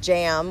our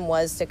jam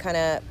was to kind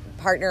of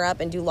partner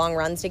up and do long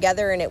runs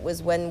together. And it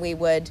was when we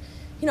would,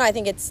 I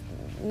think it's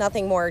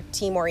nothing more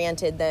team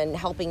oriented than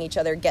helping each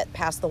other get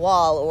past the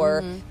wall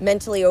or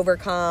mentally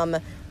overcome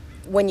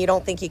when you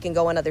don't think you can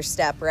go another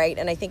step, right?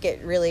 And I think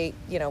it really,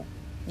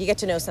 you get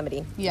to know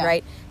somebody,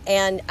 right?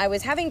 And I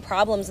was having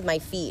problems with my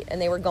feet, and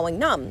they were going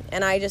numb.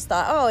 And I just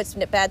thought, oh, it's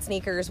bad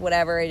sneakers,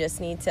 whatever. I just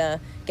need to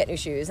get new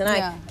shoes. And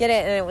I get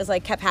it, and it was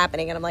like kept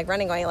happening. And I'm like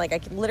running, going like I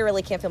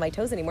literally can't feel my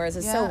toes anymore. This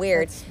is so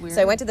weird. So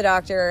I went to the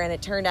doctor, and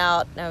it turned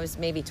out I was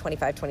maybe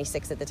 25,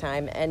 26 at the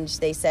time, and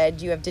they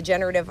said you have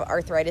degenerative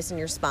arthritis in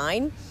your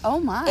spine. Oh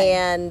my!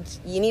 And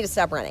you need to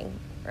stop running.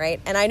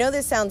 Right. And I know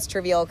this sounds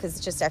trivial because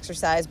it's just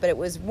exercise, but it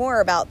was more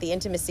about the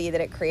intimacy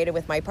that it created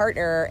with my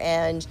partner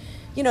and,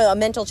 a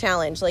mental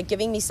challenge, like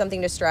giving me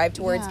something to strive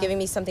towards, giving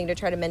me something to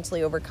try to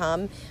mentally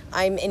overcome.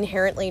 I'm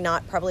inherently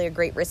not probably a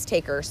great risk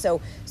taker. So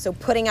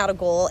putting out a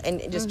goal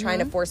and just trying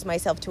to force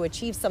myself to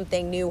achieve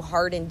something new,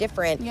 hard and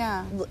different,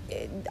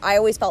 I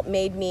always felt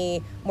made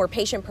me more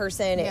patient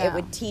person. It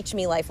would teach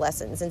me life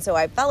lessons. And so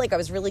I felt like I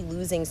was really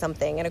losing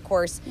something. And of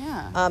course,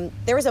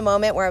 there was a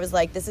moment where I was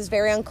like, this is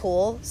very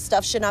uncool.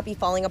 Stuff should not be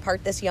falling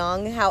apart this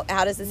young. How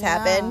does this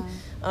happen?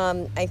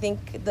 I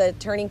think the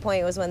turning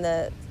point was when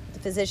the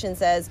physician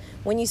says,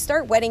 when you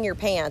start wetting your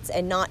pants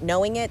and not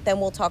knowing it,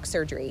 then we'll talk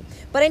surgery.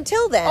 But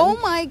until then, oh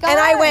my God. And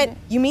I went,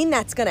 you mean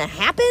that's going to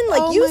happen?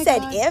 Like you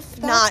said, if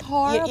that's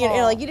not,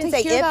 you didn't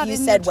say if, you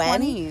said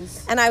when.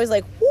 20s. And I was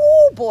like,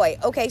 whoo, boy.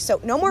 Okay,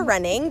 so no more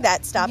running.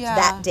 That stopped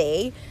that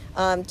day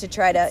to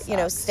try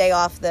to, stay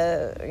off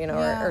the,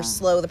 or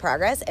slow the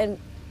progress. And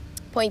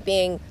point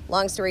being,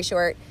 long story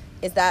short,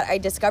 is that I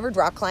discovered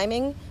rock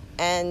climbing,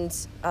 and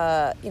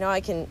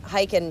I can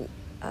hike and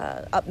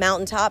up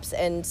mountaintops.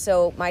 And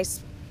so my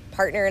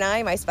partner and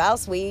I, my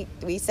spouse, we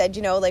said,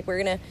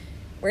 we're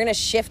gonna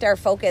shift our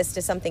focus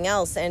to something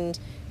else. And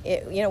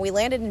we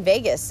landed in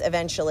Vegas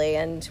eventually,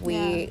 and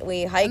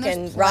we hike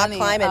and rock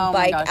climb and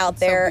bike out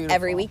there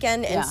every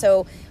weekend. And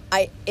so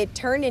it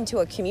turned into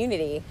a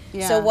community.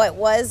 So what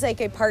was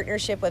like a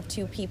partnership of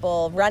two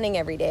people running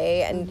every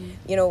day, and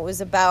it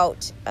was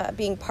about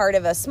being part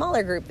of a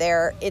smaller group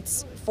there.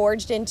 It's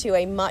forged into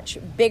a much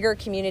bigger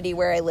community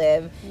where I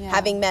live,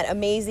 having met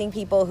amazing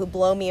people who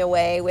blow me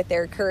away with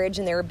their courage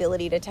and their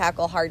ability to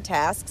tackle hard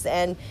tasks.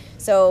 And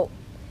so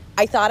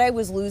I thought I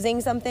was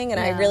losing something, and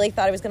I really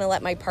thought I was going to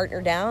let my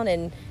partner down.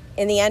 And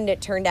in the end,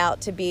 it turned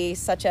out to be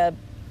such a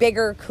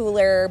bigger,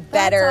 cooler,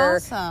 better,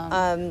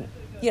 awesome.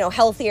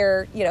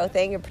 Healthier,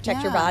 thing. You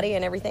protect your body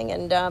and everything.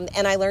 And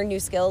I learned new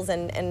skills,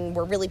 and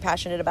we're really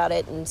passionate about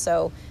it. And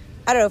so,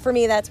 I don't know, for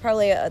me, that's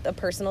probably a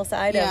personal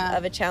side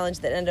of a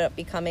challenge that ended up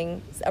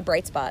becoming a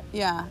bright spot.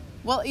 Yeah.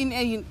 Well,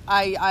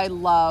 I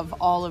love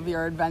all of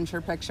your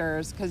adventure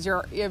pictures, because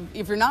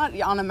if you're not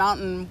on a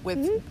mountain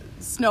with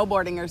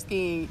snowboarding or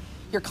skiing,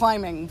 you're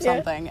climbing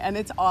something, and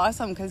it's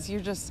awesome because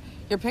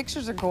your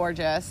pictures are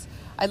gorgeous.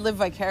 I live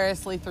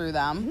vicariously through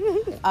them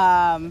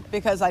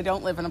because I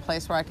don't live in a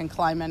place where I can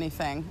climb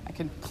anything. I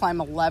can climb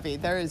a levee.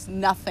 There is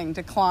nothing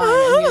to climb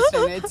in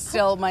Houston. It's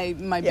still my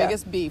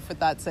biggest beef with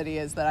that city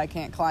is that I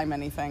can't climb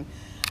anything.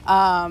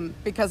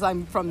 Because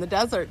I'm from the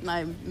desert and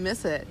I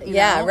miss it. You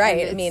know?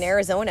 Right. I mean,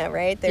 Arizona,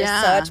 right? There's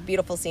such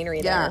beautiful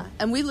scenery there. Yeah,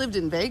 and we lived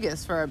in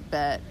Vegas for a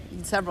bit,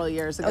 several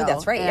years ago. Oh,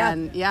 that's right,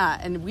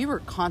 and we were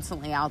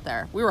constantly out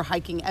there. We were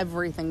hiking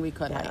everything we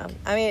could hike.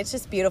 I mean, it's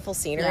just beautiful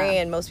scenery,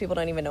 and most people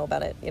don't even know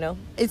about it,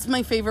 It's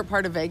my favorite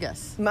part of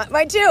Vegas.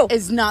 Mine too.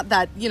 It's not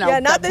that,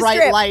 not that the bright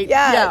strip. light.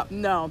 Yeah.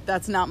 No,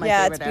 that's not my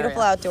favorite it's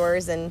beautiful area.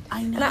 outdoors. And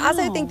I know. And I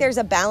also think there's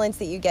a balance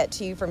that you get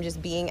to from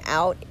just being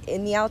out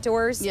in the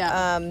outdoors.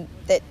 Yeah.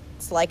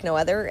 That's like no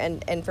other.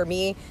 And for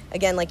me,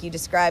 again, like you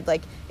described,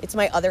 like it's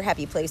my other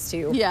happy place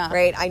too. Yeah.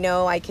 Right. I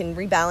know I can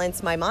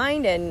rebalance my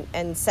mind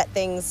and set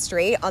things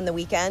straight on the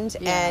weekend.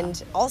 Yeah.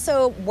 And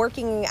also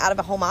working out of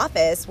a home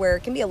office where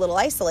it can be a little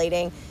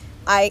isolating,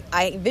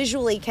 I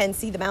visually can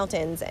see the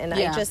mountains, and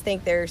I just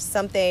think there's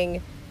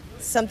something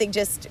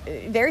just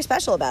very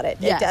special about it.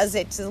 Yes.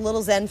 It's a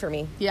little zen for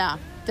me. Yeah,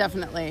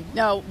 definitely.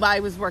 No, I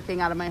was working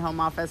out of my home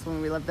office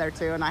when we lived there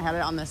too, and I had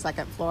it on the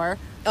second floor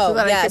so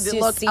that I could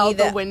look out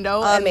the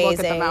window and look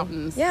at the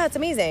mountains. Yeah, it's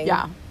amazing.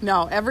 Yeah.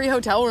 No, every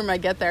hotel room I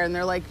get there and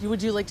they're like,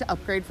 would you like to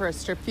upgrade for a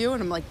strip view?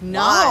 And I'm like,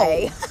 no.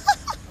 Why?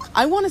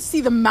 I want to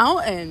see the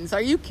mountains.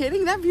 Are you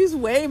kidding? That view's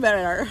way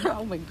better.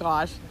 Oh my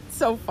gosh. It's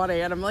so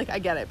funny. And I'm like, I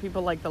get it.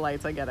 People like the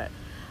lights. I get it.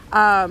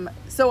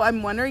 So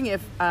I'm wondering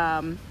if,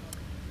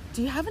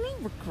 do you have any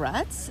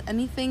regrets?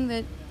 Anything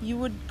that you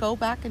would go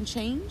back and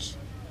change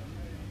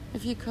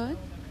if you could?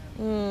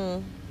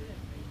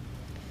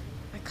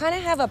 I kind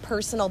of have a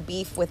personal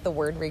beef with the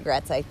word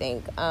regrets, I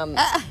think.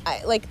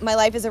 My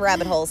life is a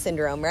rabbit hole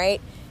syndrome, right?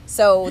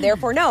 So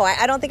therefore, no,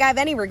 I don't think I have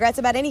any regrets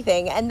about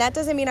anything. And that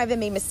doesn't mean I've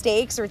made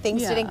mistakes or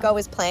things didn't go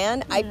as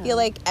planned. Yeah. I feel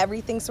like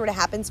everything sort of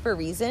happens for a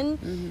reason.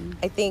 Mm-hmm.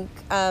 I think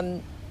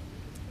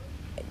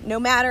no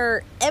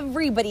matter,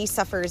 everybody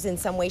suffers in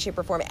some way, shape,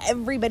 or form.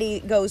 Everybody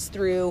goes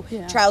through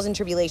trials and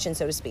tribulations,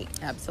 so to speak.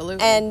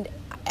 Absolutely. And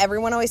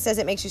everyone always says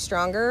it makes you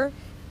stronger.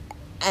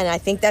 And I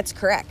think that's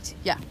correct.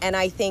 Yeah. And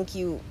I think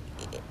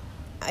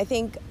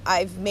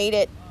I've made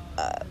it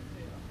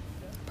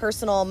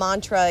personal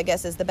mantra, I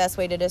guess is the best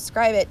way to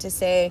describe it, to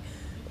say,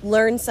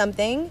 learn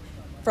something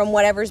from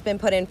whatever's been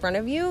put in front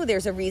of you.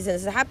 There's a reason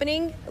this is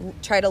happening.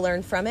 Try to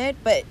learn from it.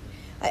 But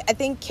I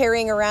think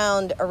carrying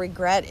around a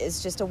regret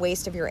is just a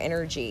waste of your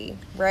energy,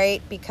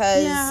 right?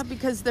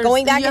 Because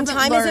going back in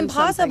time is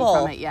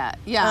impossible. From it yet.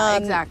 Yeah,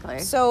 exactly.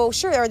 So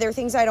sure, are there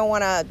things I don't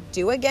want to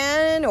do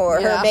again or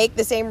make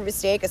the same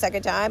mistake a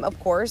second time? Of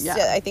course.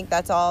 Yeah. I think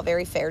that's all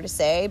very fair to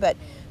say, but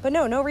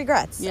no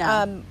regrets.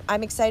 Yeah.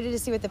 I'm excited to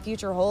see what the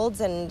future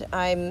holds, and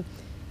I'm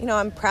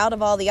proud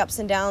of all the ups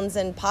and downs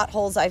and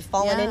potholes I've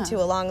fallen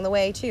into along the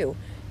way too,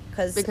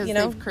 because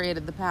they've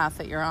created the path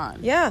that you're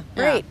on. Yeah,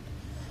 right.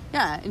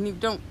 Yeah, and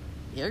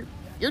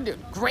you're doing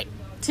great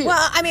too.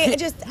 Well, I mean,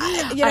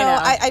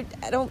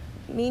 I don't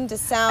mean to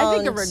sound. I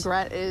think a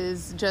regret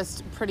is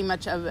just pretty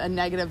much a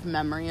negative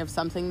memory of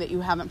something that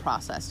you haven't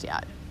processed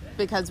yet,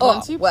 because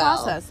once you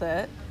process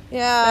it.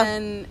 Yeah.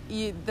 Then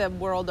the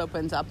world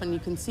opens up and you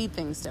can see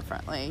things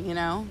differently,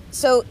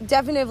 So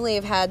definitely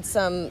have had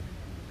some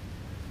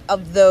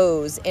of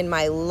those in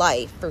my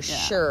life for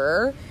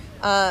sure.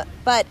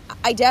 But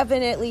I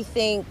definitely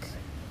think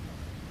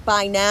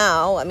by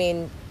now, I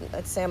mean,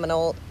 let's say I'm an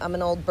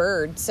old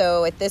bird.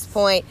 So at this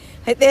point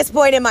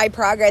in my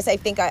progress, I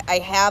think I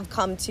have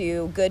come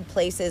to good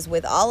places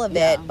with all of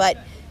it, but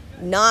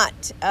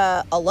not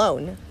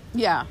alone.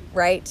 Yeah.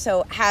 Right.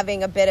 So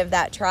having a bit of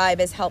that tribe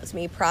has helped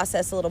me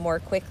process a little more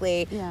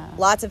quickly. Yeah.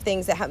 Lots of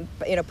things that happen,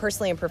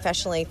 personally and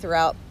professionally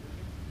throughout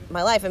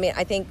my life. I mean,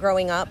 I think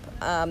growing up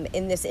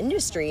in this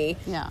industry,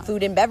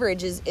 food and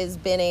beverage has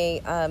been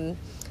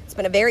it's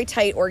been a very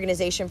tight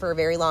organization for a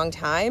very long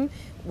time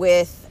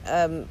with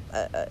a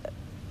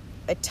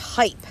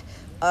type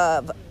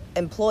of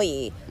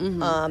employee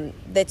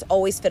that's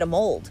always fit a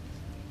mold,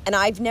 and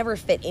I've never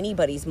fit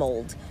anybody's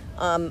mold.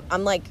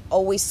 I'm like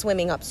always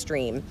swimming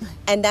upstream,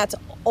 and that's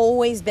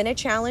always been a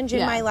challenge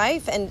in my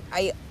life. And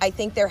I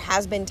think there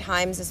has been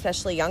times,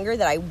 especially younger,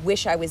 that I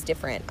wish I was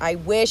different. I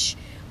wish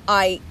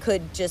I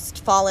could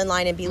just fall in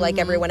line and be like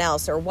everyone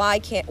else, or why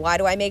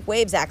do I make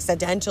waves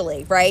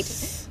accidentally,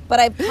 right? But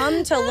I've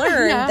come to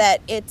learn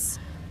that it's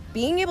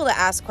being able to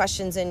ask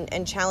questions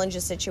and challenge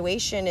a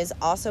situation is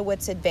also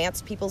what's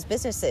advanced people's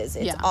businesses.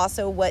 It's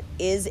also what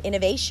is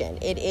innovation.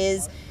 It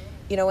is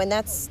and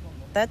that's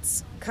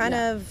kind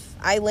of,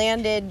 I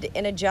landed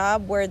in a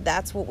job where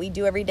that's what we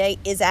do every day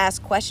is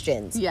ask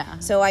questions. Yeah.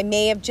 So I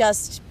may have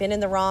just been in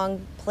the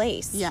wrong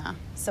place. Yeah.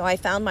 So I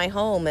found my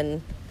home,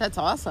 and that's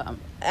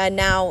awesome. And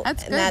now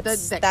that's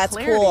good. That's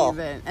cool.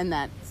 And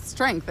that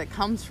strength that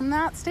comes from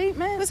that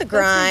statement. It was a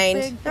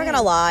grind. Not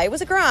gonna lie, it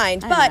was a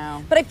grind. But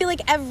I feel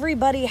like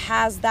everybody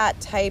has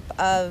that type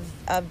of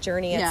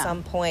journey at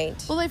some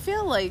point. Well, I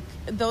feel like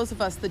those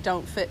of us that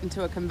don't fit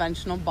into a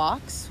conventional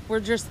box, we're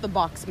just the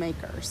box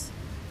makers.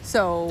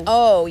 So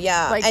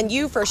and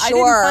you for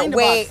sure. I didn't find a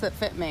box that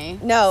fit me.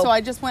 No, so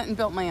I just went and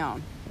built my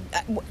own.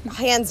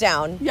 Hands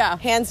down. Yeah,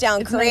 hands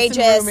down. It's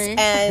courageous nice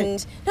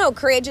and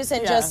courageous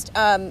and just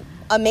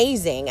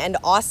amazing and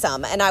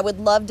awesome. And I would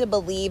love to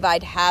believe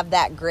I'd have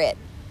that grit.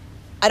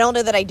 I don't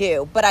know that I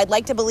do, but I'd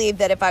like to believe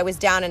that if I was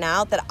down and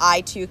out, that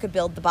I too could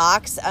build the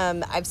box.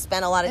 I've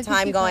spent a lot of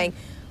time going,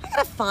 I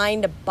gotta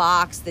find a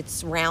box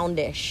that's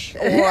roundish,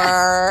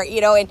 or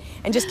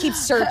and just keep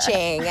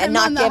searching and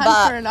not give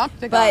up.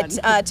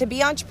 But to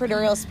be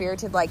entrepreneurial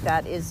spirited like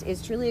that is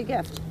truly a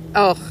gift.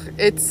 Oh,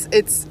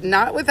 it's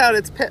not without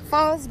its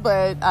pitfalls,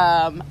 but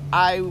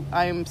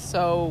I'm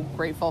so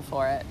grateful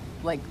for it,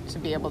 like to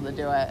be able to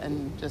do it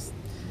and just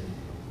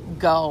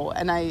go.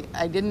 And I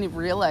didn't even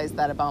realize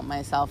that about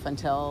myself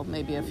until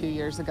maybe a few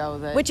years ago.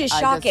 Which is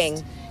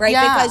shocking, right?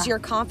 Yeah. Because you're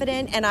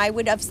confident, and I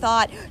would have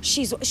thought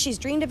she's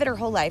dreamed of it her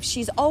whole life.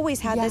 She's always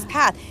had this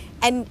path,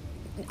 and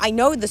I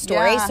know the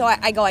story, so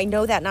I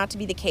know that not to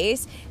be the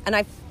case, and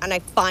I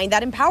find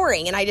that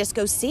empowering, and I just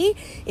go, see,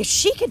 if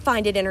she could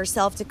find it in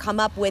herself to come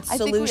up with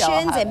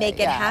solutions and make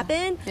it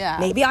happen,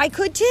 maybe I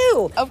could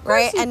too. Of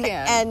course, right? You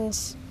can.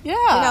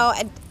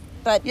 And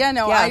but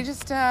I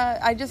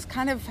just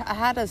kind of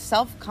had a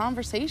self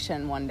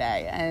conversation one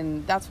day,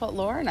 and that's what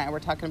Laura and I were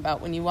talking about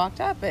when you walked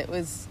up.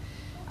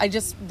 I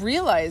just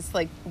realized,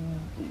 like,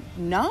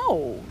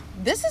 no,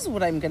 this is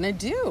what I'm going to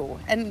do.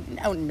 And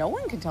no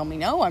one can tell me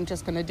no. I'm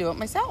just going to do it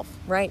myself.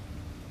 Right.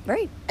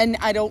 And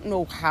I don't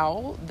know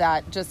how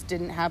that just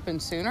didn't happen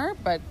sooner,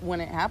 but when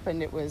it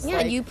happened, it was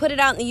you put it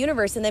out in the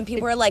universe, and then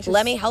people are like,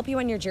 let me help you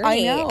on your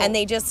journey. I know. And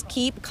they just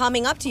keep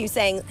coming up to you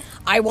saying,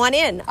 I want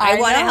in. I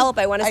want to help.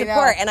 I want to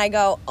support. And I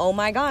go, oh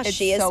my gosh,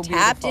 she is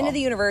tapped into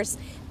the universe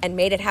and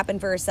made it happen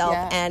for herself,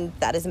 and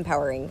that is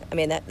empowering. I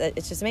mean, that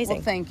it's just amazing.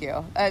 Well, thank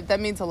you.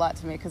 That means a lot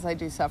to me, because I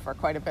do suffer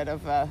quite a bit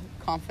of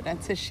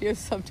confidence issues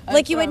sometimes.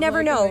 Like, you would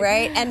never know,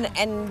 right? And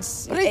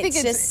but I think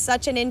it's just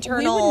such an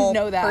internal,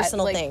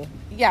 personal thing.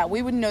 Yeah,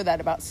 we wouldn't know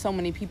that about so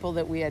many people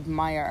that we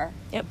admire.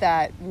 Yep.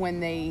 That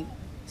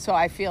so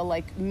I feel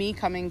like me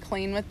coming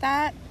clean with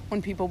that,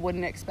 when people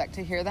wouldn't expect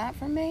to hear that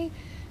from me,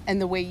 and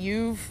the way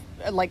you've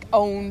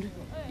owned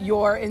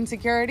your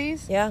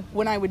insecurities,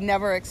 when I would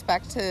never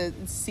expect to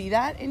see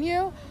that in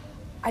you,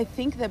 I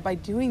think that by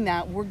doing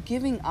that, we're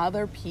giving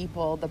other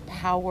people the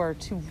power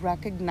to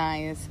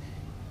recognize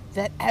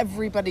that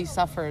everybody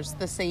suffers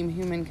the same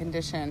human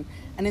condition,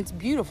 and it's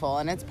beautiful,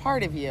 and it's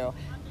part of you,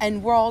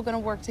 and we're all going to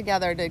work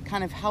together to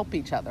kind of help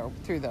each other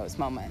through those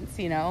moments,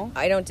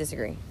 I don't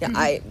disagree.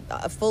 I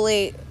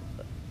fully,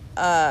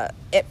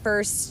 at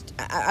first,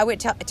 I would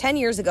tell, 10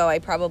 years ago, I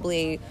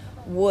probably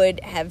would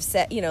have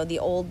said, the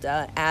old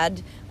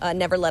ad,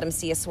 never let them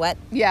see a sweat.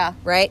 Yeah.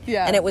 Right?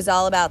 Yeah. And it was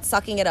all about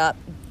sucking it up.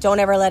 Don't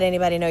ever let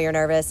anybody know you're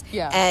nervous.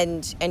 Yeah.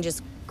 And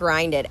just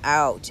grind it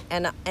out.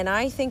 And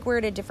I think we're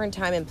at a different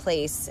time and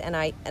place, and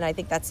I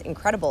think that's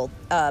incredible,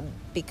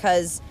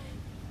 because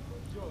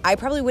I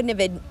probably wouldn't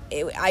have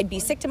I'd be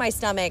sick to my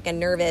stomach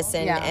and nervous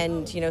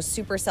and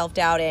super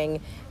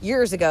self-doubting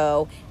years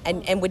ago,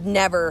 and would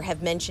never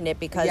have mentioned it,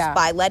 because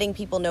by letting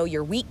people know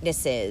your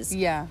weaknesses,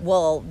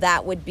 well,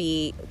 that could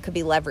be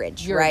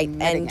leverage,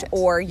 right?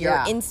 Or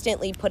you're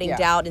instantly putting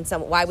doubt in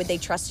someone. Why would they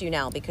trust you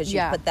now? Because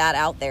you put that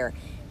out there.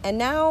 And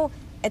now,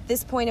 at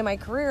this point in my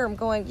career, I'm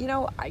going,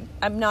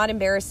 I'm not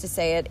embarrassed to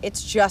say it.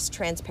 It's just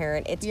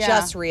transparent. It's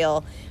just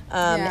real.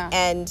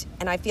 And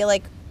I feel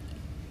like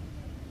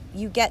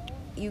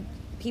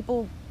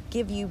people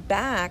give you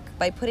back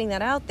by putting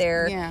that out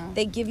there. Yeah.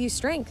 They give you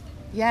strength.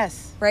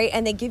 Yes. Right?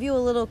 And they give you a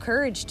little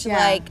courage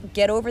to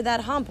get over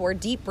that hump, or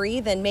deep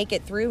breathe and make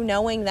it through,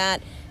 knowing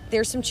that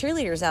there's some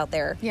cheerleaders out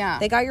there. Yeah.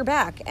 They got your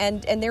back,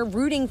 and they're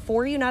rooting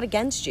for you, not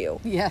against you.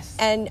 Yes.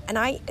 And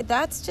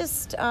that's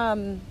just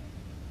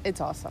it's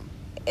awesome.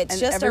 It's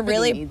just a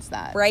really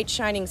bright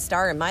shining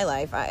star in my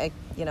life.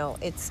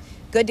 It's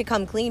good to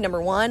come clean,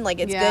 number one. Like,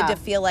 it's good to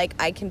feel like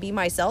I can be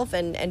myself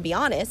and be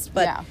honest,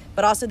 but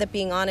also that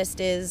being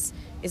honest is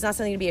not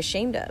something to be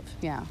ashamed of.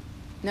 Yeah.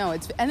 No,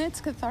 it's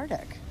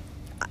cathartic.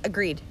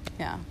 Agreed.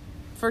 Yeah.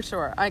 For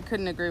sure. I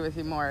couldn't agree with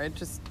you more.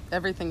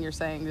 Everything you're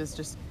saying is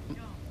just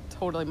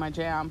totally my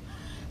jam.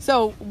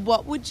 So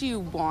what would you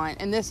want?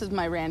 And this is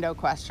my rando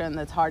question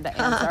that's hard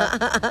to answer.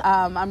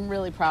 I'm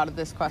really proud of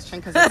this question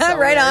because it's so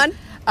right weird.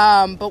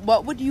 On. But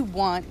what would you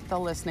want the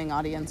listening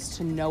audience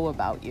to know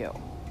about you?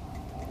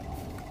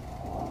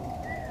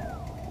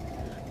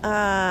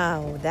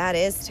 Oh, that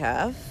is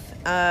tough.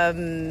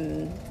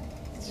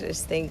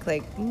 Just think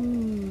that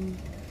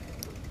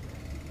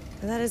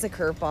is a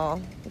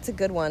curveball. It's a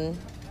good one.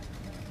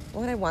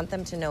 What would I want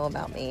them to know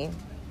about me?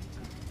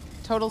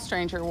 Total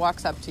stranger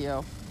walks up to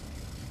you.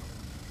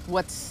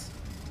 What's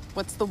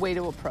the way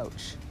to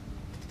approach?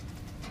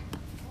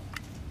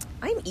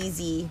 I'm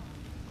easy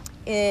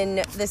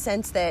in the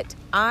sense that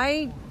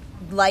I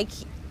like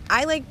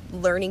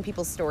learning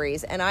people's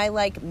stories, and I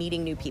like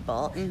meeting new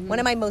people. Mm-hmm. One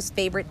of my most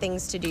favorite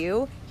things to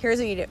do, here's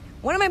what you do.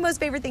 One of my most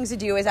favorite things to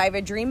do is I have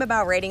a dream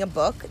about writing a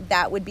book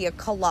that would be a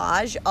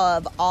collage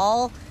of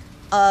all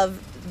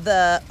of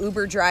the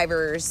Uber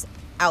drivers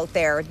out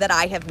there that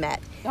I have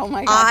met. Oh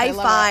my gosh, I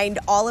find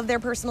all of their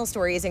personal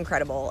stories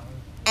incredible.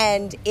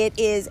 And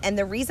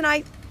the reason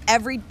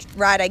every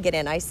ride I get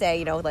in, I say,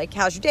 you know, like,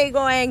 how's your day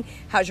going?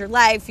 How's your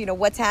life? You know,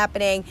 what's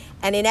happening?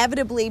 And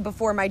inevitably,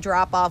 before my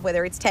drop off,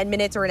 whether it's 10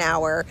 minutes or an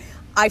hour,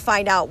 I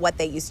find out what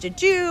they used to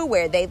do,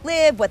 where they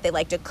live, what they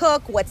like to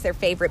cook, what's their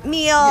favorite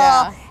meal.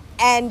 Yeah.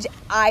 And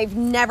I've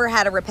never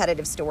had a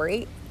repetitive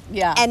story.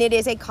 Yeah. And it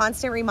is a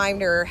constant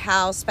reminder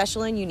how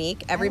special and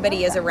unique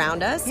everybody is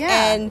around us.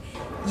 Yeah. And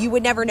you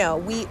would never know.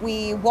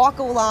 We walk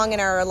along in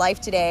our life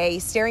today,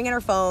 staring at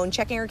our phone,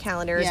 checking our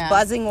calendars,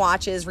 buzzing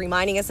watches,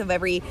 reminding us of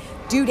every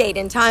due date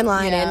and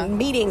timeline and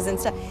meetings and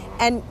stuff.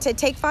 And to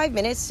take 5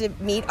 minutes to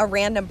meet a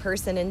random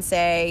person and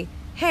say,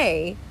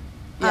 hey,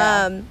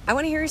 I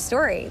want to hear your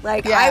story.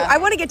 Like, I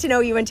want to get to know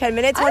you in 10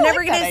 minutes. We're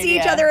never going to see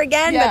each other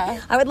again.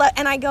 But I would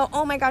and I go,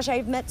 oh my gosh,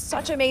 I've met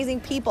such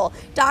amazing people.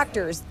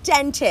 Doctors,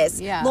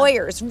 dentists,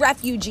 lawyers,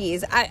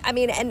 refugees. I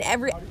mean, and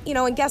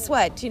and guess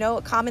what? You know,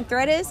 a common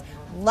thread is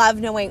love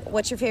knowing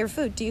what's your favorite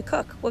food. Do you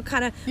cook? What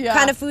kind of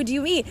food do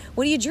you eat?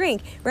 What do you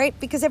drink? Right?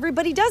 Because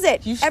everybody does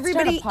it. You should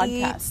everybody start a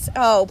podcast. Eats.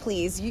 Oh,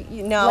 please.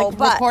 You know, like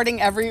but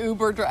recording every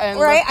Uber and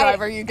Lyft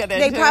driver you get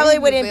into. They probably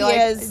wouldn't be like,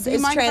 as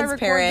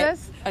transparent.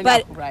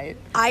 But right.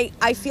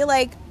 I feel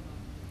like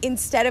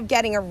instead of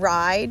getting a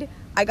ride,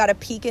 I got a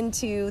peek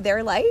into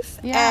their life.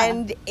 Yeah.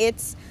 And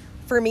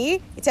for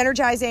me, it's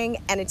energizing,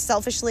 and it's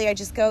selfishly, I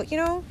just go, you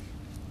know,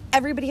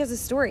 everybody has a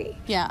story.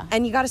 Yeah.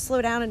 And you got to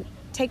slow down and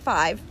take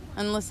 5.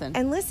 And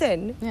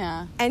listen.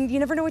 Yeah. And you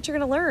never know what you're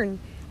going to learn.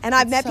 And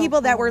I've met people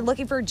that were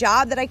looking for a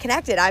job that I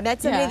connected. I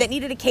met somebody that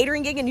needed a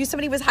catering gig and knew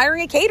somebody was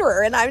hiring a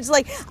caterer. And I was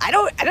like, I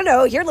don't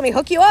know. Here, let me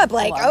hook you up.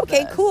 Like,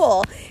 okay,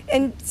 cool.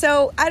 And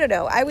so, I don't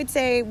know. I would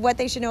say what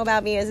they should know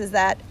about me is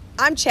that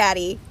I'm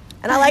chatty.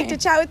 And I like to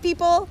chat with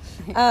people.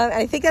 And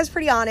I think that's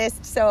pretty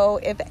honest. So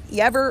if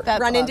you ever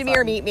run into me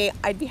or meet me,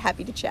 I'd be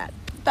happy to chat.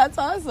 That's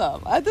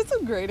awesome. That's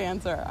a great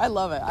answer. I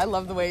love it. I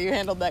love the way you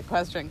handled that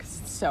question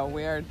because it's so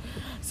weird.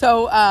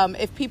 So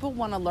if people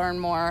want to learn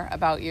more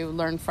about you,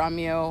 learn from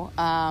you,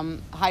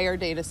 hire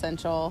Date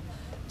Essential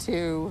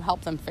to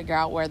help them figure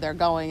out where they're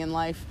going in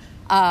life,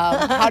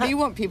 how do you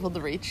want people to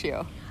reach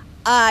you?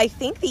 I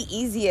think the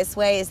easiest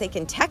way is they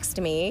can text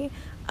me.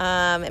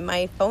 And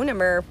my phone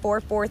number,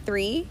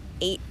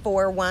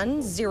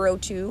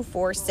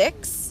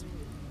 443-841-0246.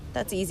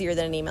 That's easier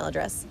than an email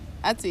address.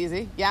 That's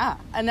easy. Yeah.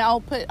 And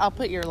I'll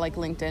put your like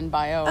LinkedIn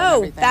bio and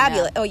everything.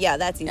 Fabulous. Yeah. Oh yeah,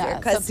 that's easier.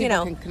 Because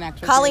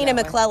Colleen and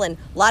McClellan,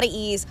 a lot of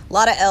E's, a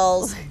lot of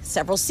L's,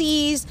 several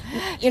C's.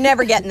 You're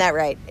never getting that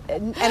right.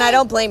 And I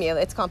don't blame you.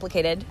 It's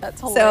complicated.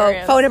 That's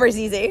hilarious. So phone number's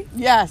easy.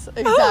 Yes,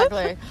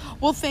 exactly.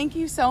 Well, thank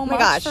you so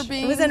much for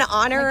being. It was an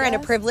honor and a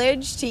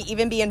privilege to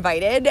even be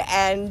invited,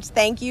 and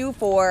thank you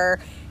for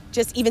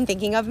just even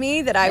thinking of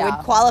me, that I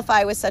would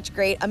qualify with such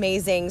great,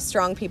 amazing,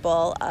 strong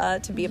people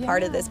to be a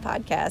part of this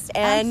podcast,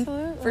 and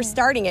for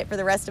starting it for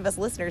the rest of us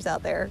listeners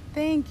out there.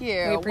 Thank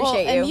you. We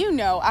appreciate you. And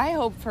I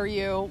hope for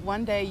you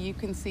one day you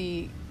can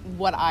see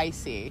what I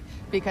see,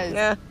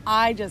 because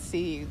I just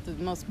see the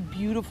most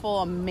beautiful,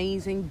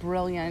 amazing,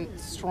 brilliant,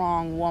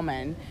 strong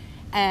woman,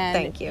 and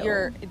thank you.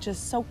 You're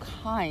just so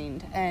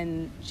kind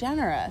and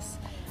generous.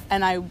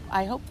 And I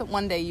hope that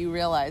one day you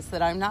realize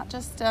that I'm not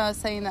just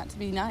saying that to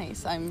be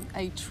nice.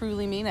 I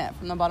truly mean it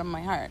from the bottom of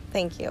my heart.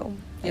 Thank you.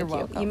 You're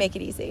welcome. You make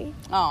it easy.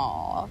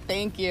 Oh,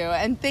 thank you.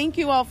 And thank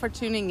you all for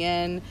tuning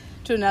in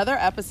to another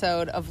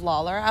episode of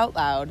Lawler Out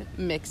Loud,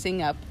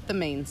 Mixing Up the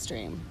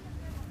Mainstream.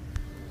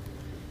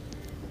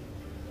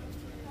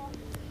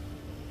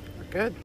 We're good.